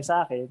gumayon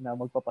sa akin na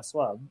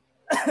magpapaswab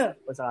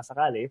kung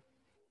sakasakali.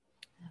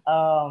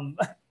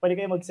 Pwede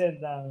kayo mag-send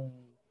ng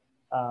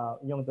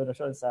inyong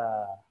donasyon sa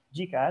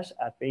GCash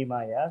at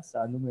Paymaya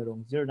sa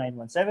numerong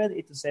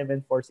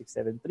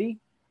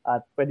 0917-827-4673.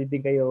 At pwede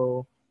din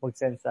kayo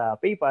mag-send sa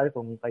PayPal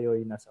kung kayo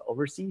ay nasa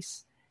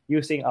overseas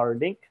using our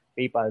link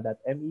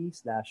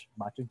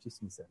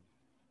paypal.me/machongchismisan.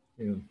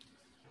 Yun.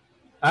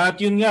 At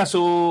yun nga,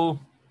 so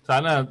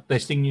sana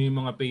testing nyo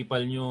yung mga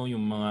PayPal nyo,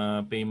 yung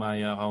mga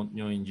Paymaya account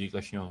nyo, yung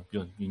GCash nyo.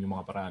 Yun yung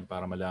mga paraan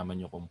para malaman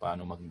nyo kung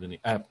paano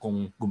mag-donate.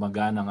 Kung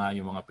gumagana nga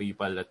yung mga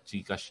PayPal at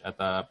GCash at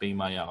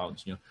Paymaya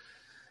accounts nyo.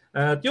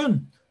 At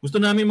yun, gusto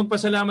namin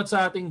magpasalamat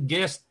sa ating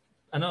guest.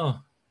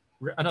 Ano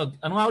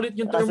nga ulit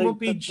yung term mo,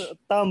 Pidge?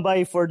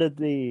 Tambay for the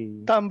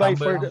day. Tambay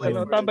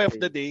of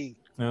the day.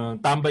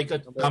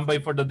 Tambay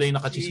for the day na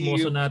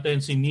kachismoso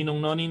natin si Ninong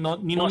Noni.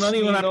 Ninong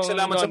Noni, maraming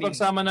salamat sa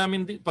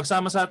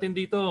pagsama sa atin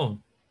dito.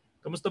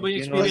 Kamusta ba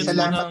yung experience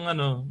mo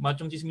ng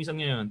Machong Chismisan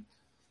ngayon?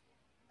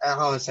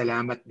 Ako,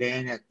 salamat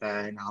din at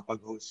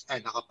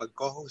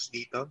nakapag-co-host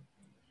dito.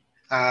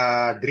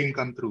 Dream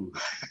come true.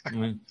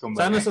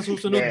 Sana sa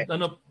susunod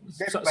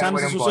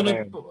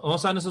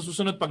sana sa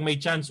susunod pag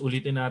may chance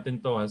ulitin natin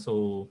to.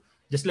 So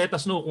just let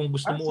us know kung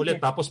gusto mo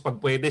ulit, tapos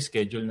pag pwede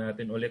schedule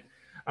natin ulit.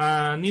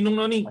 Ninong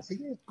Noni,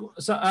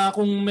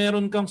 kung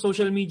meron kang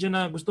social media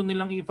na gusto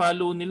nilang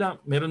i-follow nila,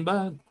 meron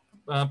ba?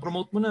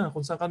 Promote mo na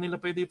kung saan kanila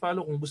pwede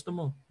i-follow kung gusto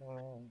mo.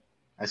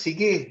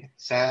 Sige,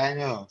 sa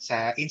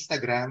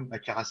Instagram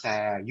at saka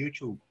sa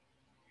YouTube.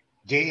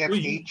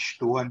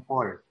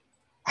 JFH214.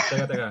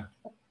 Teka.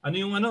 Ano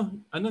yung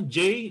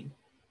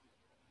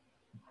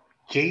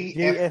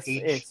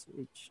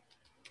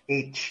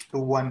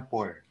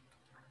JFH214.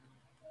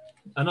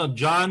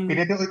 John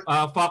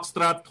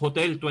Foxtrot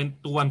Hotel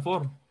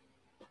 214.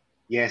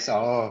 Yes,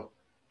 oo.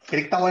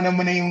 Kiniktawan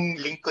mo na yung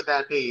link ko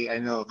dati.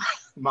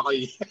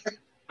 Makoy.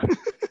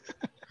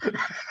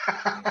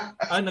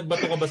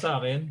 Nagbato ka ba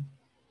sa akin?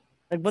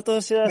 Nagbato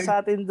sila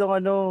sa atin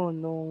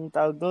nung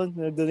tawag doon.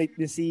 Nag-donate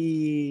din si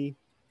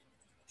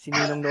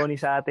Ninong Noni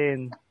sa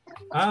atin.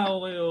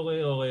 Okay.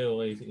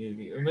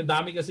 May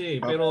dami kasi.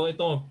 Pero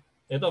ito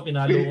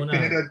pinalo ko na.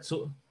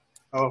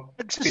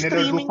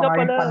 Nag-streaming ka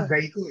pala.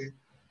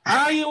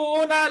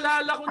 Oo,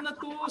 naalala ko na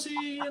to yung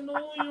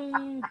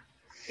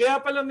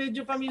kaya pala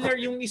medyo familiar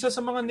yung isa sa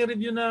mga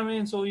ni-review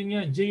namin. So yun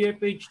nga,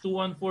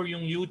 JFH214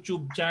 yung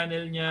YouTube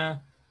channel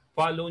niya.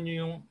 Follow nyo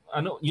yung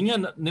yun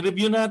nga,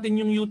 ni-review natin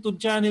yung YouTube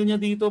channel niya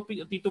dito,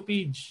 Tito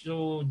Pidge.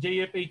 So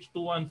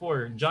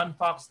JFH214, John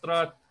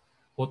Foxtrot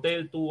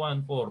Hotel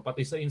 214.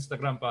 Pati sa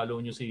Instagram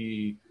follow nyo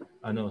si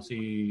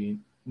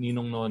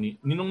Ninong Noni.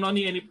 Ninong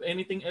Noni,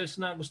 anything else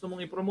na gusto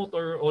mong i-promote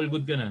or all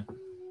good ka na?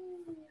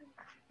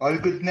 All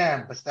good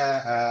na.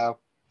 Basta,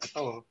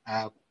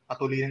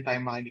 patuloy lang tayo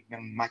makinig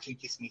ng Machong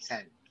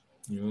Chismisan.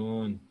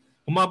 Yun.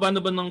 Humaba na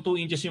ba ng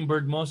 2 inches yung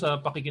bird mo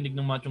sa pakikinig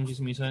ng Machong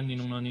Chismisan,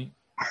 Ninong Noni?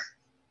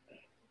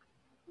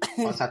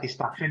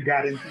 Satisfaction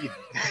guaranteed.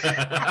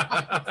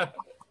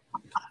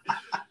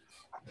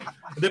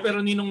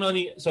 Pero Ninong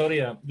Noni,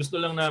 sorry gusto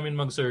lang namin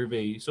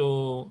mag-survey.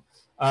 So,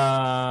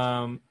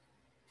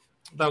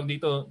 tawag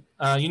dito,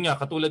 yun nga,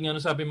 katulad nga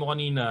sabi mo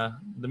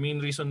kanina, the main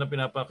reason na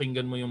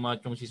pinapakinggan mo yung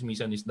Machong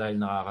Chismisan is dahil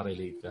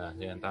nakaka-relate ka.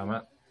 Yan,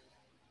 tama?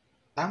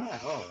 Tama,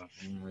 oo.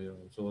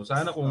 So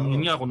sana kung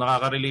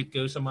nakaka-relate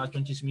kayo sa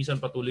Machong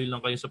Chismisan, patuloy lang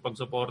kayo sa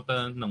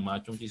pagsuporta ng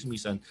Machong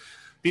Chismisan.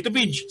 Tito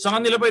Pidge,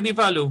 saan kanila pwede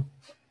i-follow?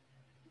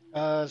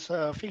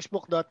 Sa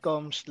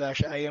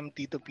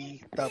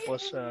facebook.com/IamTitoP,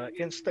 tapos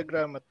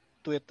Instagram at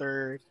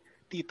Twitter,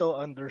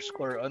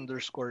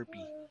 Tito__P.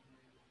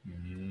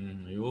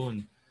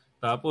 Ayun.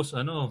 Tapos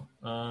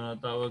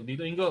tawag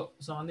dito, Ingo,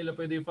 saan kanila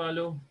pwede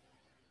i-follow?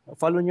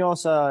 Follow nyo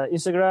sa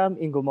Instagram,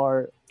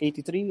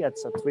 Ingomar83,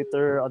 at sa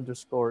Twitter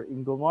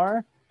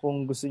 _Ingomar.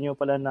 Kung gusto nyo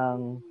pala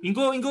ng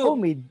Ingo!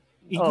 homemade.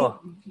 Ingo,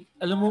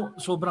 alam mo,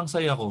 sobrang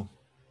saya ko.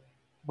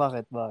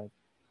 Bakit?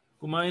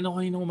 Kumain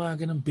ako ng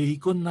umaga ng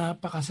bacon,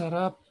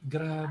 napakasarap.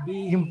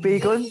 Grabe. Yung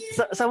bacon?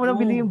 Saan mo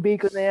nabili yung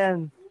bacon na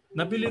yan?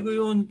 Nabili ko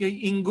yun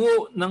kay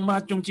Ingo ng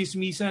Machong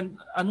Chismisan.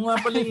 Ano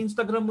nga pala yung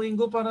Instagram mo,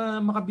 Ingo,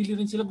 para makabili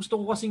rin sila. Gusto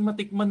ko kasing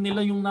matikman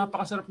nila yung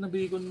napakasarap na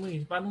bacon mo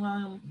eh. Paano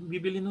nga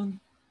bibili nun?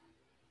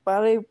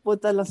 Pare,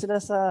 punta lang sila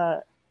sa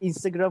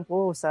Instagram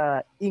ko, sa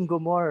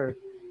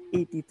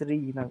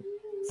Ingomar83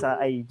 sa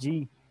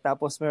IG.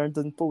 Tapos meron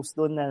doon post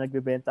doon na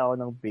nagbebenta ako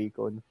ng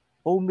bacon.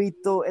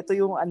 Homemade to. Ito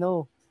yung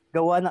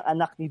gawa ng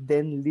anak ni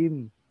Den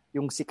Lim,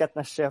 yung sikat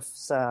na chef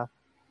sa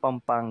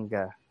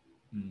Pampanga.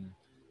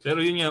 Pero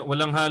yun nga,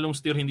 walang halong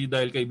stir, hindi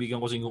dahil kaibigan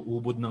ko sing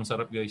ubod ng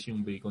sarap guys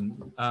yung bacon.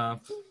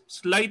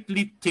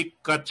 Slightly thick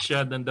cut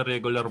siya than the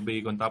regular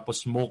bacon,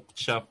 tapos smoked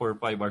siya for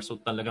 5 hours. So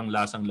talagang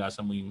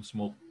lasang-lasa mo yung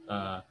smoke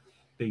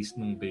taste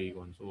ng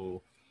bacon.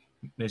 So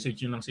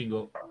message yun lang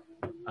Singo,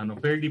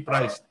 fairly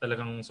priced,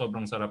 talagang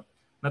sobrang sarap.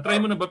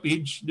 Na-try mo na ba,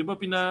 Pidge? Di ba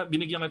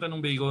binigyan kita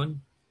ng bacon?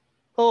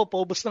 Oo,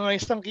 paubos na nga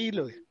 1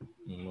 kilo eh.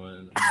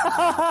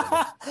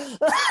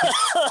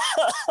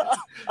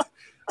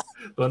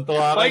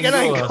 Tontuwa ka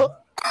Ingo.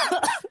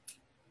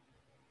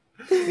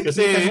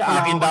 Kasi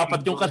akin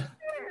dapat yung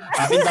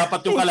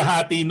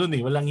kalahati nun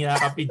eh. Walang hiya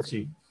ka,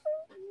 Pidge eh.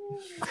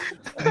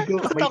 May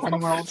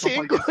tanong ako si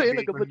Ingo eh,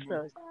 nagabot na.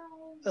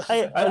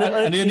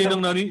 Ano yun,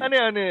 Ninong Noni? Ano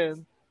yan?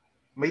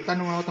 May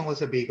tanong ako tungkol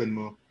sa bacon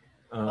mo.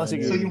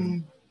 Sige. So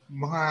yung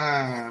mga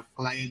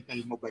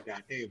clientele mo ba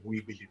dati,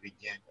 bumibili rin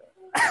yan?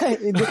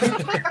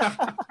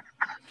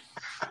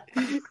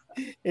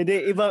 Hindi,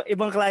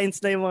 ibang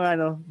clients na yung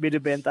mga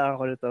binibentahan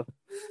ko nito.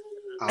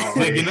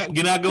 Okay.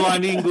 Ginagawa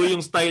ni Ingo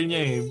yung style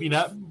niya eh.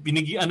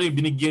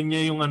 Binigyan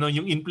niya yung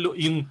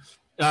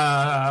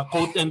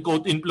quote and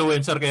quote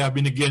influencer, kaya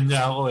binigyan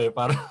niya ako eh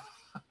para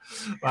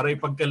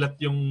ipagkalat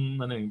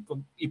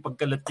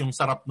yung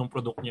sarap ng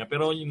product niya.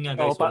 Pero yun nga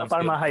guys,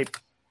 para ma-hype.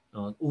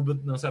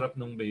 Ubod ng sarap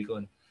ng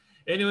bacon.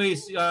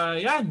 Anyways,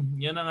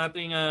 yan ang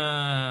ating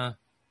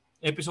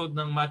episode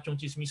ng Machong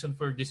Chismisan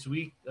for this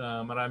week.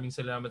 Maraming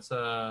salamat sa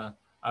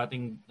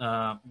ating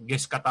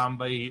guest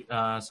katambay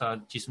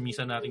sa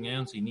chismisan natin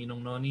ngayon, si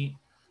Ninong Noni,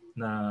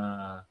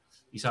 na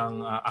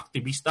isang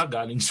aktivista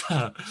galing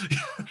sa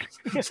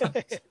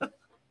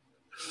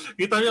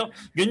kita nyo,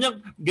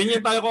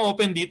 ganyan tayo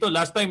ka-open dito.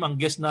 Last time, ang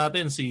guest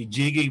natin si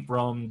Jiggy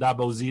from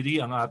Davao City,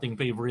 ang ating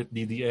favorite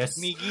DDS.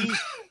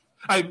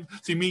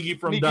 Si Miggy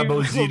from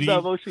Davao City.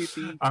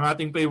 Ang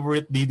ating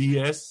favorite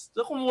DDS.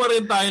 So, kumuha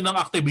rin tayo ng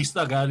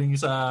aktivista galing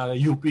sa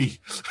UP.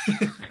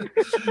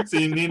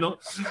 Si Ninong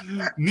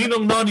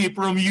Noni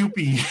from UP.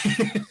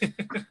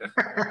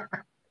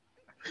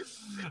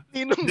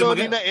 Ninong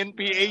Noni na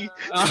NPA.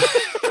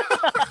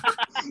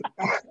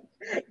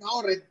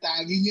 Ako, red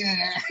tagging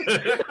niya.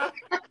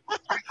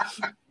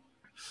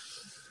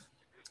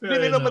 Hindi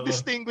nila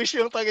ma-distinguish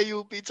yung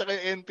taga-UP at saka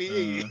yung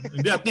NPA.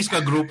 Hindi, at least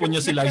kagrupo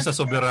niya sila sa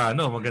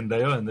Soberano. Maganda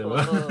yun, di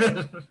ba?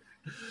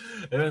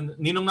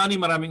 Ninong Nani,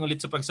 maraming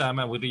ulit sa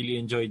pagsama. We really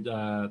enjoyed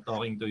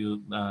talking to you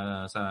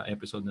sa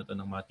episode na to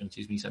ng Machong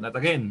Chismisan. At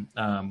again,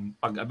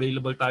 pag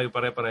available tayo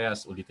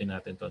pare-parehas, ulitin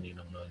natin to,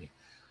 Ninong Nani.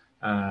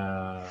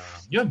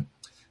 Yun.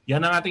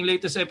 Yan ang ating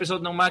latest episode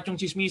ng Machong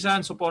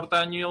Chismisan.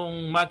 Supportan nyo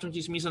yung Machong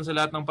Chismisan sa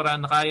lahat ng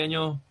paraan na kaya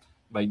nyo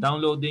by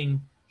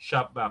downloading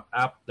Shopback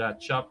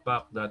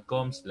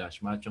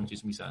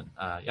app.shopback.com/machongchismisan.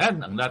 Yan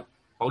ang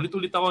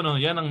paulit-ulit ako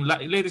yan ang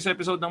latest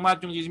episode ng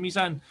Machong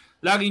Chismisan.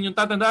 Lagi niyong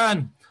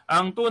tatandaan,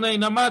 ang tunay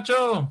na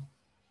macho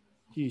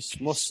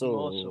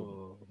chismoso.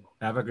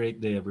 Have a great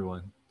day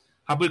everyone.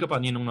 Habol ka pa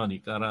Ninong Noni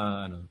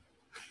para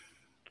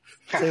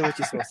Sayo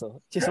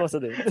chismoso. Chismoso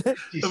din.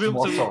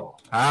 Chismoso.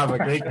 Have a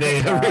great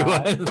day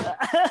everyone.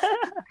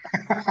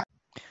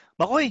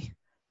 Makoy,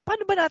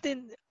 paano ba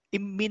natin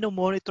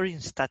i-monitor yung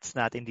stats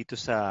natin dito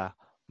sa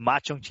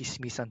Machong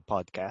Chismisan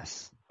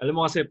Podcast? Alam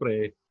mo kasi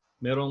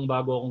merong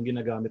bago akong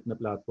ginagamit na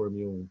platform,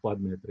 yung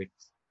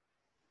Podmetrics.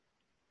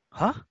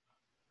 Ha?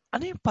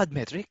 Ano yung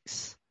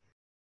Podmetrics?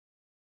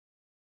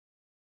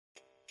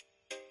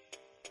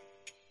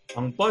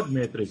 Ang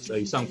Podmetrics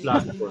ay isang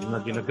platform na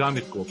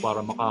ginagamit ko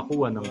para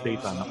makakuha ng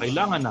data na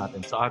kailangan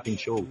natin sa ating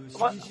show.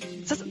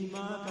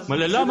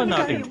 Malalaman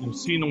natin kung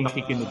sinong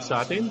nakikinig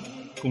sa atin,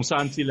 kung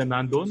saan sila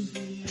nandun.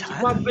 Si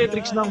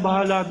Podmetrics na ang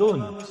bahala doon.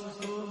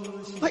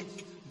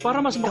 Para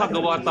mas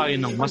makagawa tayo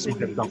ng mas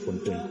magandang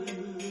content.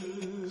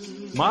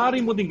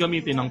 Maaari mo din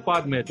gamitin ang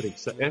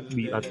Podmetrics sa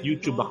FB at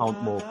YouTube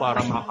account mo para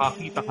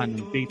makakita ka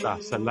ng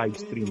data sa live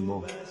stream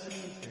mo.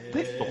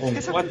 So kung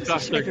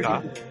podcaster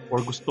ka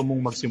or gusto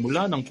mong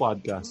magsimula ng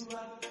podcast,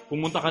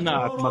 pumunta ka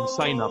na at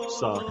mag-sign up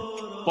sa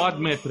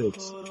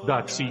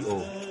podmetrics.co.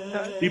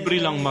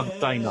 Libre lang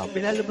mag-sign up.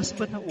 Pinalabas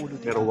pa ng ulo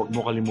dito. Pero huwag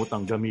mo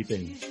kalimutang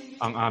gamitin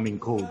ang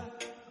aming code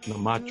na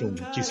Machong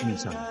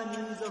Chismisan.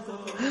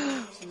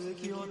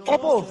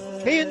 Opo,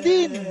 ngayon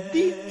din.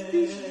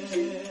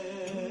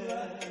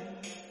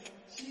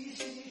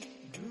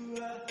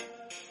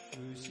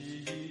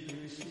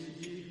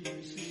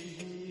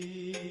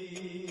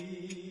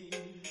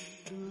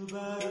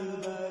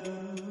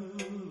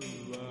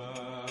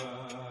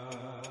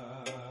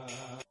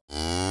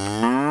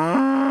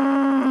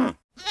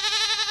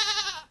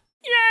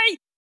 Yay!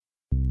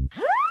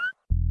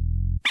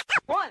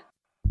 1,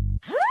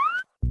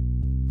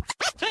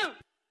 2,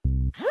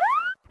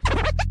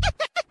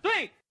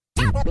 3.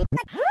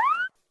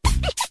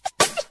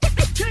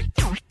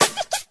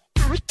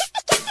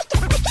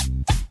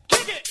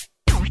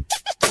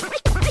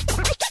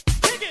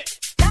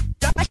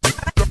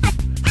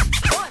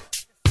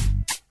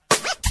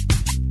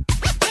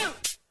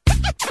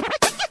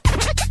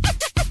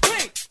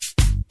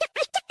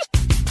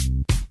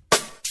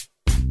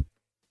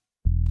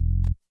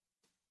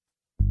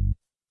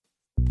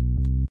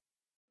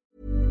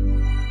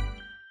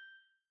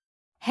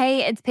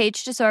 Hey, it's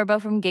Paige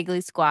DeSorbo from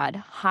Giggly Squad.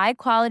 High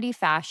quality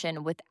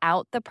fashion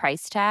without the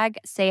price tag.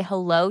 Say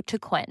hello to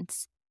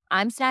Quince.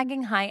 I'm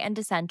snagging high-end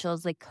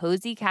essentials like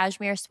cozy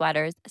cashmere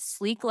sweaters,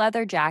 sleek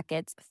leather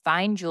jackets,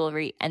 fine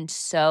jewelry, and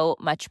so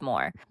much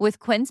more. With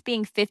Quince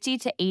being 50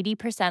 to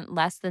 80%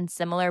 less than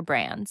similar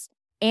brands.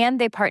 And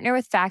they partner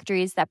with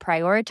factories that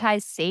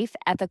prioritize safe,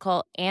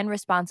 ethical, and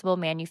responsible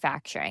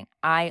manufacturing.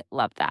 I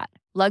love that.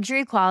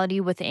 Luxury quality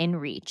within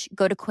reach.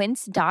 Go to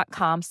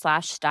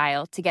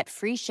quince.com/style to get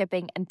free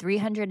shipping and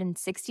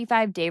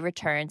 365-day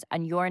returns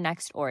on your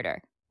next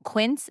order.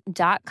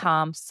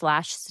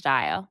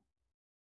 Quince.com/style.